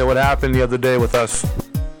story of what happened the other day with us.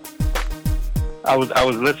 I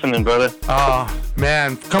was listening, brother. Oh,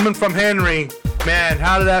 man. Coming from Henry, man,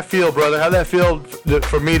 how did that feel, brother? How did that feel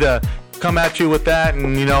for me to come at you with that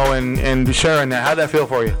and, you know, and sharing that? How did that feel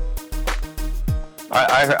for you?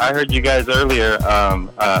 I heard you guys earlier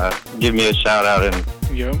give me a shout out, and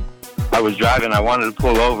I was driving. I wanted to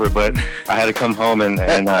pull over, but I had to come home and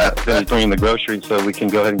finish bringing the groceries so we can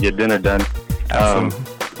go ahead and get dinner done.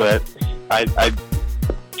 But I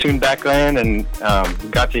tuned back in and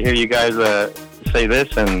got to hear you guys say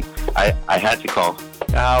this, and I had to call.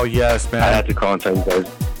 Oh, yes, man. I had to call and tell you guys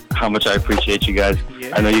how much I appreciate you guys.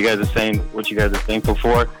 Yeah. I know you guys are saying what you guys are thankful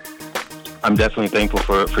for. I'm definitely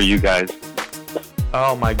thankful for you guys.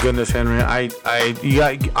 Oh my goodness, Henry! I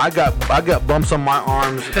got bumps on my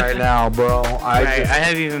arms right now, bro. I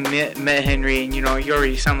haven't even met Henry, and you know, you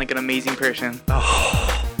already sound like an amazing person.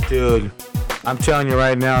 Oh, dude, I'm telling you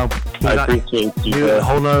right now. I appreciate you. Dude, a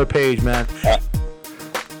whole nother page, man.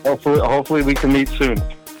 Hopefully we can meet soon.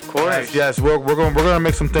 Of course. Yes, we're gonna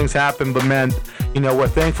make some things happen, but man, you know, we're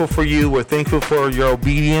thankful for you. We're thankful for your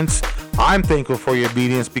obedience. I'm thankful for your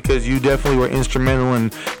obedience because you definitely were instrumental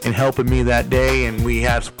in helping me that day, and we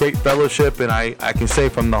had great fellowship, and I can say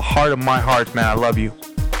from the heart of my heart, man, I love you.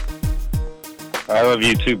 I love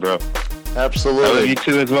you too, bro. Absolutely. I love you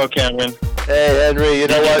too as well, Cameron. Hey, Henry, you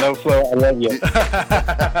know what? No flow, I love you.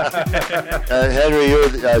 Henry,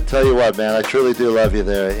 I tell you what, man, I truly do love you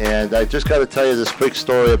there. And I just got to tell you this quick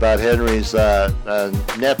story about Henry's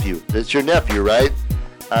nephew. It's your nephew, right?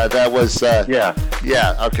 That was... yeah.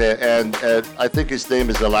 Yeah, okay. And I think his name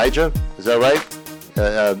is Elijah. Is that right?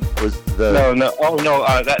 No. Oh, no.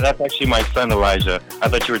 That's actually my son, Elijah. I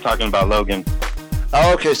thought you were talking about Logan.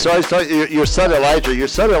 Oh, okay. So I was talking your son Elijah. Your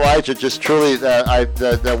son Elijah just truly.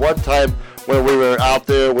 The one time when we were out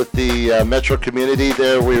there with the Metro community,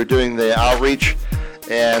 there we were doing the outreach,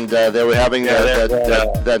 and they were having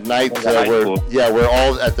that night we're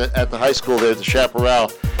all at the high school there, the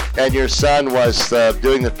chaparral, and your son was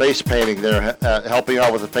doing the face painting there, helping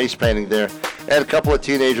out with the face painting there, and a couple of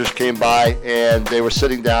teenagers came by and they were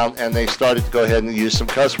sitting down and they started to go ahead and use some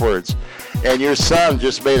cuss words. And your son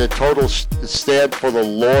just made a total stand for the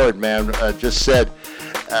Lord, man. Just said,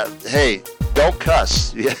 "Hey, don't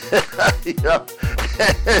cuss," you know.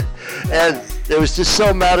 And it was just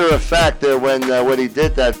so matter of fact there when he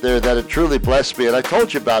did that there that it truly blessed me. And I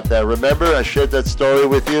told you about that. Remember, I shared that story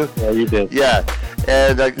with you. Yeah, you did. Yeah.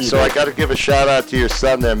 And so I got to give a shout out to your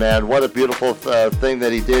son there, man. What a beautiful thing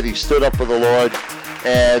that he did. He stood up for the Lord.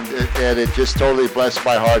 And it just totally blessed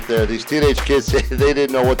my heart there. These teenage kids, they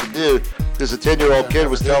didn't know what to do because a 10-year-old kid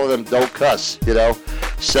was telling them, don't cuss, you know.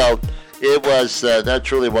 So it was, that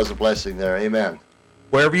truly was a blessing there. Amen.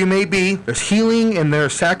 Wherever you may be, there's healing and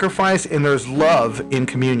there's sacrifice and there's love in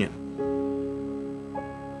communion.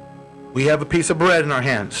 We have a piece of bread in our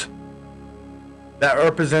hands. That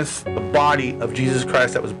represents the body of Jesus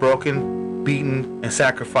Christ that was broken, beaten, and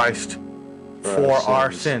sacrificed for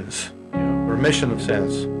our sins. Remission of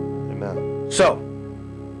sins. Amen. So,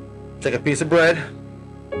 take a piece of bread.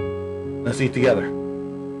 Let's eat together.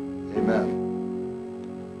 Amen.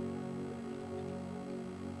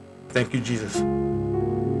 Thank you, Jesus.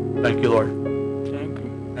 Thank you, Lord.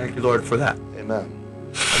 Thank you, Lord, for that. Amen.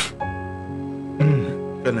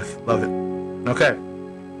 Goodness, love it. Okay.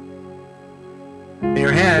 In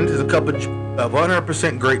your hand is a cup of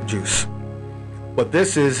 100% grape juice. What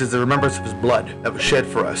this is the remembrance of his blood that was shed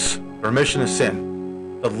for us. Remission of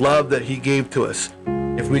sin, the love that he gave to us.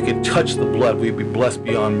 If we could touch the blood, we'd be blessed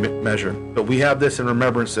beyond measure. But we have this in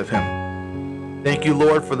remembrance of him. Thank you,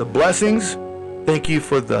 Lord, for the blessings. Thank you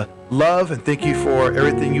for the love, and thank you for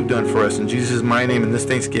everything you've done for us. In Jesus' mighty name, in this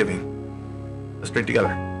Thanksgiving, let's drink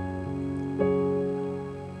together.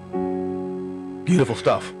 Beautiful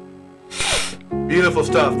stuff. Beautiful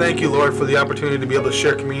stuff. Thank you, Lord, for the opportunity to be able to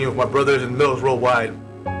share communion with my brothers and those worldwide.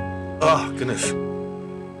 Oh, goodness.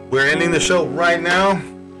 We're ending the show right now.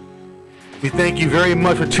 We thank you very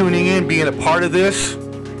much for tuning in, being a part of this.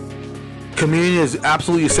 Communion is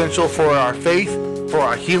absolutely essential for our faith, for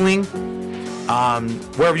our healing.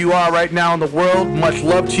 Wherever you are right now in the world, much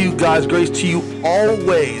love to you. God's grace to you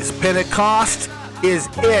always. Pentecost is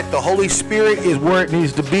it. The Holy Spirit is where it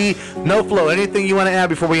needs to be. No flow. Anything you want to add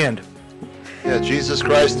before we end? Yeah, Jesus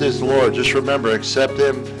Christ is Lord. Just remember, accept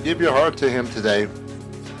him. Give your heart to him today.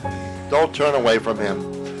 Don't turn away from him.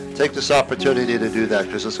 Take this opportunity to do that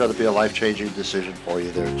because it's going to be a life-changing decision for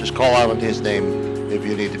you there. Just call out on his name if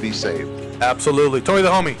you need to be saved. Absolutely. Tony the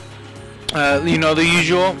homie. You know the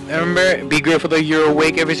usual. Remember, be grateful that you're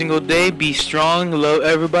awake every single day. Be strong. Love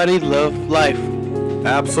everybody. Love life.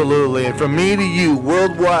 Absolutely. And from me to you,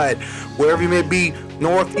 worldwide, wherever you may be,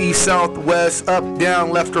 north, east, south, west, up,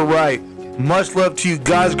 down, left, or right, Much love to you.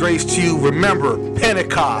 God's grace to you. Remember,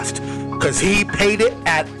 Pentecost, because he paid it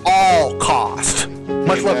at all cost.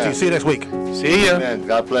 Much love to you. See you next week. See ya. Amen.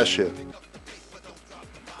 God bless you.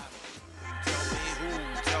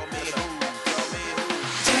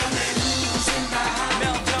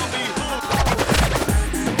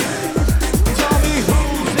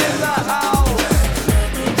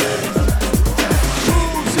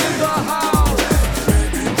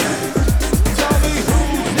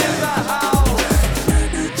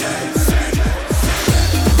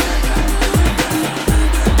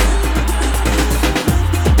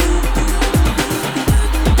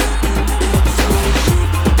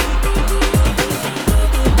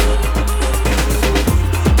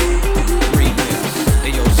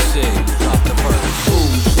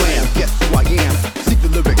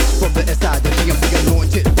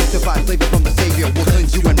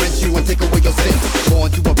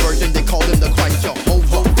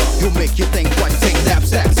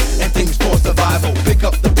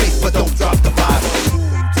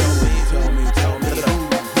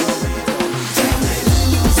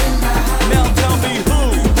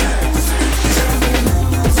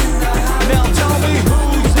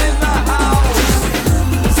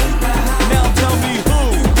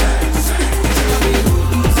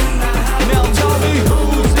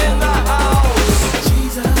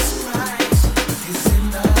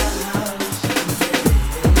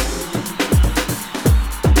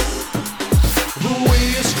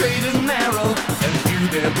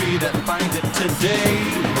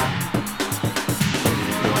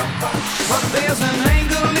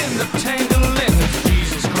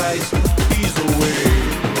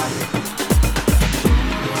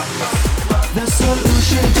 There's a